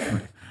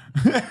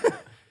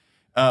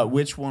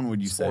 Which one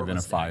would you save in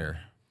a fire?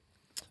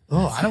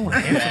 Oh, I don't want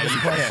to answer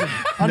this question.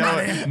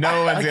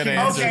 No one's going to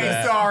answer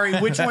that. Sorry.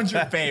 Which one's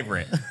your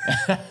favorite?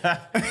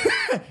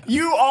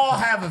 You all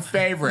have a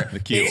favorite. The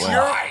cute it's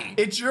one.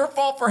 It's your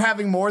fault for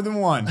having more than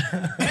one.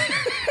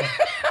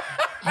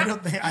 I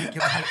don't think I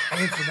can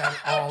answer that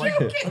at all. Like,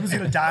 I'm just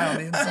going to die on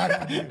the inside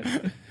of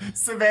you.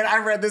 So, man, I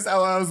read this. I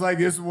was like,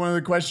 this is one of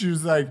the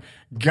questions. Like,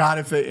 God,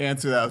 if they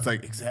answer that, I was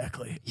like,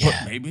 exactly. Yeah.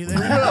 But maybe they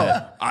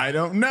will. I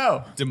don't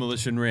know.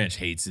 Demolition Ranch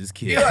hates his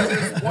kids. Yeah,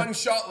 there's one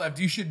shot left.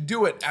 You should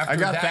do it after I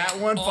got that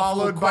one awful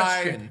followed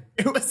question.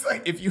 by. It was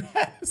like, if you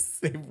had to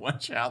save one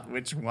child,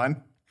 which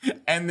one?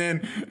 And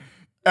then,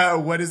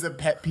 what is a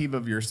pet peeve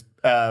of your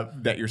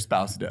that your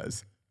spouse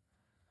does?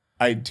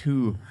 I had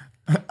 2.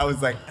 I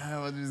was like,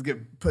 I'll just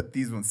put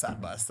these ones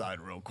side by side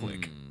real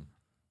quick.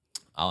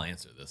 I'll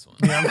answer this one.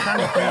 Yeah, I'm trying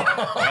to think.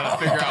 Gotta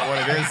figure out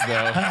what it is,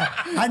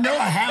 though. I know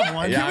I have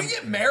one. Yeah, Can we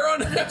get Mare on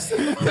this?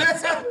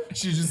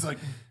 She's just like,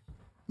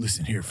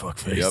 listen here,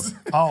 fuckface. Yep.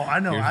 Oh, I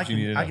know. Here's I what you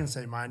need to I know. can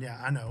say mine.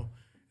 Yeah, I know.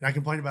 And I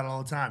complain about it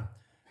all the time.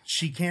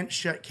 She can't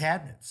shut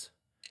cabinets.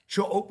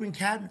 She'll open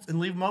cabinets and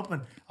leave them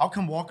open. I'll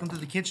come walking through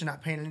the kitchen,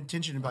 not paying any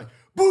attention, and be like,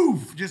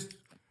 boof, just,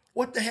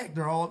 what the heck?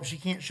 They're all up. She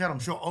can't shut them.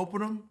 She'll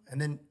open them, and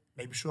then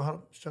maybe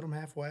she'll shut them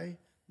halfway.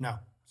 No,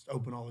 it's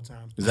open all the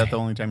time. Is that the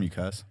only time you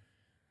cuss?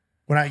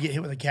 When I get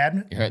hit with a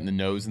cabinet, You're right in the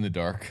nose in the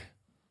dark.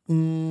 I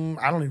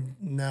don't even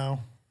know.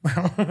 When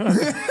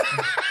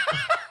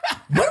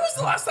was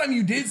the last time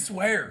you did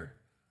swear?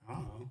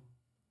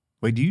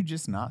 Wait, do you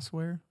just not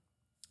swear?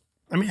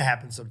 I mean, it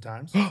happens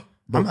sometimes.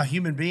 I'm a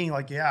human being.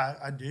 Like, yeah,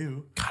 I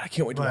do. God, I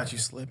can't wait to But- watch you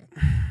slip.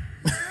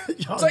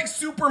 It's like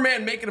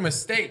Superman making a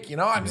mistake, you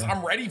know?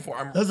 I'm ready for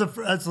him.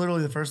 That's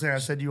literally the first thing I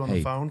said to you on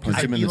the phone. punch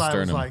him in the Eli was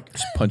sternum. like,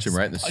 Just punch him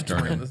right in the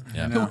sternum.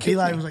 Yeah.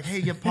 Eli was like, hey,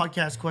 you have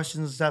podcast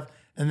questions and stuff.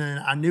 And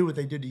then I knew what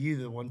they did to you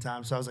the one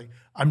time. So I was like,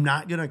 I'm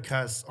not going to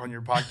cuss on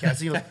your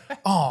podcast. He goes,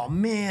 oh,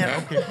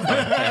 man.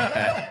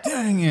 Okay.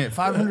 Dang it.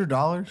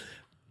 $500?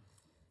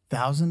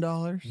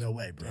 $1,000? No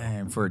way, bro.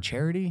 Damn, for a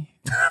charity?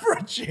 For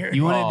a charity.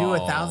 You want to do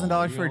Oh,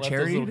 $1,000 you for a gonna let those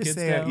charity little to kids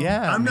say down? it?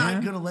 Yeah. I'm man.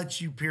 not going to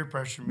let you peer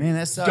pressure me. Man,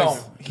 that sucks.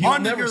 Don't. He'll On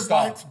to never your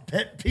stop. Light's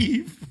pet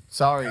peeve.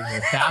 Sorry,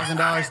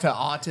 $1,000 to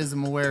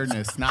autism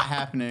awareness. Not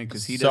happening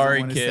because he doesn't Sorry,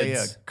 want to say a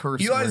kids.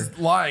 curse Eli's word.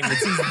 lying.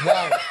 It's his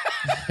wallet.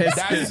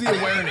 That is the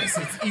awareness.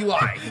 It's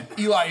Eli.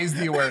 Eli is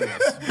the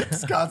awareness.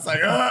 Scott's like,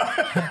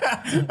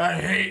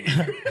 I hate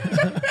you.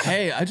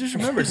 Hey, I just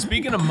remembered,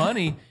 speaking of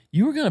money,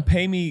 you were going to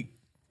pay me.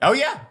 Oh,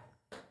 yeah.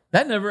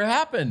 That never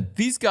happened.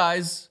 These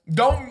guys,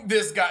 Don't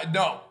this guy.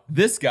 No.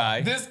 this guy,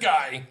 This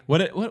guy.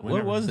 what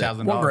was it?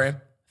 $1,000.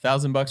 $1,000.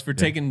 $1,000 for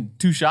taking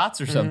 2 shots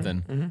or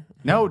something.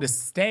 No, to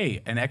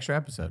stay an extra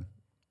episode.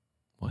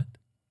 What?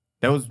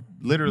 That was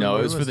literally No, what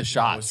it was for the It was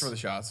shots. for the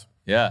shots.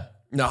 Yeah.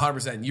 No,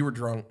 100%. You were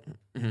drunk.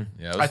 Yeah,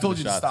 it was I for told the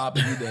you to shots. stop,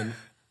 and you didn't.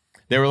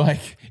 They were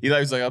like,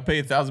 Eli was like, I'll pay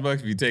you $1,000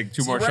 if you take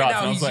 2 more right shots. now,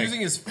 and I was he's like,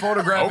 using his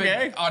photographic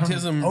Okay.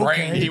 autism Okay.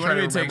 brain. he to try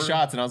wanted me to take remember.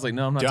 shots. And I was like,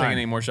 no, I'm not Done. taking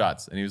any more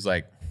shots. And he was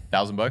like,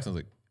 $1,000? I was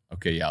like,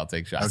 okay, yeah, I'll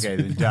take shots. Okay,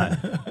 then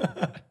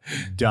done.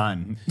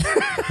 Done.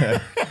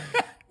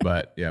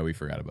 But yeah, we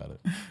forgot about it.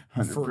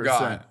 100%.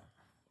 Forgot.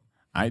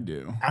 I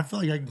do. I feel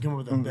like I can come up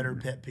with a better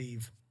pet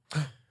peeve.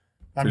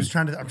 I'm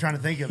trying to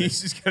think of it.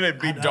 He's just going to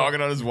be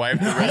dogging on his wife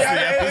the rest of the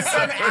Yeah, it's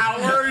episode. an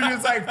hour. And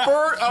it's like,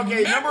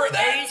 okay, Remember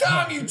that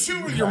time you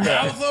chewed with your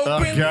mouth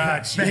open? Oh,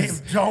 God. Babe,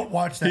 don't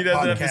watch that He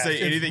doesn't have to podcast. say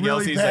It's anything really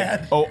else. He's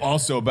bad. like, oh,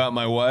 also about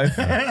my wife.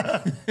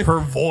 Her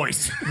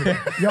voice.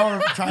 Y'all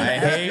are trying to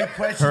ask hate me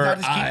questions. her I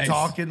just keep eyes.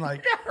 talking.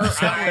 Like,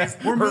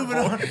 we're moving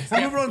on.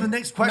 We're moving on to the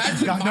next question,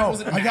 Imagine Scott. if I No,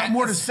 was in I got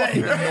more to say.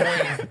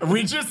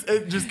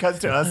 It just cuts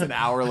to us an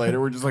hour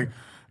later. We're just like,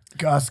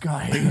 God,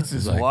 Scott hates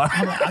his wife.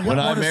 I got When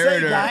more I to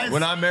married say, her,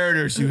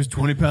 guys. she was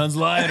 20 pounds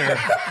lighter,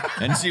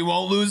 and she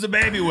won't lose the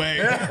baby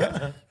weight.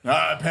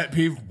 Pet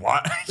peeve.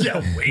 What?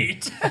 Yeah,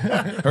 wait.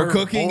 Her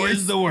cooking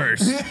is the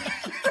worst.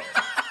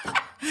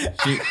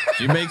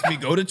 She makes me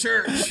go to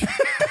church.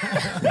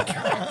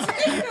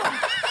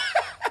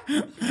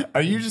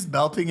 Are you just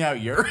melting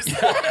out yours?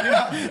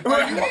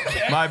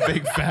 My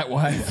big fat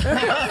wife.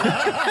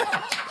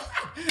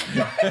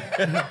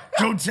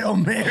 Don't tell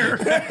Mayor.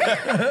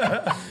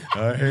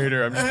 I hate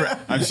her.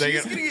 I'm saying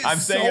He's gonna it. get I'm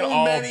saying it so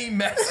all. many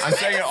messages. I'm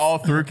saying it all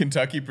through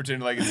Kentucky,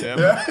 pretending like it's him.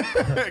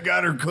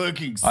 Got her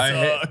cooking I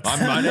sucks.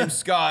 hate, my name's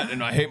Scott,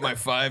 and I hate my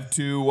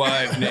 5'2"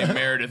 wife named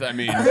Meredith. I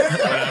mean,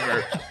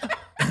 whatever.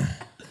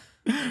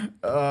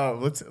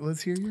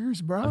 Let's hear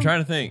yours, bro. I'm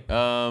trying to think.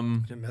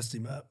 It messed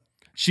him up.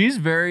 She's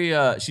very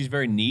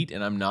neat,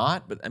 and I'm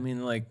not. But I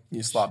mean, like,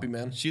 You sloppy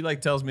man. she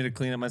like tells me to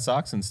clean up my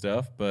socks and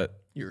stuff.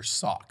 But Your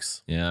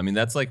socks. yeah, I mean,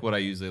 that's like what I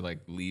usually like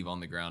leave on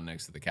the ground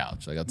next to the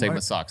couch. Like, I'll take my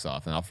socks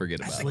off and I'll forget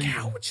about it.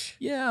 Couch.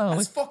 Yeah,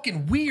 That's like,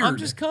 fucking weird. I'm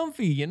just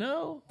comfy, you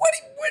know. What?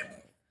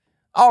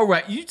 All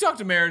right, you talk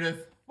to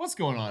Meredith. What's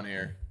going on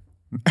here?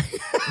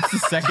 It's the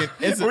second.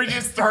 We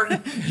just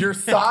started your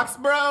socks,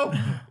 bro.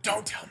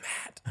 Don't tell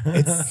Matt.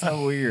 It's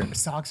so weird.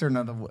 Socks are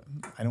another.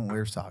 I don't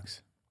wear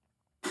socks.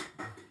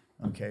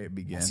 Okay, it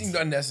begins. Seemed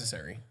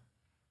unnecessary.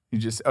 You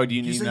just. Oh, do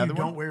you You need say you another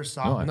don't one? wear No,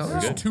 socks. No, We're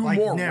there's good. two Like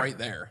more never. right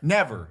there.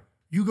 Never.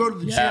 You go to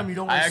the gym, you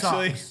don't wear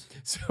socks.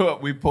 So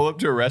we pull up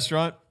to a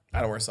restaurant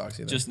I don't wear socks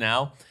either. just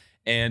now,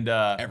 and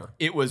Ever.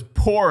 it was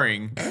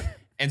pouring.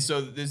 And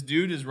so this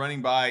dude is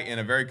running by in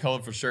a very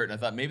colorful shirt, and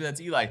I thought maybe that's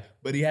Eli,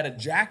 but he had a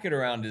jacket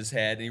around his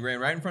head, and he ran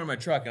right in front of my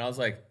truck, and I was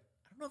like,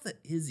 I don't know if that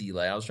is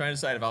Eli. I was trying to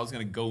decide if I was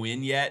going to go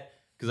in yet,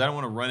 because I don't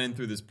want to run in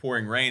through this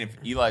pouring rain if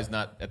Eli's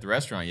not at the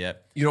restaurant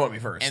yet. You don't want me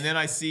first. And then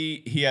I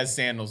see he has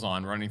sandals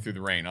on running through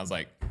the rain. I was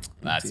like,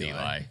 that's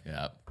Eli.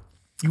 Yeah.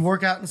 You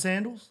work out in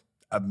sandals?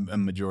 A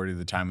majority of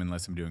the time,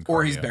 unless I'm doing cardio.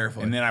 Or he's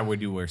barefoot. And then I would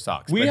do wear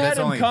socks. We but had that's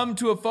him only- come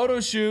to a photo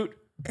shoot,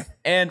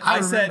 and I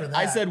remember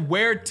that. said,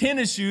 wear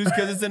tennis shoes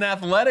because it's an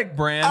athletic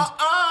brand.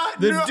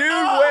 The dude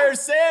wears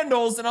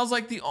sandals, and I was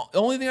like, the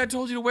only thing I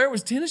told you to wear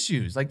was tennis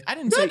shoes. Like, I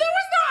didn't say.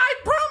 I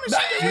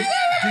promise you.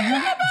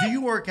 Do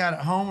you work out at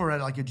home or at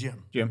like a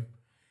gym? Jim.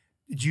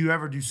 Do you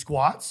ever do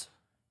squats?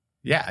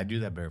 Yeah, I do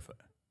that barefoot.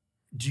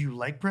 Do you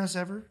leg press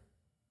ever?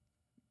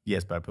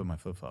 Yes, but I put my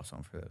flip flops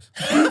on for those.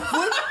 Flip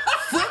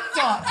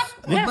flops.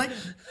 Like,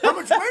 how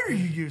much weight are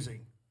you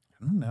using?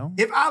 I don't know.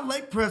 If I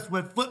leg pressed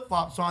with flip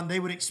flops on, they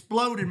would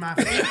explode in my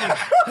face.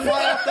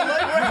 Fly off the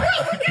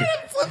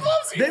leg. Flip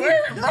flops. They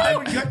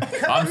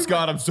would I'm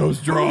Scott. I'm so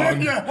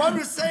strong. Yeah, well, I'm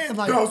just saying,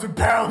 like, 1,000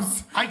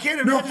 pounds. I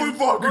can't imagine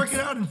flip-floppers. working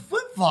out in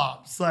flip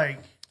flops.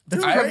 Like,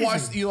 that's I have crazy.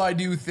 watched Eli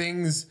do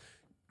things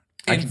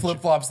in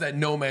flip flops that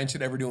no man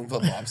should ever do in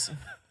flip flops.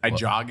 I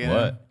jog in.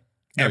 What?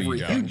 No, you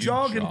Everything. don't. You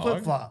jog in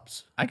flip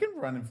flops. I can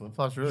run in flip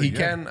flops really He good.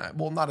 can,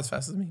 well, not as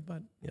fast as me,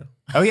 but you know.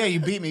 Oh yeah,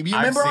 you beat me. You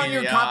remember on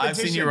your competition?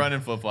 I've seen you run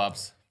in flip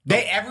flops.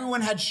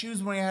 Everyone had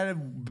shoes when you had to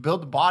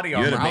build the body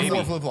armor. had a I baby.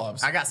 wore flip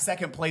flops. I got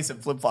second place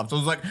at flip flops. I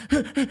was like,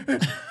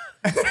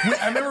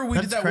 I remember we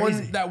did That's that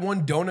crazy.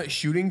 one donut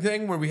shooting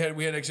thing where we had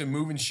actually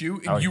move and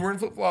shoot, and you were in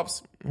flip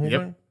flops.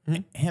 yep.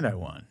 And I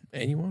won.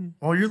 And you won.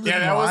 Well, you're living Yeah,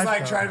 that your was life, like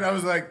though. trying.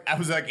 I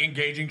was like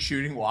engaging,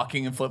 shooting,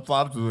 walking in flip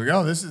flops. I was like,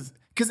 oh, this is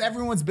because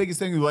everyone's biggest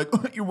thing is like,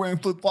 oh, you're wearing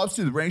flip flops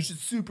to the range. It's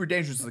super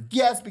dangerous. It's like,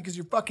 yes, because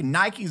your fucking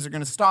Nikes are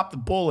gonna stop the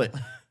bullet.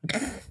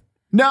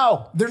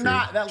 No, they're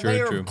not. That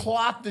layer true. of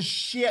cloth, the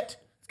shit,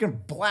 it's gonna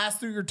blast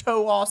through your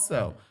toe.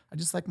 Also, I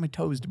just like my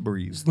toes to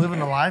breathe. Just living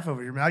a life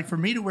over here. Like, for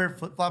me to wear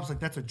flip flops, like,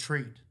 that's a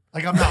treat.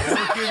 Like, I'm not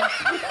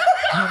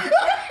working.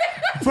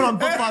 Put on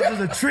flip flops as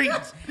a treat.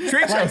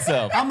 Treat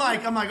yourself. I'm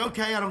like,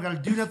 okay, I don't gotta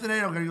do nothing today.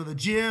 I don't gotta go to the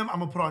gym. I'm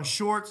gonna put on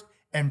shorts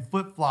and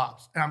flip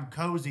flops, and I'm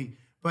cozy.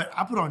 But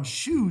I put on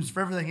shoes for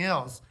everything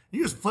else.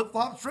 You use flip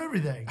flops for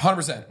everything. 100%.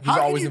 He's How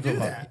can always you in do flip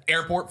flops. that?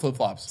 Airport flip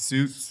flops.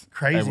 Suits,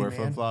 Crazy, I wear man.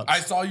 flip flops. I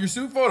saw your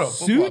suit photo.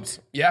 Suit? Flip-flops.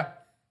 Yeah.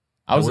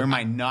 I was wear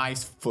my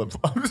nice flip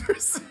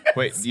flops.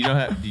 wait. You don't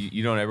have?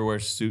 You don't ever wear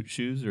suit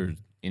shoes or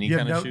any You have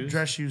kind no of shoes?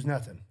 dress shoes,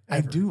 nothing. I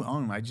ever. do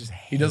own them. I just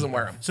hate He doesn't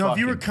wear them. So if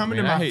you were fucking- coming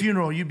I mean, to I my hate-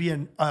 funeral, you'd be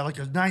in like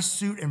a nice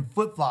suit and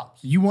flip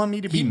flops. You want me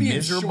to be He'd be in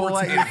miserable shorts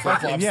at and your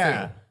flip-flops, fucking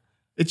yeah. too.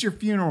 It's your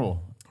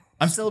funeral.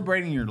 I'm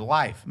celebrating your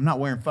life. I'm not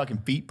wearing fucking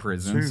feet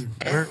prisons.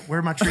 Dude,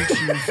 wear my treat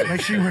shoes. Make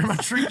sure you wear my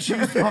treat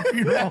shoes to my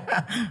funeral.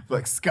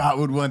 Like Scott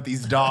would want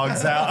these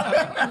dogs out.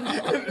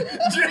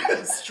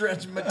 Just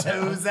stretch my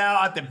toes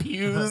out at the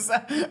pews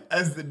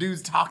as the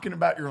dude's talking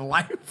about your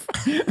life.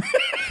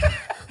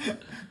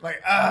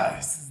 Like,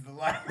 this is the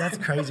life. That's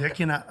crazy. I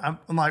cannot.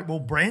 I'm like, well,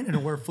 Brandon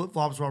will wear flip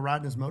flops while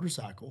riding his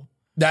motorcycle.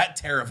 That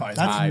terrifies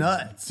That's me.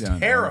 nuts.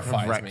 Terrifies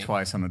I've wrecked me.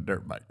 twice on a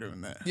dirt bike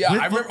doing that. Yeah,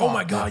 With I remember. Oh my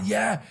flip-flops. God,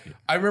 yeah.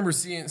 I remember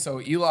seeing.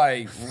 So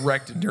Eli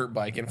wrecked a dirt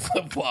bike in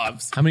flip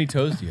flops. How many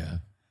toes do you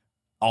have?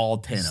 All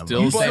 10 of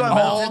Still them. same But amount.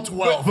 all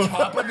 12 The of them.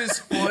 top of his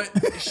foot,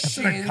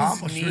 shins,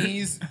 accomplishment.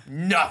 knees,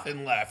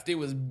 nothing left. It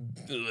was.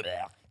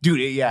 Dude,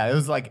 it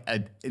was like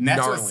and that's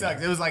what Gnarly.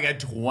 sucks. It was like a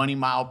 20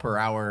 mile per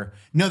hour.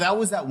 No, that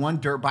was that one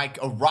dirt bike.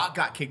 A rock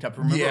got kicked up.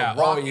 Remember Yeah, a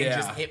rock oh, yeah.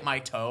 and just hit my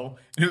toe?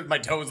 And my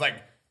toe was like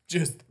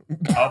just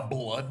a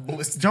blood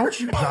blister. Don't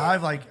you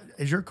drive like?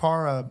 Is your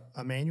car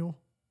a manual?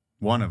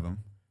 One of them.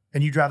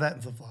 And you drive that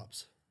in flip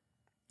flops?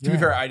 To be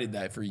fair, I did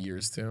that for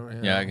years too.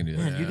 Yeah, I can do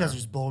that. Man, you guys are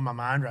just blowing my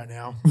mind right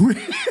now.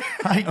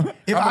 Like,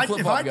 if I'm a I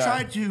flip-flop guy.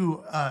 tried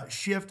to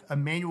shift a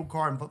manual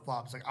car in flip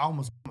flops, like I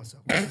almost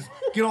myself. I just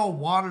get all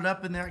wadded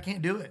up in there. I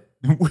can't do it.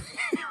 Did What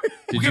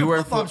you kind of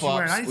wear flip-flops flip you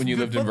wearing? I flops need when some you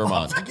good lived in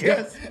flip-flops, Vermont? I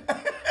guess.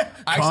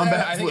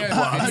 I think I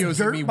have A videos of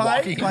dirt me bike,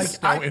 walking in like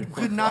snow I in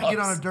could not get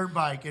on a flip-flops. dirt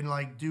bike and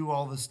like do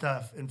all the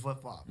stuff in flip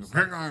flops.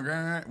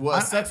 Well,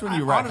 it sucks when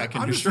you wreck. I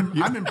can assure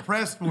you. I'm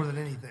impressed more than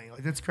anything.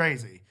 Like that's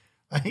crazy.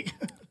 Like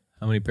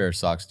How many pair of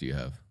socks do you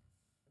have?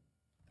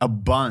 A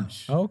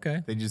bunch. Oh,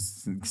 okay. They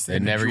just They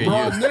never get They're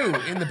all used.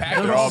 new in the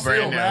package. They're all Still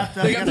brand new. wrapped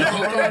up. They got the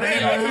hook on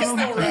it. Yeah, He's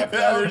still wrapped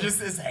up. They're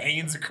just his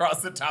hands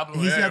across the top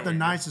of He's it. got the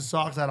nicest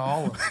socks out of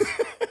all of them.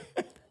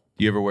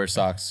 Do you ever wear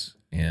socks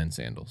and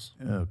sandals?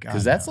 Oh, God.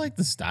 Because that's like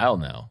the style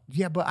now.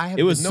 Yeah, but I have.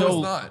 It was No, so.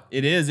 it's not.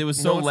 It is. It was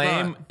so No, it's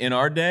lame not. in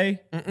our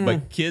day.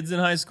 But kids in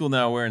high school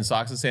now are wearing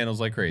socks and sandals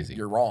like crazy.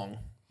 You're wrong.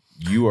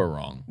 You are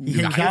wrong. He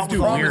hangs out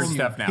do with weird all-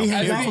 stuff now. He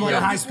hangs out with like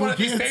high school At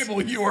this kids.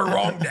 table, you are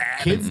wrong,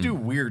 Dad. Kids do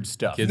weird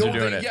stuff. Kids are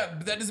doing it. Yeah,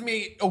 but that doesn't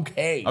mean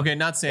okay. Okay,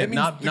 not That means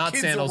not the not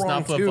kids are sandals, wrong,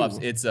 not flip flops.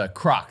 too. It's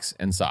Crocs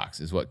and socks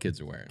is what kids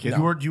are wearing. Do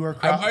you wear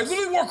Crocs? I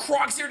literally wore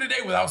Crocs here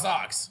today without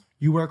socks.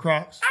 You wear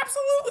Crocs?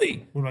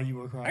 Absolutely. What about you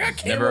wear Crocs? I got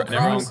camo Never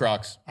Crocs. owned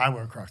Crocs. I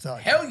wear Crocs. I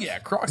like Hell yeah,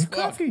 Crocs.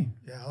 Coffee.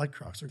 Yeah, I like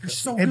Crocs. They're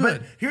so But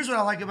good. here's what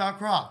I like about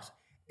Crocs.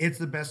 It's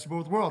the best of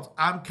both worlds.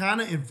 I'm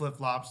kind of in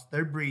flip-flops.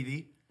 They're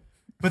breathy.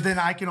 But then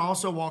I can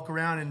also walk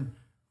around and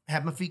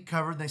have my feet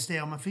covered and they stay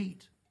on my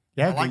feet.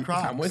 Yeah, I like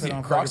Crocs. I'm with you.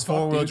 on Crocs fucking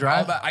four-wheel fuck, dude. drive.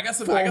 All that- I got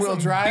some Four-wheel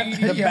drive,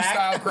 the BDM back.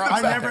 style Crocs. I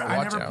out never, there. I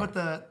Watch never out. put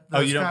the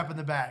you don't- strap in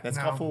the back. That's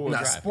no. called four-wheel Nah,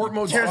 drive. sport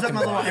mode. Tears up my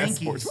little fucking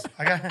ankies.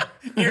 I got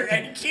Your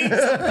ankies. Tears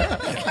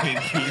up my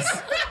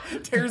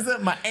ankles. tears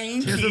up my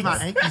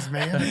ankies,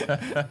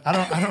 man.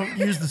 I don't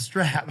use the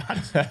strap.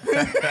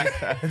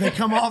 If they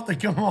come off, they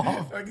come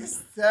off.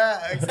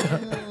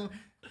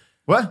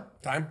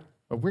 What? Time.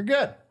 But we're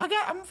good.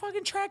 I'm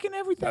fucking tracking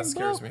everything. That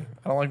scares me.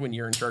 I don't like when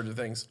you're in charge of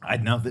things. I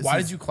know this. Why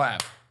did you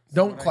clap?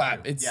 Don't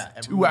clap. It's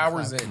 2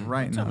 hours in.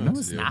 Right now? No,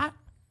 it's not.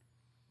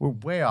 We're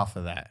way off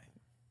of that.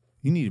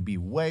 You need to be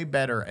way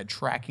better at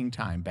tracking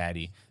time,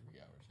 Batty.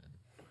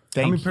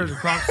 How many Thank pairs you.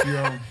 of Crocs do you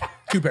own?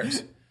 2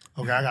 pairs.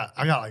 Okay,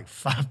 I got like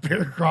 5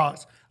 pair of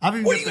Crocs. I've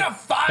even What, you got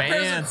 5 pairs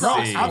of Fancy.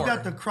 Crocs? I've for?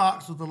 got the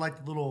Crocs with the like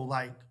the little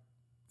like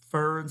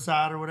fur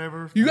inside or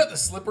whatever. You got the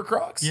slipper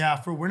Crocs? Yeah,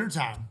 for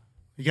wintertime.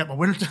 You got my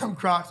wintertime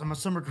Crocs and my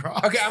summer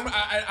Crocs. Okay,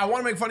 I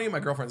want to make fun of you. My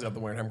girlfriend's got the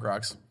wintertime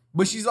Crocs.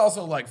 But she's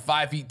also like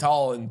 5 feet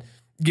tall and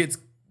gets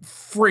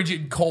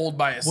frigid cold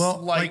by a Well,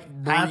 slight like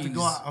breeze. I have to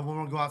go out. I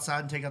want to go outside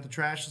and take out the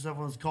trash and stuff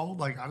when it's cold.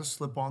 Like I just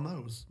slip on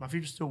those. My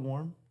feet are still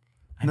warm.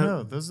 I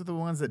know. Those are the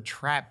ones that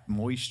trap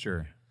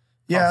moisture.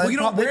 Yeah, Well, they you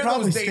don't they wear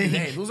probably those day to stink.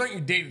 day. Those aren't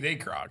your day to day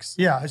Crocs.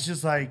 Yeah, it's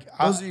just like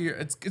Those are your.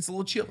 It's a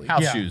little chilly.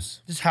 House yeah,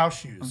 shoes just house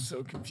shoes.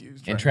 So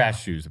confused. and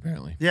trash shoes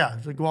apparently. Yeah,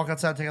 just like walk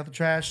outside, take out the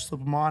trash, slip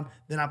them on.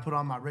 Then I put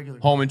on my regular.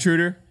 Home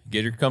intruder,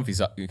 get your comfy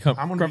sock.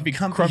 I'm gonna be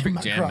comfy in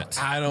my jam Crocs.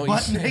 it. I don't.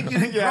 Butt naked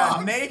and Yeah,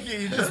 Crocs.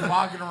 naked. You're just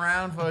walking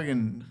around,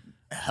 fucking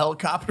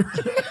helicopter,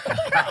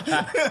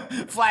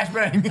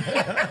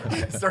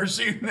 flashbang, start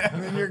shooting,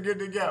 and then you're good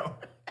to go.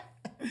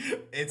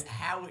 It's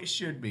how it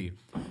should be.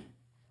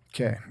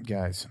 Okay,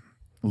 guys.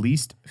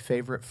 Least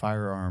favorite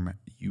firearm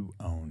you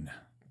own?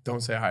 Don't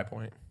say High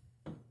Point.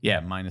 Yeah,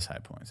 minus high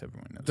points.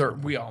 Everyone knows.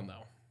 We all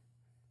know.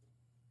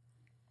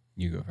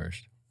 You go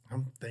first.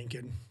 I'm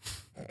thinking.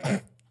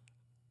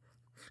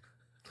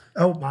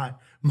 Oh my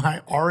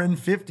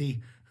RN50.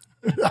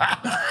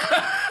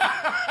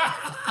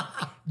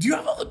 Do you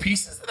have all the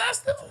pieces of that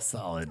still?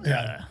 Solid.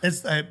 Yeah,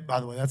 it's by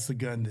the way, that's the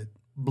gun that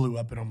blew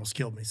up and almost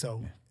killed me.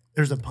 So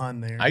there's a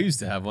pun there. I used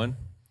to have one.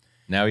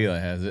 Now Eli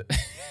has it.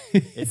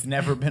 It's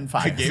never been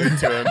fired. Gave it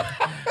to him.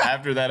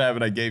 After that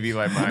happened, I gave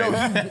Eli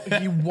mine.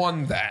 He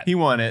won that. He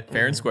won it,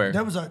 fair and square.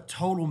 That was a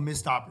total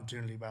missed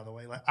opportunity, by the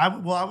way. Like I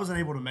wasn't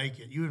able to make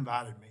it. You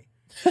invited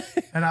me,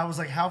 and I was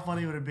like, how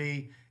funny would it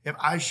be if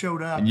I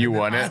showed up And you then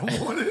won I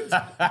it? won it?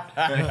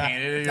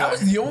 That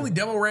was the only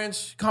Demo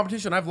Ranch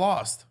competition I've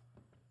lost.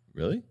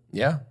 Really?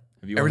 Yeah.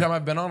 Have you Every won? time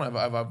I've been on,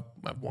 I've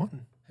won.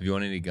 Have you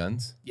won any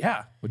guns?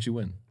 Yeah. What'd you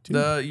win?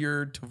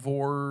 Your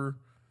Tavor.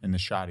 And the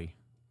shoddy.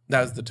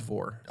 That was the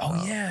Tavor.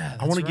 Oh yeah.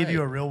 I want to give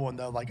you a real one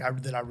though,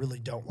 that I really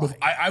don't like.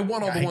 I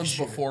won all the I ones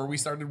shoot. before we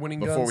started winning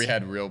guns. Before we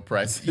had real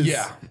prices.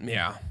 Yeah.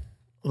 Yeah.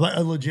 Like,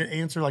 a legit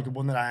answer, like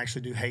one that I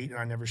actually do hate and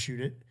I never shoot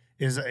it,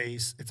 is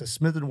it's a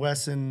Smith &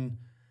 Wesson.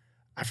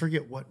 I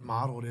forget what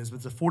model it is, but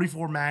it's a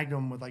 44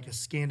 Magnum with like a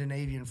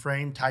Scandinavian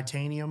frame,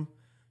 titanium,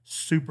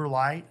 super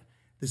light,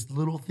 this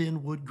little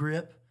thin wood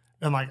grip.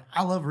 And like,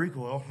 I love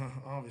recoil,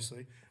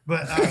 obviously,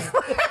 but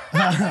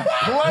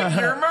Plug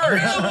your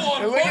merch.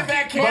 Look at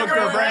that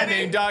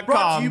camera.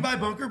 brought to you by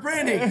Bunker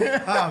Branding.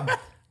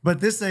 But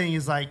this thing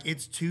is like,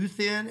 it's too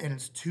thin and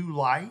it's too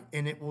light,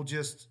 and it will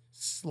just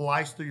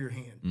slice through your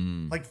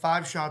hand. Like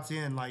 5 shots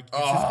in, like it's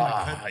just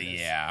gonna cut this.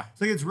 Yeah.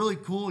 So it's really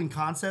cool in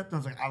concept. And I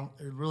was like, I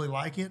really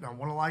like it and I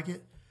want to like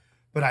it,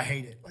 but I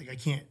hate it. Like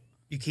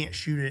you can't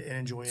shoot it and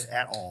enjoy it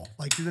at all.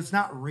 Like, 'cause it's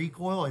not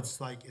recoil. It's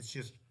like, it's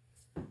just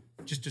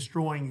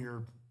destroying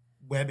your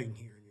webbing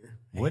here in your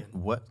hand.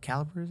 What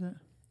caliber is it?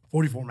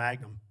 44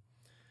 Magnum.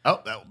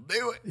 Oh, that'll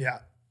do it. Yeah.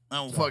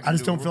 Fucking I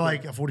just don't feel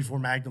like a 44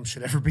 Magnum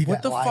should ever be What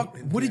that the light. fuck?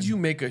 and What did thin. you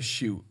make us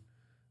shoot?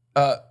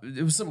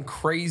 It was some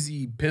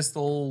crazy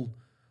pistol,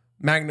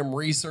 Magnum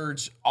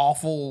research,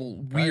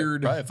 awful,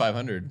 weird. Probably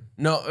 500.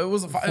 No, it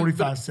was a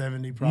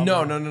 4570 probably.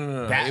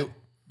 No. that It,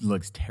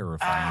 looks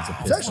terrifying as a It's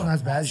pistol. actually not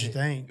as bad as you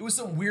think. it was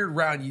some weird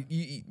round.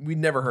 We'd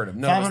never heard of.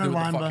 No, 500 what the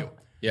line fuck bow. it-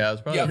 Yeah, it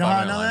was probably Yeah, a You know how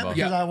I 500 know line that? ball.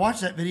 Because I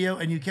watched that video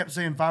and you kept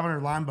saying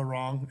 500 line ball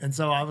wrong. And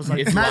so I was like,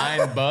 It's Matt,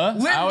 line ball.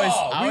 Limb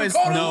ball. We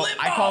call it a limb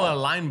I call it a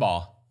line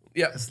ball.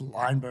 Yeah. it's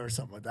line ball or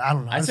something like that. I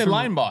don't know. I just said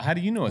remember- line ball. How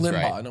do you know it's Limb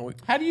right? ball, no,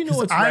 How do you know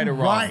what's I'm right or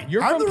wrong? right.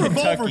 You're I'm from the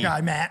revolver Kentucky.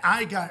 guy, Matt.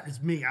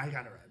 It's me. I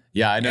got it right.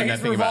 Yeah, I know Yeah, he's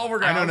nothing about.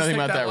 revolver I guy. know Let's nothing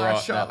take about that that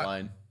last shot. that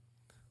line.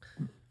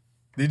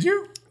 Did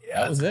you?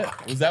 That was it.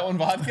 Was that one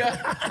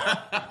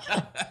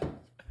vodka?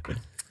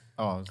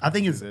 Oh, I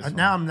think it's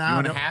now. I'm now. You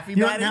want I a don't- halfie, you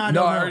know, Maddie? now I No,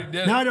 don't I know. already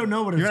did Now it. I don't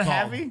know what You it's want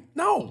a called. halfie?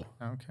 No.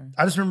 Okay.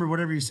 I just remember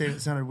whatever you said. It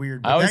sounded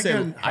weird. But I always that say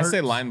gun I say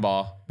hurts. line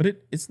ball, but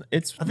it's I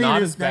think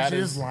not it as is. bad Actually,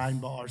 it as is line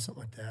ball or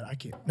something like that. I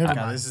can't. Never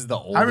mind. This is the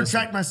I oldest,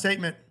 retract my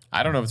statement.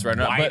 I don't know if it's right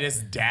or not. But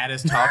whitest,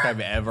 daddest talk I've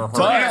ever heard.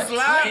 But- It's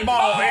line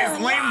ball. It's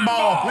line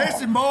ball.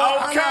 Listen, boy.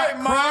 Okay,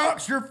 Mark.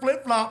 Crocs, your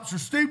flip flops are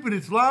stupid.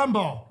 It's line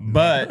ball. I'm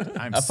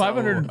a so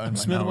 500 a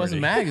Smith & minority.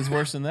 Wesson mag is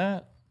worse than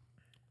that.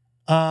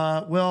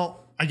 Well,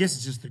 I guess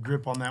it's just the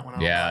grip on that one. I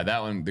don't Yeah, like.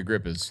 that one, the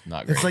grip is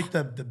not great. It's like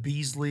the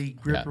Beasley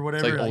grip Yeah, or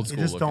it's whatever. like old it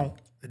school just looking. don't.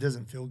 It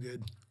doesn't feel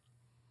good.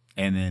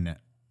 And then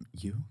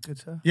you, good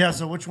stuff. Yeah.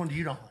 So which one do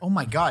you don't like? Oh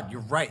my God, you're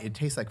right. It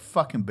tastes like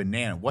fucking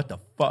banana. What the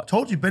fuck?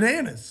 Told you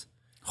bananas.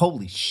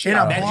 Holy shit! In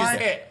a That's just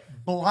blind, it.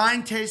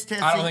 blind taste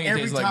testing. I don't think it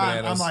every tastes like time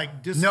bananas. I'm like,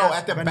 No, discuss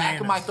at the back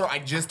bananas. of my throat, I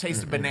just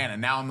tasted banana.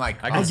 Now I'm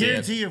like, I I can see it.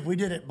 guarantee you, if we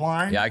did it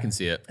blind, Yeah, I can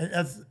see it.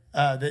 that's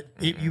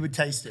you would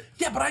taste it.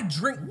 Yeah, but I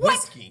drink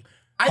whiskey.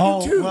 I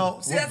Oh, do too.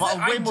 well, See, that's Way it.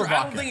 I more don't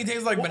vodka. think it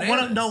tastes like What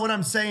bananas.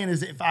 I'm saying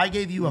is, if I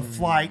gave you a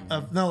flight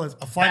of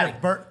Patty,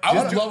 of bourbon,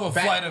 I would love a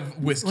flight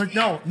of whiskey.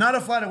 no, not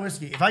a flight of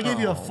whiskey. If I gave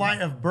you a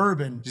flight of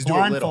bourbon Just do a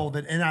little.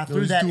 blindfolded and I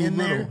threw just that do a in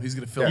little. there, He's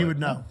gonna fill you it. would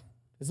know.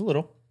 It's a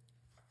little.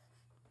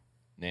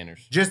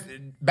 Nanners. Just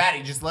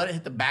Batty, just let it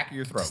hit the back of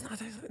your throat.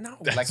 No.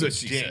 That's like what a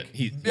she dick. said.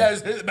 Yeah,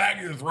 just hit the back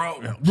of your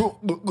throat.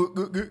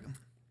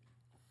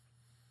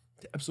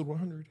 Episode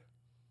 100.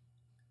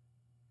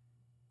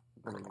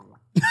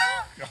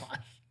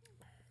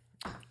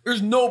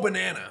 There's no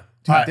banana.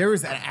 Dude, there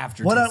was an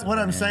aftertaste. What of I'm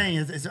banana. saying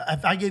is,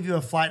 if I gave you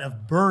a flight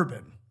of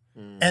bourbon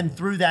and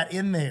threw that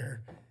in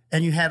there,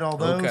 and you had all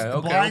those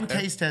blind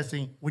taste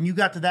testing, when you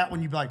got to that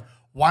one, you'd be like,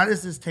 "Why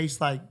does this taste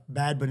like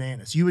bad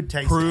bananas?" You would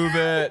taste Prove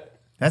it.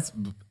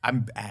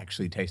 I'm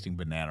actually tasting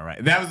banana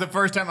right. That was the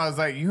first time I was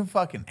like, "You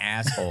fucking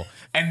asshole,"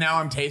 and now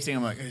I'm tasting.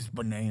 I'm like, "It's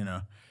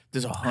banana.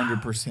 There's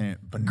 100%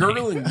 banana."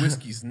 Gurgling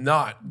whiskey's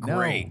not No,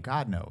 great.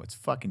 God no, it's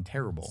fucking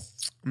terrible.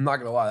 I'm not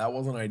gonna lie, that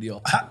wasn't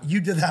ideal.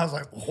 You did that. I was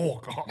like, "Oh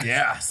God,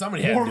 Yeah,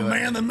 somebody had more to of a do it.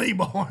 man than me,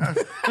 boy."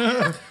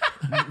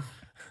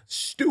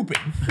 Stupid.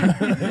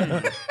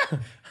 I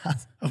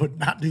would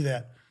not do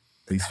that.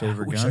 Least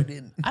favorite Wish I gun.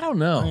 didn't. I don't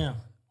know. Yeah.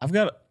 I've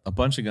got a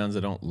bunch of guns I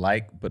don't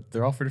like, but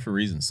they're all for different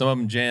reasons. Some of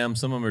them jam.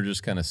 Some of them are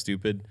just kind of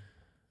stupid.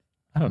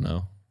 I don't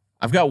know.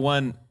 I've got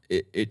one.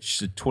 It's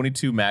a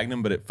 22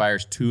 Magnum, but it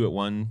fires 2 at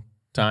one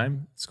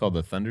time. It's called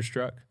the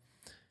Thunderstruck.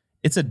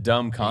 It's a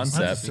dumb That's a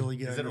concept. silly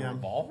gun. Is it a yeah.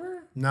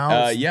 revolver?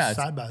 No, it's yeah, it's-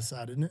 side by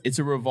side, isn't it? It's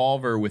a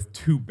revolver with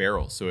 2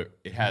 barrels, so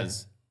it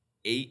has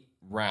 8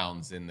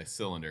 rounds in the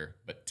cylinder,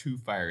 but 2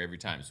 fire every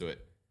time. So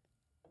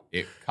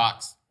it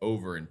cocks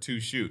over and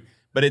 2 shoot.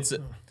 But it's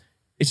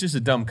just a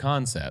dumb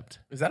concept.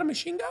 Is that a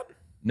machine gun?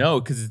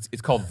 No, because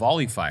it's called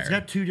volley fire. It's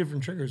got 2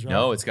 different triggers, right?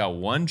 No, it's got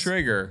 1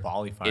 trigger.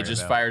 Volley fire, It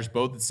just though. fires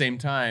both at the same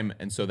time,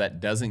 and so that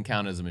doesn't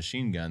count as a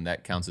machine gun.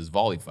 That counts as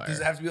volley fire. Does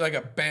it have to be like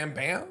a bam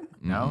bam?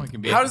 No, it can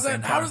be. How at does the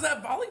same that? How time. does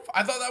that volley?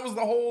 I thought that was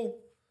the whole.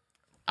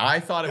 I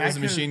thought it was a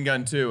That could- machine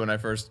gun too when I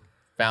first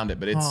found it,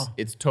 but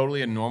it's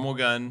totally a normal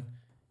gun.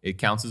 It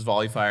counts as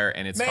volley fire,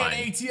 and it's Man, fine.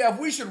 ATF,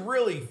 we should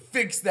really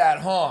fix that,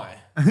 huh?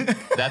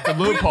 That's a We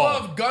loophole.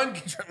 love gun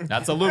control.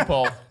 That's a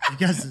loophole. You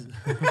guys,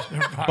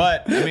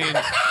 But I mean,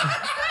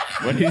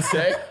 what did he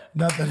say?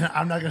 nothing.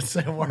 I'm not gonna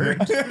say a word.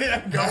 We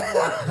can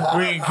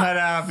cut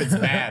it off. It's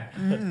bad.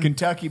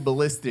 Kentucky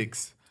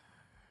Ballistics.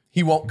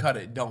 He won't cut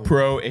it. Don't.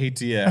 Pro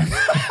ATF.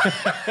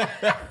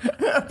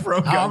 Pro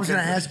I was gonna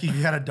ask you.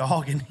 You got a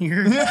dog in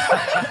here?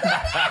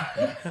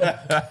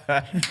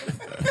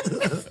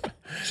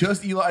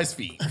 Just Eli's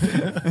feet.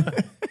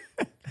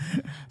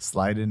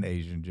 Slide in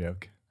Asian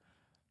joke.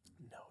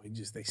 No, they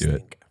it.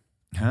 stink.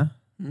 Huh?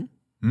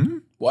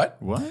 What?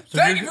 What?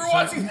 Thank you for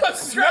watching the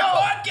Subscribe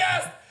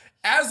Podcast.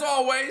 As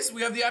always,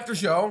 we have the after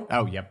show.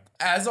 Oh, yep.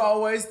 As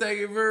always, thank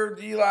you for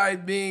Eli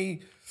and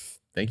me.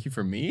 Thank you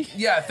for me.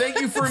 Yeah, thank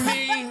you for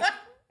me.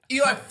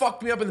 Eli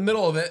fucked me up in the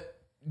middle of it.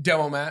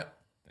 Demo Matt.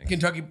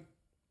 Kentucky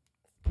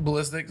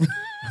Ballistics.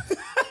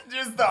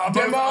 Just the most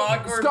Demo.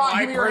 awkward Scott, white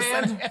give me your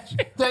person.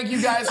 hand. Thank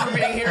you guys for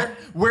being here.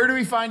 Where do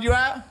we find you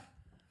at?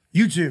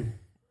 YouTube.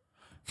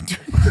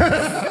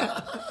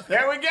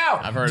 There we go.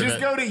 I've heard of Just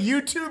it. go to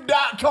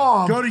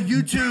youtube.com. Go to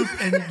YouTube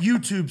and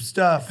YouTube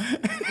stuff.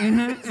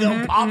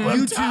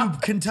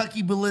 YouTube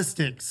Kentucky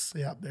Ballistics.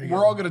 Yeah, there you We're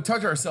go. all going to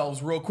touch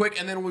ourselves real quick,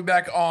 and then we'll be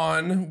back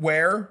on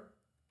where?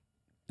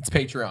 It's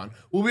Patreon.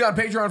 We'll be on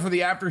Patreon for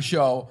the after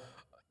show.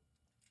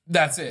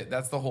 That's it.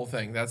 That's the whole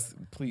thing. That's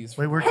please.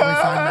 Wait, where can we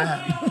find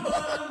that?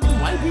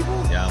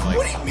 Yeah,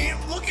 What do you mean?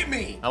 Look at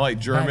me. I'm like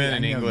German I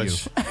and know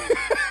English.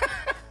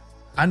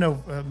 I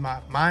know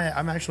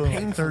I'm actually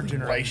like third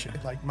generation.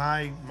 Like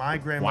my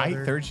grandmother.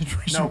 White, third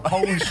generation. No,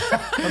 Polish,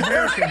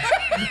 American.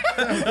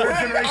 Third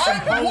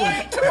generation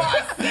Polish.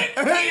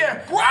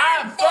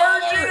 I'm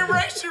third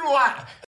generation white.